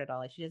awkward at all.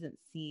 Like, she doesn't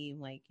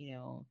seem like,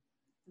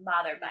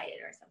 bothered by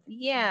it or something.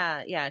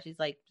 Yeah. She's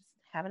like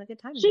just having a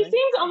good time. She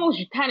seems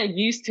almost kind of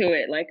used to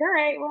it. Like, all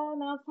right, well,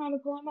 now it's time to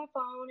pull out my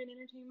phone and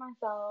entertain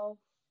myself.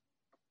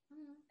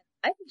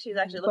 I think she's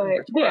actually looking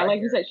for Tora. Yeah, like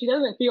you said, she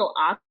doesn't feel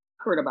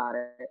awkward about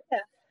it. Yeah.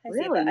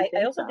 Really? But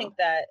I also think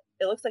that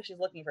it looks like she's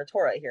looking for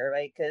Tora here,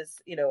 right? Because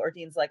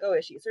Erdine's like, oh,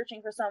 is she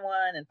searching for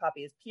someone? And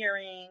Poppy is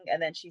peering,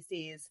 and then she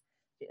sees,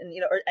 and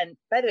and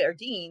by the way,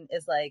 Erdine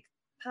is like,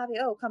 Poppy,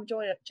 oh, come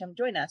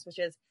join us, which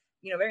is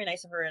very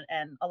nice of her.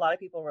 And a lot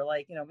of people were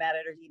like, mad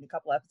at Erdine a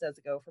couple episodes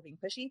ago for being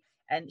pushy,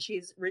 and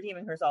she's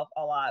redeeming herself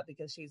a lot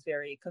because she's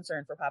very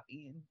concerned for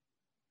Poppy and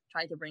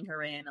trying to bring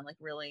her in and like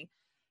really,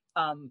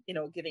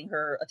 giving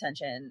her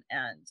attention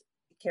and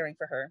caring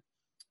for her.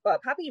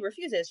 But Poppy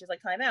refuses. She's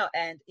like, time out.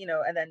 And,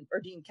 and then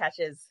Erdine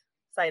catches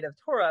sight of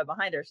Tora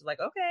behind her. She's like,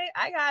 okay,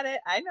 I got it.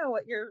 I know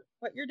what you're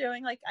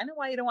doing. Like, I know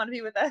why you don't want to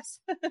be with us.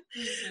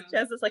 She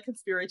has this like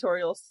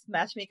conspiratorial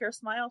matchmaker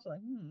smile. She's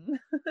like,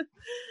 I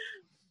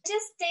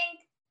just think,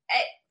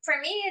 for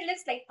me, it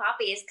looks like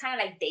Poppy is kind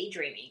of like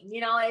daydreaming.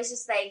 It's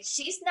just like,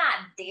 she's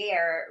not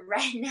there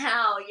right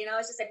now.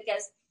 It's just like,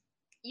 because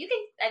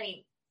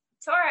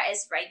Tora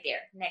is right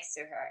there next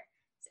to her.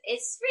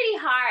 It's really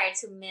hard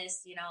to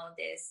miss,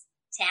 this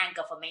tank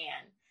of a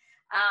man.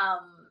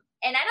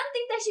 And I don't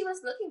think that she was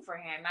looking for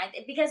him.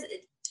 Because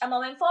a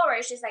moment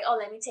forward, she's like, oh,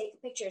 let me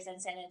take pictures and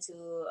send it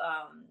to,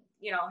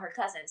 her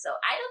cousin. So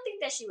I don't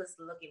think that she was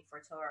looking for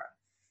Tora.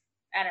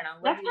 I don't know.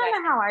 That's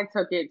kind of how I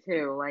took it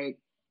too. Like,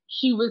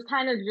 she was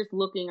kind of just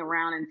looking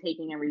around and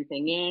taking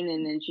everything in.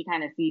 And then she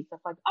kind of sees stuff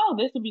like, oh,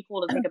 this would be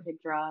cool to take a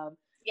picture of.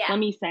 Yeah. Let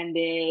me send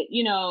it.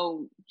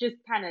 Just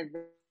kind of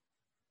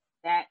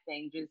that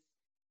thing, just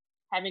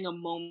having a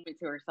moment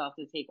to herself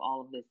to take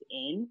all of this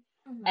in.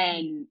 Mm-hmm.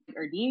 And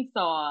Erdine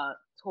saw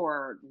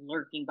Tor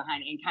lurking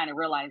behind and kind of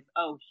realized,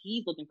 oh,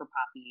 he's looking for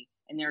Poppy,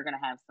 and they're going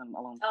to have some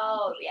alone time.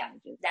 Oh, yeah.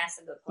 That's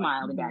a good point.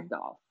 Smiled and backed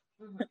off.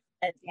 Mm-hmm.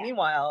 And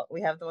meanwhile,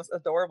 we have the most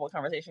adorable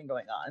conversation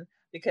going on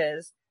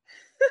because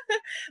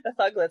the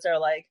Thuglets are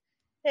like,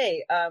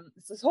 hey,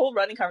 it's this whole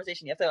running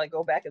conversation. You have to like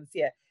go back and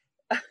see it.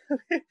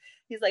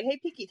 He's like, hey,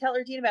 Pinky, tell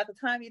Erdine about the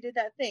time you did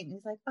that thing.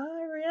 He's like,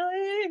 oh,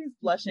 really? He's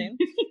blushing.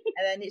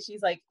 And then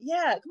she's like,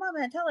 yeah, come on,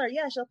 man, tell her.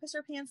 Yeah, she'll piss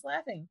her pants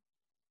laughing.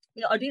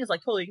 Erdine is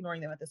like totally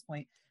ignoring them at this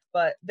point.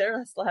 but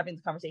they're still having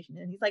the conversation,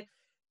 and he's like,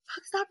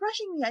 "Fuck, stop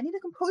rushing me! I need to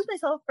compose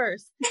myself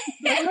first.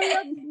 Like, hurry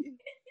up."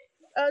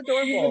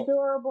 Adorable.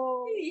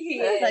 Adorable.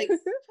 Like, shut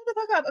the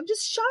fuck up! I'm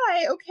just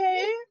shy,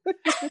 okay?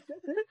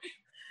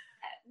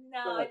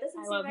 No, it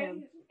doesn't seem like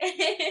him.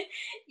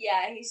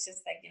 Yeah, he's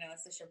just like,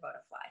 such a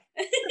butterfly.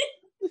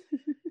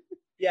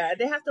 Yeah,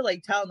 they have to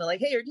like tell him, they're like,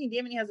 "Hey, your team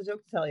Damon has a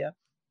joke to tell you."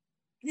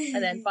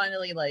 And then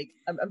finally, like,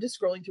 I'm just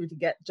scrolling through to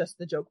get just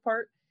the joke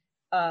part,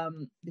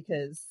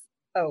 because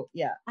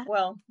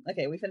well,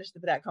 okay, we finished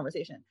that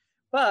conversation,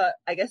 but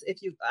I guess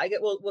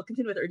we'll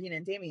continue with Erdine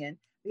and Damien,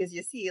 because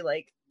you see,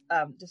 like,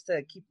 just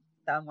to keep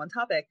on one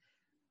topic,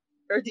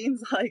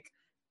 Erdine's like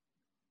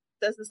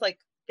does this like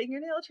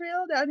fingernail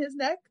trail down his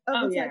neck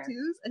of the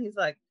tattoos, and he's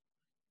like,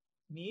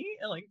 "Me?"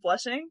 and like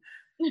blushing.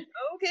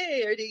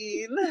 Okay,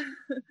 Erdine,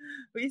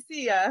 we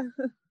see ya.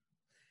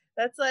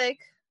 That's like,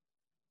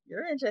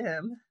 you're into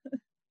him.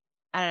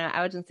 I don't know.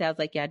 I was gonna say, I was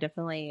like, yeah,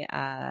 definitely.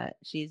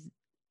 She's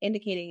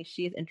indicating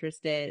she's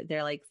interested.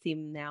 They're like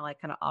seem now like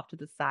kind of off to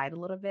the side a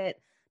little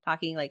bit,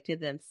 talking like to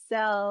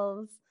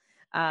themselves.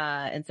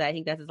 And so I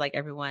think that's just like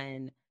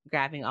everyone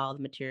grabbing all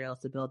the materials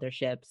to build their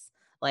ships.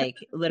 Like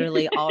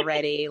literally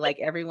already, like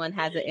everyone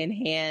has it in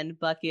hand,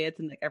 buckets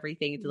and like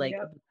everything to like.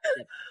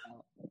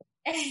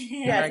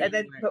 Yes, and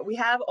then but we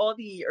have all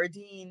the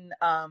Erdine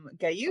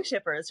Gayu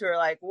shippers who are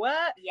like,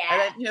 "What?"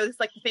 Yeah. And then it's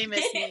like the famous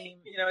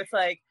meme. It's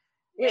like,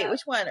 wait,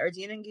 which one?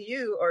 Erdine and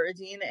Gayu, or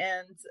Erdine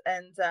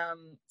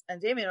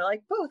and Damien are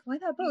like, both. Why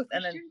not both?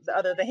 And then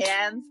the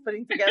hands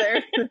putting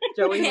together,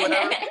 Joey,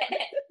 whatever.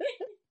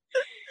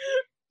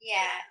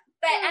 Yeah,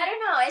 but I don't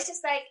know. It's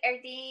just like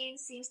Erdine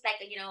seems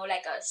like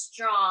like a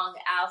strong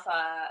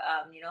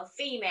alpha,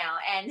 female,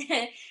 and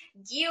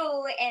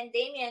Gyu and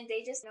Damien,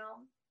 they just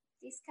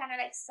these kind of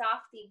like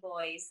softy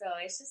boys. So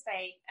it's just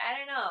like, I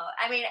don't know.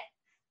 I mean,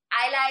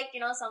 I like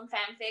some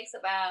fanfics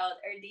about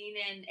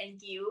Erdine and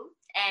Gyu,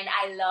 and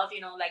I love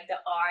like the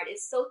art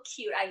is so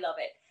cute. I love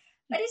it,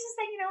 but it's just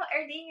like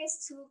Erdine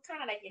is too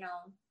kind of like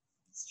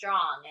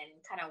strong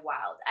and kind of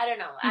wild. I don't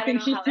know. I don't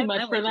know she's how too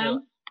much for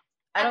them.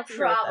 I don't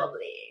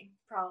probably.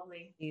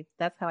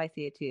 That's how I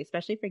see it too,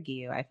 especially for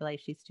Gyu. I feel like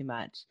she's too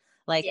much.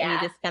 Like, Yeah. I mean,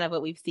 this is kind of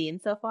what we've seen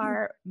so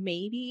far.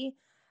 Maybe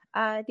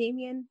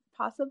Damien,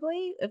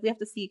 possibly, if we have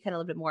to see kind of a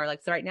little bit more.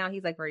 Like, so right now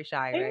he's like very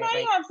shy, He right? might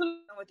Like, have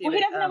some. Well, he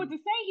doesn't know what to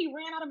say. He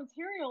ran out of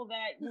material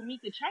that will meet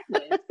the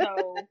checklist.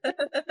 So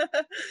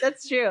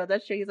that's true.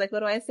 That's true. He's like, what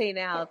do I say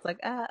now? It's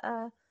like,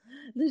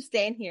 just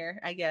staying here,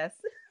 I guess.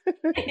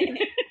 But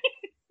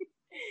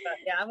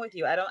yeah, I'm with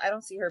you. I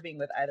don't see her being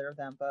with either of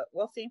them, but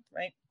we'll see,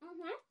 right?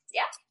 Mm-hmm.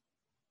 Yeah.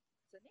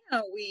 So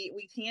now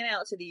we pan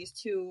out to these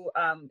two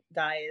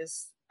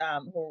guys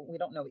who we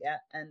don't know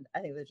yet, and I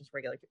think they're just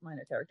regular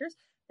minor characters.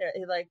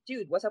 They're like,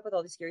 "Dude, what's up with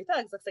all these scary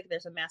thugs? Looks like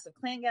there's a massive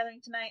clan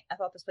gathering tonight. I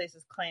thought this place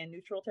is clan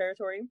neutral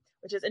territory,"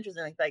 which is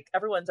interesting. Like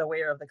everyone's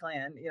aware of the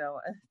clan,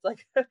 it's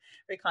like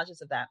very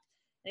conscious of that.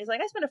 And he's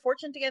like, "I spent a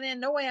fortune to get in.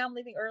 No way I'm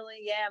leaving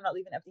early. Yeah, I'm not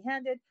leaving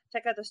empty-handed.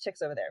 Check out those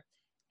chicks over there.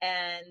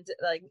 And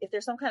like, if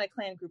there's some kind of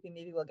clan grouping,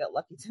 maybe we'll get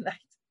lucky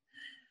tonight."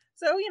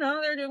 So,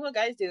 they're doing what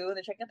guys do, and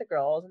they're checking out the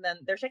girls, and then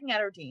they're checking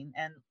out Erdine.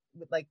 And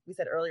like we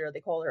said earlier,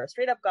 they call her a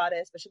straight up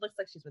goddess, but she looks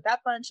like she's with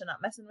that bunch and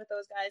not messing with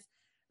those guys.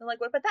 And like,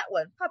 what about that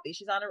one? Poppy,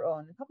 she's on her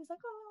own. And Poppy's like,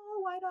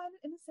 "Oh, wide-eyed,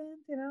 innocent,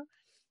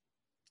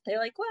 They're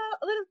like, "Well,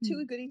 a little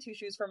too goody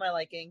two-shoes for my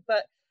liking,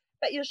 but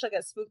bet you she'll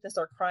get spooked and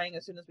start crying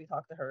as soon as we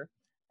talk to her."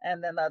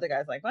 And then the other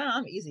guy's like, "Well,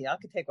 I'm easy. I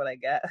can take what I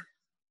get."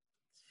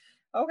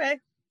 Okay,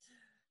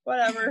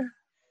 whatever.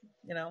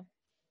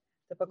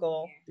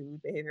 Typical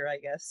dude behavior, I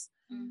guess.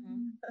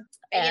 Mm-hmm.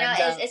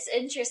 And it's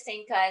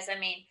interesting because I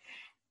mean,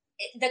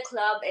 the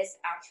club is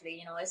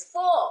actually is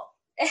full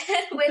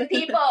with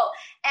people,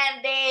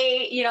 and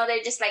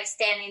they're just like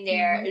standing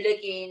there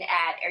looking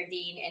at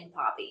Erdine and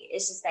Poppy.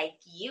 It's just like,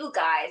 you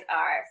guys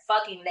are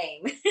fucking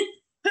lame.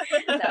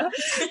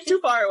 Too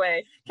far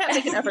away. Can't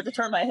make an effort to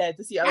turn my head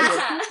to see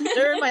others.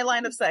 They're in my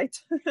line of sight.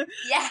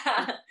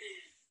 Yeah.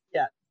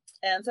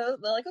 And so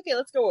they're like, "Okay,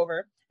 let's go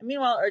over." And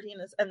meanwhile,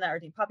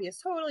 Poppy is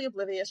totally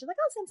oblivious. She's like,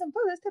 "I'll send some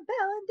photos to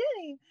Belle and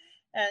Danny."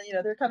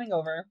 And they're coming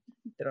over.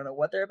 They don't know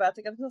what they're about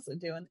to get themselves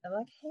into. And I'm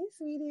like, "Hey,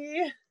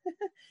 sweetie."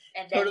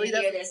 And then you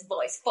hear this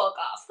voice, "Fuck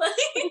off."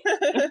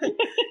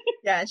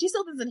 Yeah, and she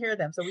still doesn't hear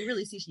them. So we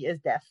really see she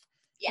is deaf.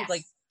 Yes. She's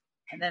like,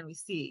 and then we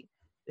see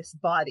this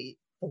body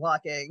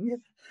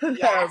blocking.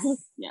 Yes.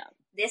 Yeah.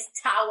 This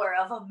tower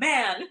of a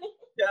man.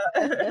 Yeah.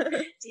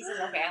 Jesus,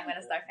 okay, I'm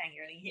gonna start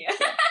fangirling here.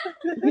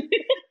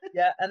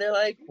 Yeah, and they're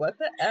like, "What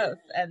the F?"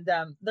 And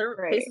their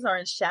faces are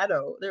in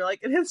shadow. They're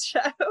like in his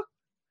shadow.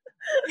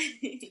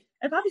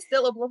 And Poppy's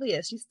still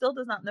oblivious. She still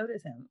does not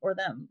notice him or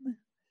them.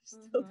 She's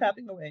still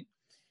tapping away.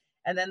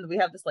 And then we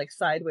have this like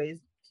sideways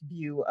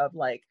view of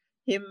like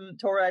him,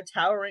 Tora,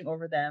 towering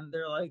over them.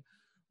 They're like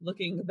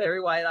looking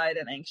very wide-eyed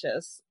and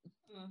anxious.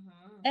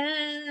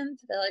 And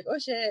they're like, "Oh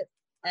shit,"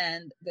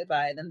 and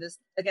goodbye. Then this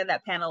again,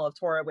 that panel of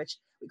Tora, which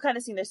we kind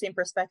of seen the same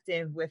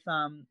perspective with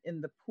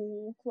in the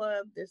pool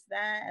club. There's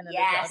that, and then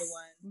there's the other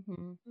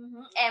one.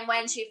 And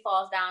when she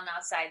falls down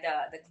outside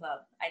the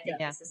club, I think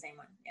it's the same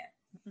one. Yeah.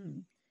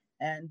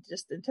 and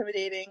just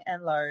intimidating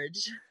and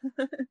large.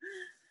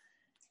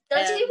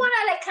 Don't you want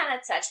to like kind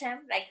of touch him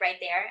like right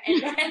there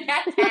and then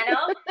that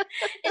panel?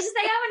 It's just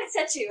like I want to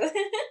touch you.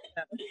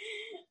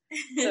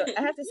 So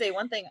I have to say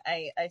one thing.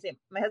 I say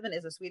my husband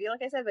is a sweetie,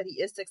 like I said, but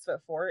he is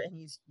 6'4" and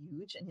he's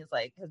huge and he's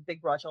like has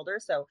big broad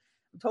shoulders. So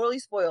I'm totally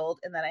spoiled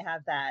in that I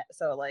have that.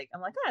 So like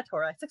I'm like,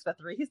 Tora,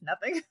 6'3", he's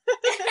nothing.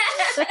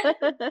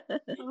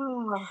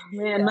 Oh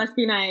man, must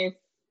be nice.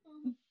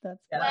 That's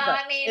well,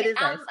 I mean, it is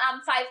I'm nice.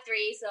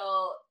 5'3", so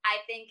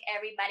I think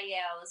everybody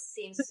else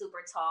seems super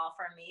tall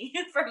for me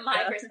from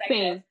my perspective.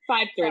 Same,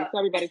 5'3", so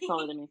everybody's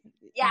taller than me.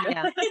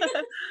 Yeah.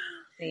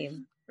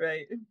 Same.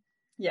 Right.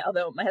 Yeah,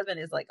 although my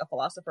husband is like a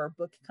philosopher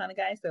book kind of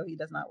guy, so he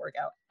does not work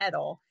out at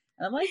all.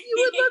 And I'm like, you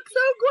would look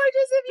so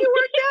gorgeous if you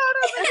worked out.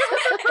 I'm like, you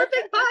have a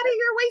perfect body,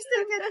 you're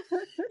wasting it.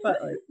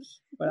 But like,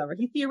 whatever.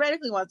 He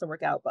theoretically wants to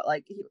work out, but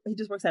like he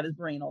just works out his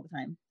brain all the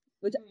time.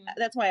 Which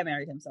that's why I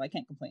married him, so I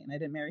can't complain. I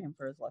didn't marry him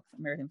for his looks. I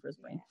married him for his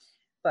brain.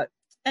 But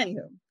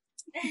anywho,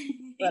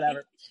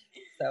 whatever.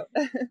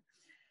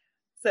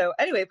 So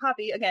anyway,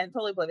 Poppy again,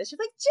 totally oblivious. She's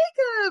like,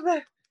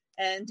 Jacob,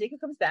 and Jacob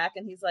comes back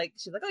and she's like,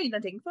 oh, you're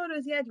done taking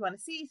photos? Yeah. Do you want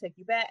to see? He's like,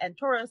 you bet. And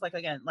Tora's like,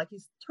 again, like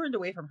he's turned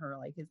away from her,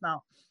 like he's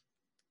not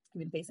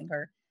even facing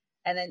her.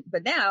 And then,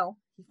 but now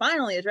he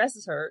finally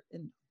addresses her,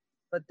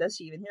 but does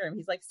she even hear him?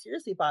 He's like,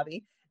 seriously,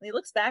 Poppy. And he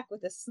looks back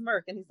with a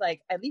smirk and he's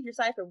like, I'd leave your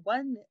side for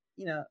one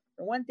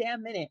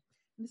damn minute.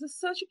 And this is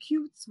such a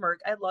cute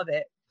smirk. I love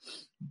it.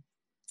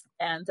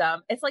 And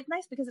it's like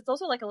nice because it's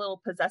also like a little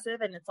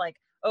possessive and it's like,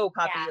 oh,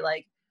 Poppy,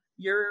 like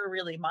you're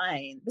really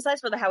mine.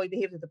 Besides for how he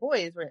behaved with the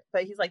boys,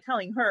 but he's like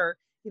telling her,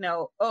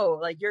 oh,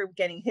 like you're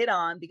getting hit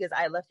on because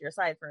I left your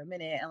side for a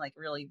minute and like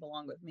really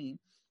belong with me.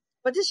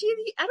 But I don't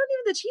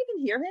even, did she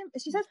even hear him?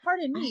 She says,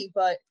 pardon me,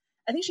 but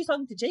I think she's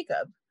talking to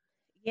Jacob.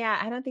 Yeah,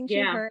 I don't think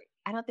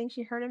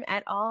she heard him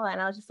at all.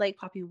 And I was just like,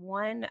 Poppy,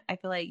 one, I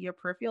feel like your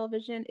peripheral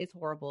vision is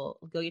horrible.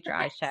 Go get your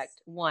eyes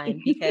checked.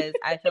 One, because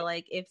I feel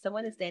like if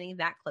someone is standing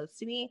that close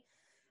to me,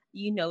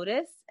 you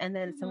notice. And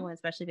then someone,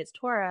 especially if it's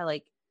Tora,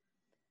 like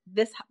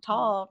this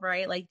tall,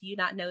 right? Like, do you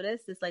not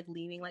notice this like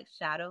leaning like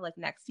shadow like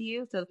next to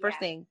you? So the first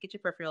thing, get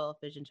your peripheral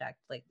vision checked.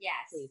 Like,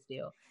 please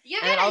do.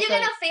 You're gonna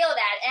feel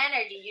that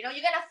energy. You're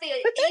gonna feel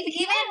it.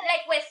 Even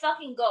like with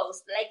fucking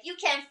ghosts, like you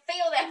can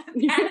feel them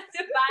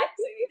back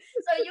to you.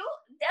 So you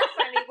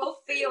definitely will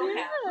feel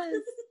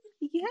him.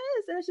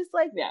 Yes, and it's just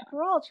like,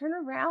 girl, turn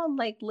around,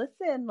 like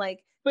listen, like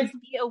just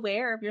be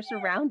aware of your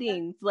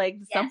surroundings, like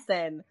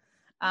something.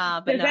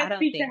 But does that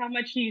speak to how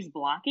much she's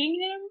blocking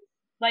him?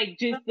 Like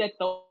just that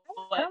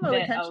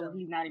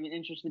he's not even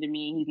interested in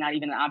me. He's not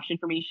even an option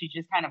for me. She's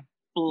just kind of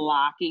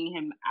blocking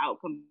him out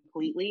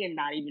completely and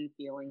not even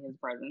feeling his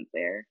presence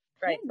there.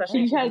 Right.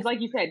 Because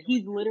like you said,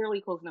 he's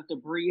literally close enough to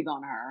breathe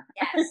on her.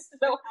 Yes.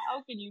 So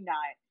how can you not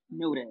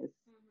notice?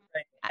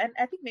 Right. And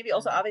I think maybe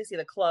also obviously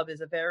the club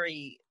is a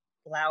very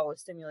loud,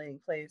 stimulating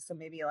place. So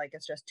maybe like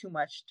it's just too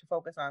much to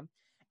focus on.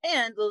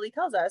 And Lily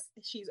tells us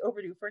she's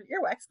overdue for an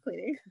earwax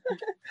cleaning.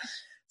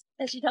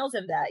 And she tells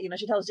him that,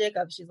 she tells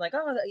Jacob, she's like,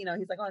 oh,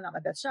 he's like, oh, not my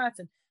best shots.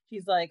 And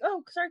she's like,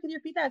 oh, sorry, could you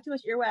repeat that? I have too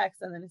much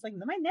earwax. And then it's like,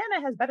 my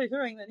Nana has better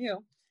hearing than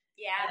you.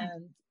 Yeah.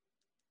 And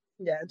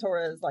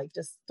Tora's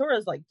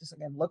just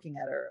again looking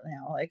at her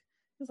now. Like,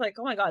 it's like,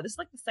 oh my God, this is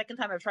like the second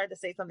time I've tried to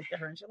say something to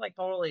her and she like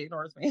totally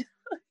ignores me.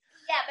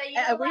 Yeah, but you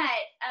know what?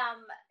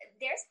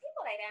 There's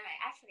people like that.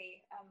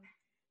 Actually,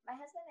 my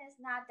husband is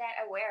not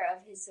that aware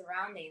of his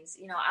surroundings.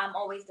 I'm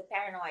always the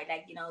paranoid,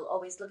 like,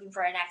 always looking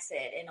for an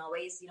exit and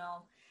always,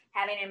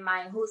 having in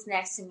mind who's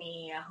next to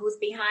me, who's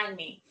behind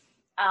me.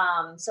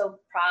 So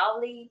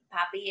probably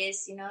Poppy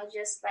is,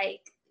 just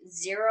like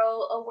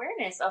zero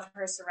awareness of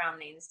her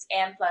surroundings,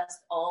 and plus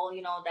all,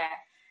 the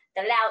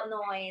loud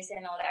noise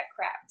and all that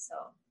crap. So,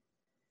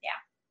 yeah.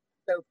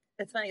 So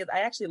it's funny because I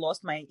actually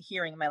lost my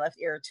hearing in my left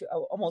ear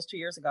almost 2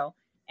 years ago,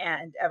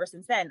 and ever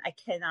since then I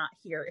cannot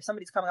hear. If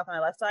somebody's coming up on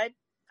my left side,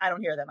 I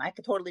don't hear them. I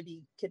could totally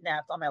be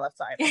kidnapped on my left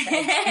side.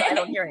 I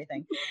don't hear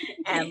anything.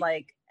 And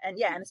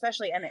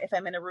especially if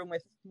I'm in a room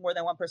with more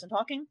than one person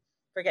talking,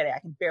 forget it. I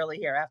can barely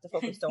hear. I have to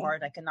focus so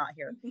hard. I cannot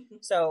hear.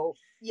 So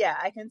yeah,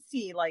 I can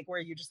see like where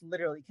you just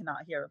literally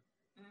cannot hear.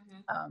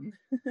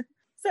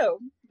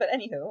 But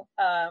anywho,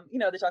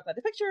 they talk about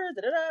the picture,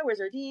 where's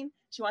Erdine?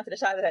 She wanted a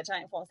shot of that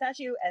giant fallen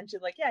statue. And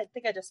she's like, yeah, I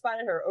think I just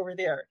spotted her over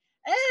there.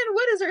 And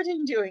what is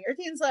Erdine doing?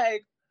 Erdine's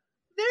like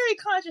very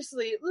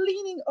consciously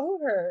leaning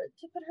over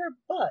to put her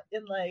butt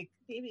in like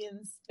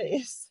Fabian's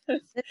face.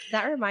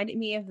 That reminded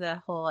me of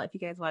the whole, if you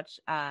guys watch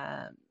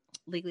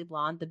Legally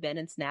Blonde, the Ben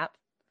and Snap.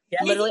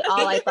 Yes. Literally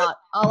all I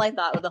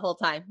thought the whole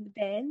time,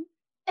 Ben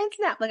and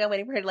Snap. Like I'm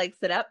waiting for her to like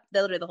sit up.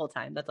 Literally the whole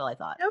time. That's all I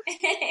thought.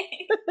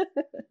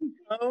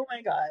 Oh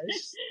my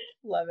gosh.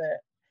 Love it.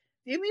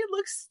 Damien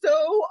looks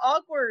so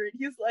awkward.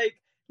 He's like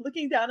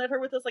looking down at her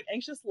with this like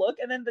anxious look,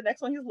 and then the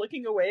next one he's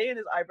looking away and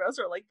his eyebrows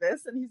are like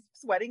this and he's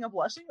sweating and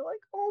blushing. You're like,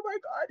 oh my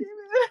God,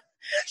 Damien.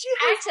 She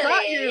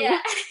actually, you.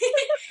 Yeah.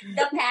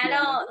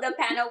 the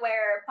panel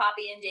where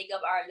Poppy and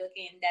Jacob are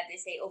looking that they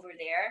say over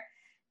there,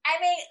 I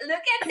mean,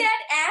 look at that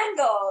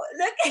angle.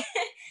 Look at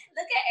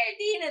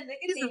Erdine and look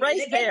at He's Davey.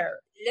 right there.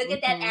 Look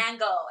at that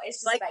angle.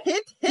 It's just like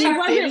hit He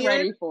wasn't Damien.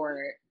 ready for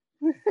it.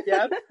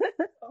 Yep.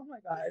 Oh my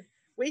God.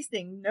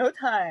 Wasting no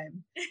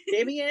time.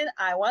 Damien,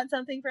 I want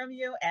something from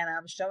you and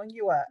I'm showing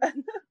you up.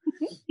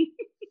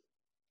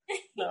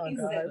 Oh he's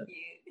God. so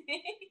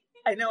cute.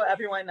 I know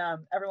everyone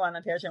on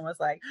Patreon was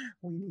like,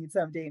 we need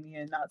some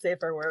Damien, not safe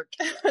for work.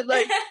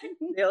 Like,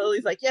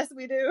 Lily's like, yes,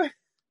 we do.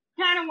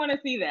 Kind of want to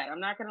see that. I'm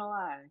not going to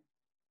lie.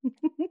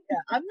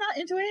 Yeah, I'm not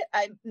into it.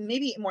 I'm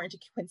maybe more into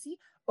Quincy.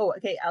 Oh,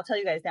 okay. I'll tell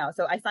you guys now.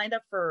 So I signed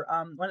up for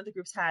one of the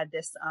groups had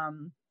this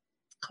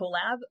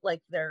collab,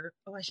 like their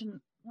I'm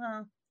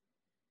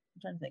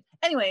trying to think.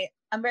 Anyway,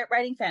 I'm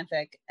writing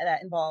fanfic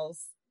that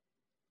involves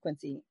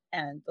Quincy,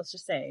 and let's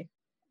just say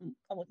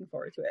I'm looking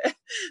forward to it.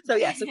 So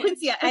yeah, so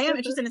Quincy, I am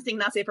interested in seeing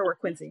Not Safe for Work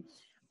Quincy.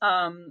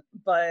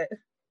 But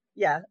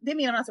yeah,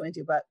 Damien I'm not so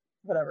into, but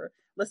whatever.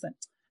 Listen,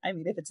 I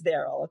mean, if it's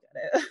there, I'll look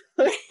at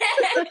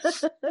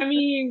it. I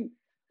mean,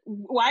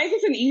 why is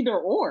this an either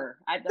or?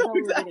 I thought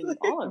we were getting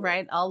all of it.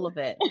 Right, all of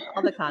it,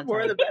 all the content.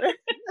 More the better.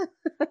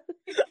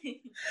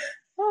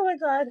 Oh my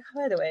God.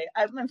 By the way,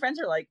 my friends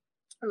are like,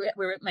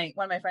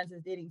 one of my friends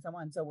is dating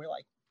someone, so we're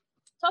like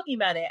talking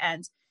about it,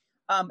 and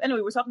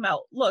anyway, we're talking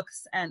about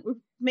looks, and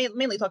we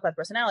mainly talk about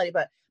personality,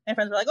 but my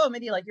friends were like, oh,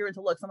 maybe like you're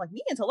into looks. I'm like,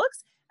 me into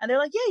looks? And they're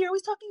like, yeah, you're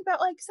always talking about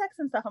like sex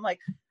and stuff. I'm like,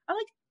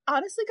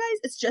 honestly, guys,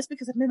 it's just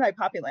because of Midnight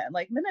Poppyland.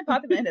 Like Midnight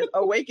Poppyland has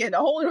awakened a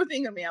whole new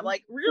thing in me. I'm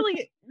like,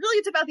 really,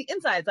 it's about the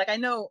insides. Like I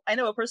know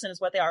a person is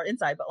what they are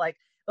inside, but like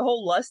the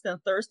whole lust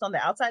and thirst on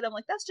the outside, I'm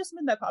like, that's just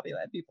Midnight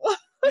Poppyland, people.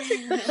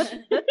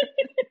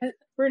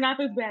 We're not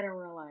this bad in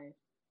real life.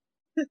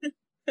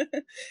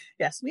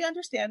 Yes, we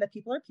understand that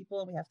people are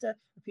people and we have to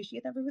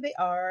appreciate them for who they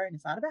are, and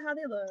it's not about how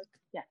they look.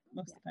 Yeah,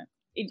 most of the time.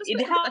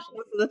 It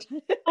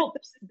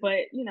helps, but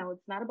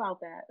it's not about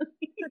that.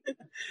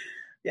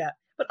 Yeah,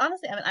 but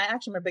honestly, I mean, I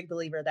actually am a big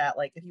believer that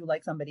like if you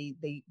like somebody,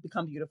 they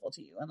become beautiful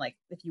to you, and like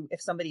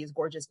if somebody is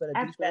gorgeous but a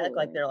douchebag,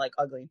 like they're like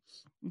ugly.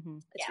 Mm-hmm.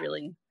 It's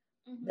really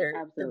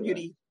their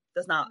beauty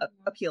does not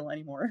appeal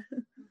anymore.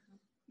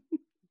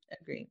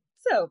 Agree.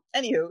 So,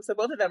 anywho,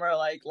 both of them are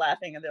like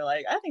laughing and they're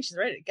like, I think she's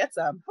ready to get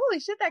some. Holy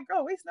shit, that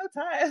girl wastes no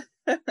time.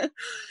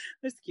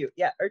 It's cute.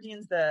 Yeah,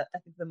 Erdine's I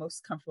think the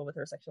most comfortable with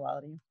her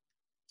sexuality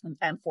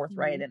and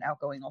forthright and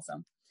outgoing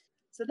also.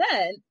 So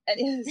then,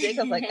 and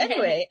Jacob's like,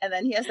 anyway, and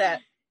then he has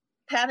that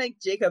panic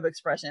Jacob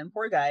expression.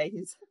 Poor guy.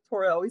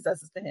 Tora always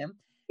does this to him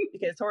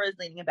because Tora is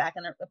leaning him back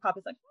and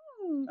Papa's like,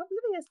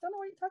 oblivious, don't know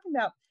what you're talking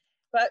about.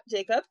 But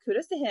Jacob,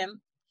 kudos to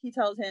him. He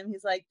tells him,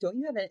 he's like, don't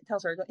you have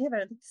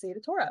anything to say to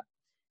Tora?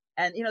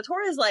 And,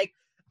 Tora is like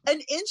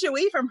an inch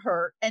away from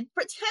her and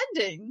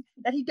pretending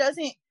that he's like,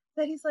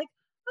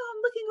 oh,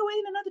 I'm looking away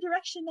in another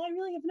direction. I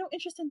really have no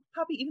interest in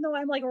Poppy, even though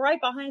I'm like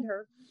right behind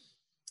her.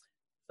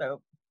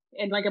 So.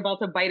 And like about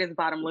to bite his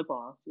bottom lip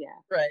off. Yeah.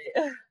 Right.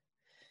 It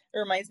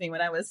reminds me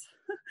when I was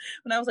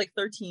like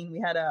 13, we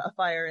had a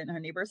fire in our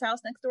neighbor's house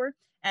next door.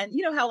 And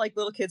you know how like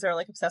little kids are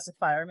like obsessed with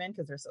firemen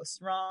because they're so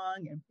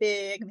strong and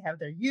big and they have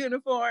their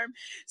uniform.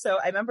 So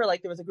I remember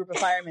like there was a group of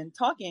firemen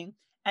talking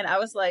and I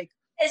was like,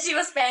 and she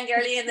was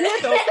fangirling in the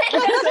so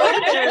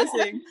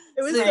embarrassing.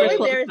 It was so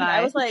embarrassing.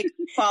 I was like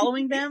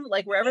following them,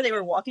 like wherever they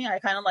were walking, I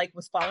kind of like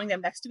was following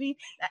them next to me.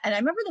 And I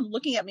remember them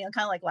looking at me and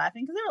kind of like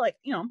laughing because they were like,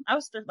 I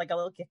was like a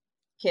little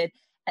kid.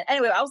 And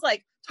anyway, I was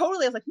like, no,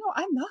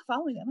 I'm not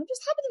following them. I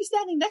just happen to be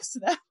standing next to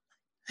them.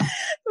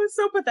 It was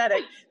so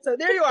pathetic. So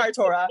there you are,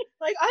 Tora.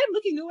 Like, I'm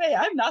looking away.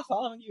 I'm not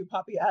following you,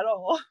 Poppy, at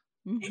all.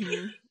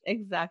 Mm-hmm.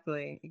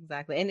 Exactly.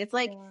 And it's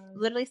like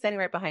literally standing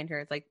right behind her.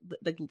 It's like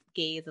the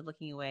gaze of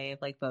looking away,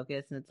 of like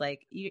focus, and it's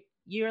like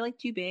you're like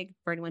too big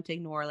for anyone to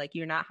ignore. Like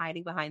you're not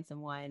hiding behind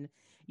someone.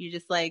 You're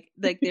just like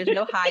there's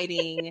no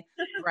hiding,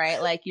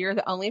 right? Like you're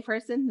the only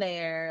person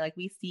there. Like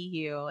we see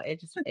you.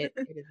 It is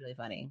really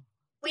funny.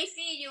 We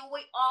see you.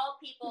 We all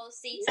people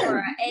see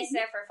Tora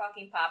except for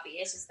fucking Poppy.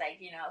 It's just like,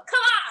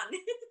 come on.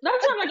 No,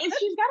 like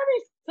she's got to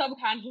be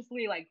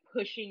subconsciously like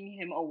pushing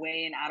him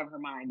away and out of her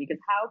mind because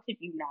how could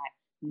you not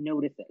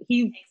notice it?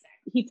 He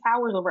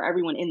towers over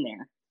everyone in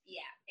there.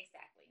 Yeah,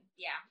 exactly.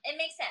 Yeah, it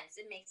makes sense.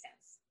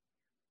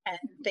 And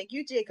thank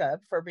you, Jacob,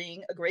 for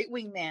being a great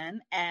wingman.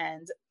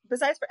 And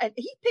and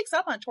he picks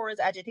up on Tora's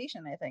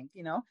agitation, I think,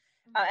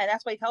 and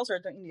that's why he tells her,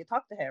 don't you need to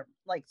talk to him,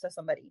 like to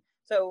somebody.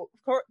 So,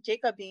 of course,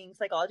 Jacob being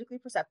psychologically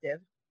perceptive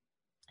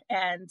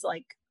and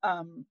like,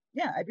 I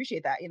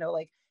appreciate that,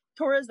 like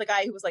Tora's the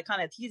guy who was like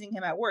kind of teasing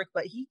him at work,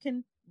 but he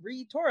can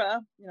read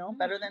Tora,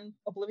 better than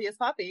oblivious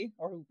Poppy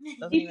or who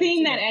doesn't. He's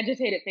seen that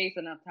agitated face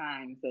enough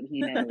times that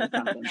he knows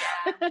something.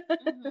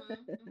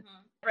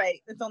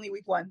 Right. It's only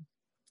week 1.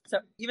 So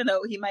even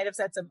though he might have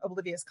said some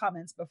oblivious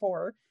comments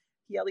before,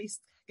 he at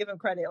least give him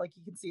credit, like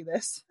you can see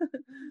this.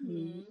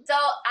 So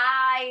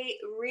I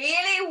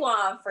really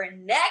want for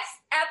next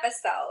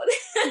episode,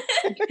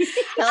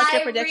 tell us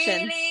your prediction.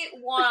 I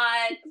really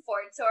want for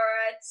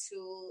Tora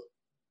to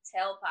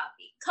tell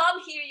Poppy,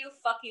 come here, you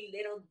fucking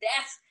little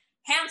deaf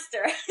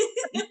hamster,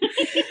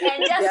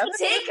 and just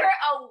take her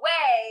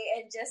away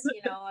and just,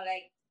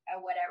 like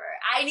or whatever.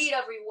 I need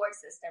a reward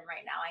system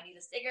right now. I need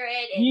a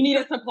cigarette. You need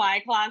a supply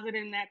closet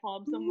in that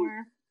club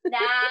somewhere.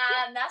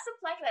 Nah, not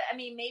supply closet. I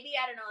mean, maybe,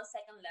 I don't know,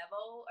 second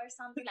level or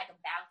something, like a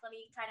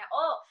balcony kind of.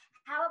 Oh,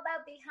 how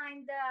about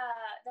behind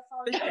the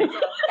fallen angel?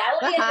 That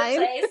would be a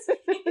good place.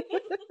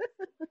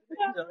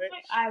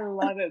 I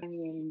love it, the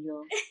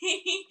angel.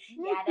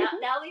 Yeah,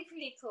 that'll be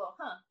pretty cool,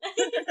 huh?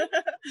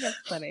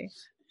 That's funny.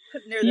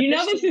 You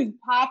know this is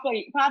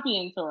Poppy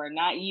and Tora,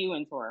 not you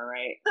and Tora,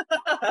 right?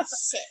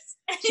 Shit.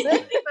 She's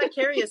living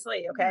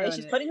vicariously, okay?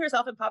 She's putting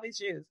herself in Poppy's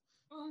shoes.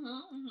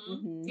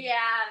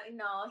 Yeah,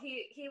 no,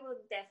 he would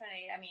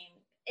definitely. I mean,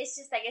 it's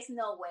just like, it's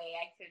no way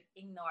I could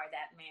ignore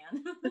that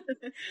man.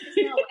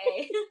 There's no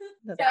way.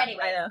 So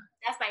anyway,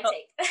 that's my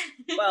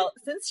take. Well,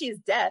 since she's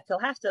deaf, he'll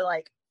have to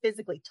like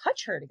physically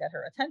touch her to get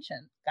her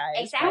attention,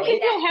 guys. Exactly. I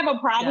think he'll have a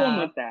problem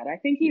with that. I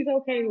think he's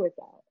okay with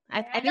that.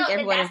 I think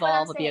everyone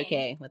involved would be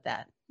okay with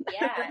that.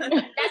 Yeah,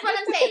 that's what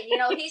I'm saying. You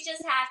know, he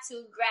just have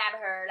to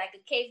grab her like a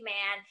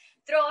caveman,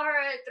 throw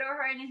her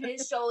in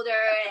his shoulder,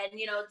 and,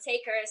 you know,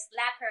 take her,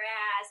 slap her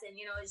ass, and,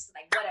 you know, just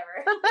like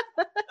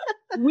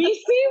whatever. We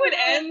see what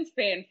M's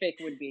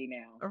fanfic would be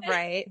now.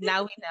 Right.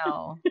 Now we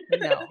know. We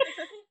know.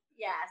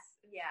 Yes.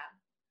 Yeah.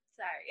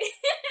 Sorry.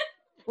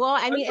 Well,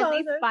 I mean,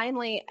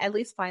 at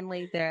least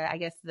finally I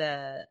guess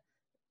the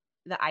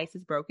ice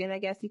is broken, I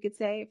guess you could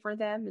say, for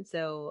them. And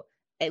so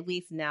at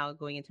least now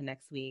going into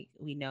next week,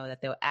 we know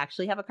that they'll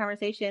actually have a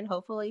conversation.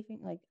 Hopefully,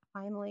 like,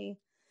 finally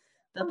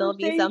that there'll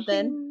be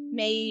something,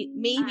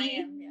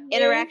 maybe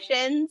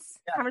interactions,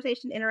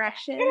 conversation,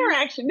 interaction.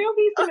 There'll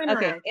be some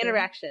interaction. Okay,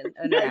 interaction.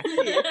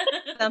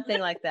 Something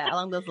like that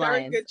along those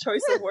lines. Very good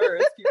choice of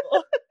words,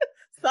 people.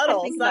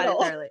 subtle.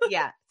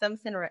 Yeah, some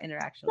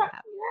interaction will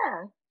happen.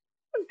 Yeah.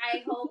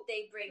 I hope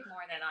they break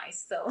more than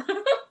ice. So.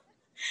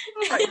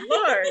 Oh my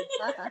lord!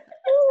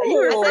 You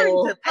were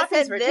referring to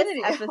Poppy's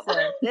virginity.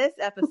 This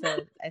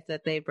episode, I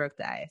said they broke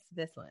the ice.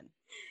 This one,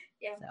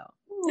 yeah. So,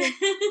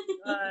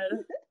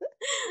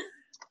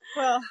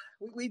 well,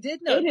 we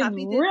did know it is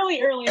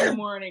really early in the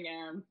morning,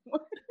 Em.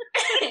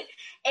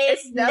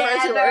 It's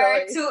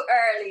never too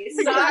early.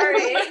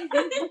 Sorry.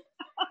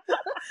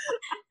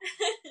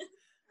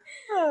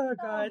 Oh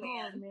god!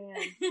 Oh man.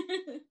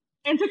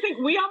 And to think,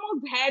 we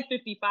almost had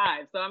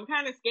 55, so I'm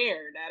kind of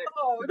scared.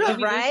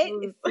 Right?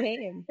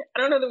 Same.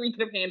 I don't know that we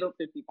could have handled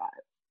 55.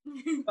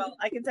 Well,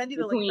 I can send you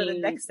the link for the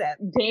next set.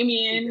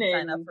 Damien and...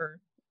 sign up for.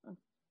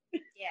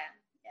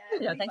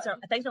 Yeah. Thanks for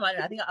reminding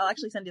me. I think I'll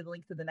actually send you the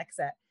link to the next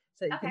set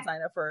so you can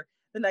sign up for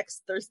the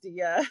next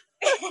thirsty. I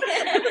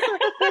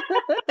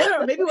don't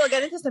know. Maybe we'll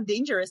get into some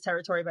dangerous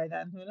territory by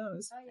then. Who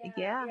knows? Oh,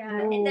 yeah.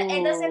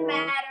 It doesn't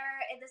matter.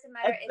 It doesn't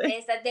matter if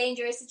it's a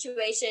dangerous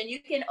situation.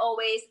 You can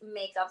always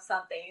make up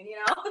something, you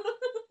know?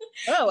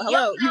 Oh,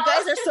 hello. You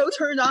guys are so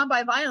turned on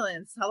by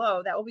violence.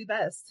 Hello. That will be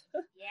best.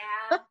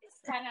 Yeah. It's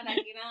kind of like,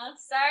 you know,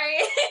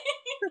 sorry.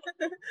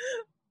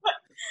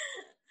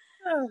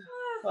 Oh,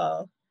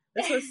 well,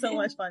 this was so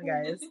much fun,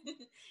 guys.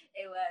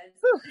 It was.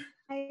 Whew.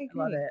 I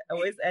love it. I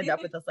always end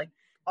up with this like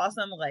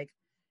awesome, like,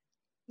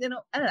 you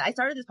know, I don't know. I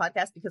started this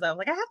podcast because I was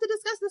like, I have to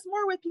discuss this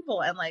more with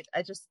people. And like,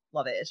 I just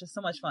love it. It's just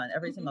so much fun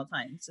every single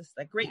time. It's just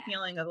a great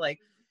feeling of like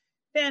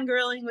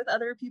fangirling with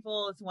other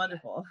people. It's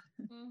wonderful.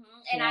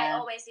 And I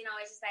always, you know,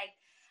 it's just like,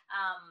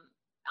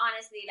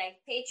 honestly, like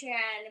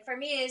Patreon, for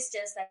me, it's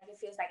just like, it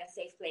feels like a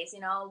safe place, you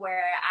know,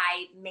 where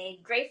I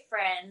made great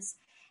friends.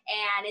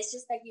 And it's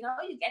just like, you know,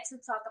 you get to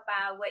talk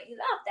about what you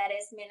love. That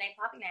is Midnight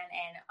Poppyland,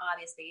 and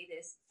obviously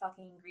this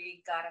fucking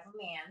Greek god of a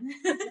man.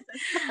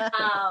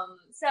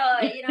 So,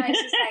 you know, it's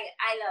just like,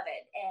 I love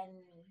it.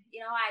 And, you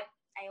know, I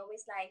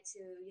always like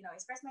to, you know,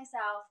 express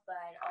myself,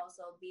 but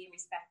also be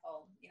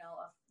respectful, you know,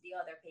 of the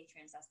other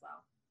patrons as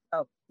well.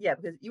 Oh, yeah,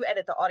 because you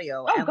edit the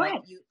audio and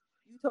like you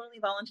totally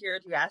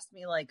volunteered. You asked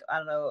me like,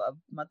 I don't know, a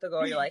month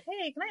ago, you're like,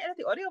 hey, can I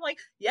edit the audio? I'm like,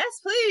 yes,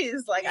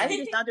 please. Like, I'm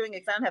just not doing it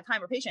because I don't have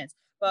time or patience.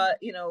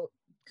 But, you know,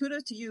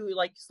 kudos to you,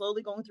 like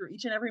slowly going through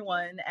each and every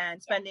one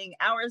and spending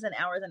hours and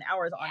hours and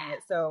hours on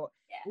it. So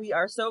we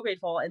are so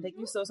grateful, and thank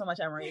you so much,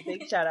 Emery.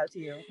 Big shout out to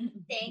you.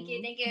 Thank you.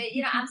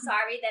 You know, I'm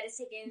sorry that it's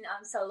taken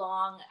so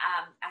long.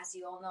 As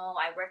you all know,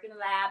 I work in the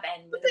lab,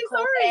 and with the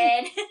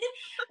COVID,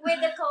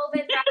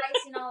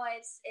 rise, you know,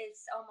 it's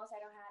almost,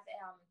 I don't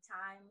have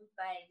time,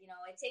 but you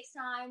know, it takes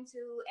time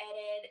to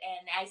edit,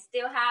 and I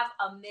still have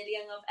a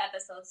million of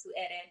episodes to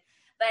edit.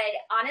 But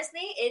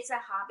honestly, it's a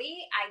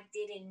hobby I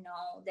didn't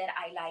know that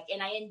I like,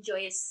 and I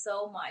enjoy it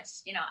so much.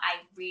 You know, I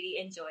really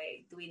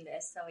enjoy doing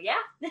this. So yeah,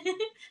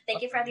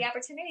 thank you for the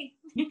opportunity.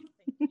 Thank you.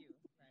 I'm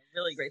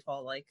really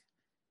grateful. Like,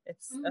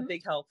 it's a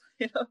big help.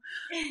 You know.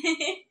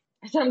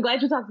 So I'm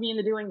glad you talked me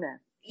into doing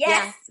this.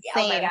 Yes. Yeah,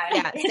 same. Oh my God.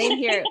 Yeah, same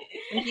here.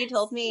 When you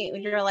told me,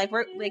 when you were like,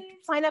 "We're like,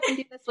 sign up and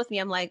do this with me,"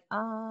 I'm like,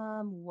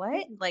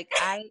 what? Like,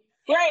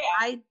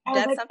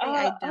 that's something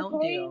I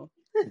don't do.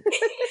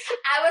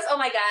 Oh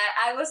my God,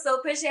 I was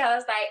so pushy. I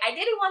was like, I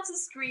didn't want to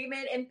scream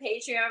it in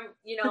Patreon,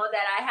 you know,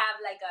 that I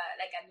have like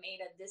I made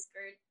a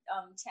Discord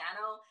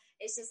channel.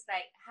 It's just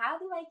like, how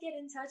do I get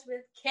in touch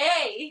with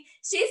Kay?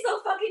 She's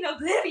so fucking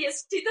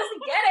oblivious. She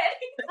doesn't get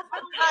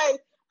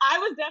it. I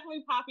was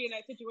definitely Poppy in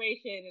that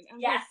situation, and I'm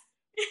Yes.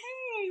 like,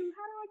 hey,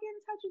 how do I get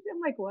in touch with you?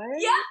 I'm like, what?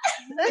 Yeah.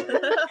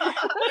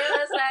 It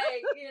was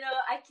like,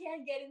 I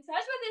can't get in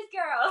touch with this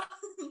girl.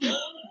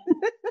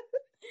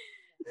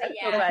 I'm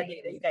so glad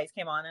that you guys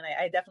came on, and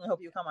I definitely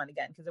hope you come on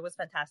again because it was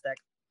fantastic.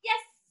 Yes.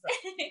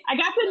 I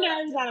got the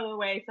nerves out of the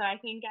way, so I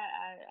think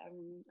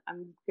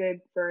I'm good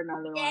for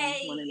another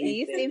Yay. one.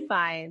 You seem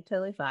fine,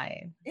 totally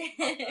fine.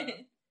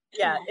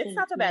 Yeah, it's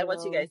not so bad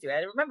once you guys do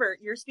it. Remember,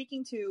 you're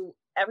speaking to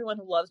everyone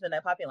who loves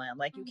Midnight Poppyland.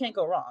 Like, you can't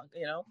go wrong,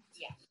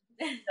 Yeah.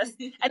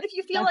 And if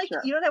you feel like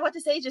you don't know what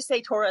to say, just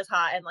say Tora's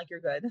hot and like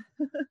you're good.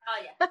 Oh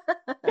yeah,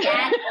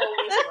 that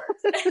always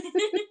works.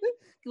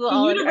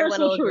 Well, the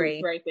universal truth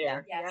agree. right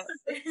there. Yes.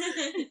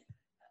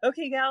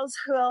 Okay, gals.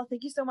 Well,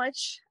 thank you so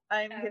much.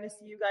 I'm gonna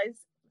see you guys.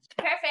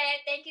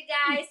 Perfect. Thank you,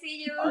 guys.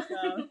 See you.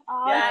 Awesome.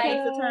 Bye. Yeah,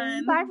 thanks a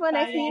ton. Bye, everyone.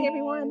 Nice meeting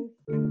everyone.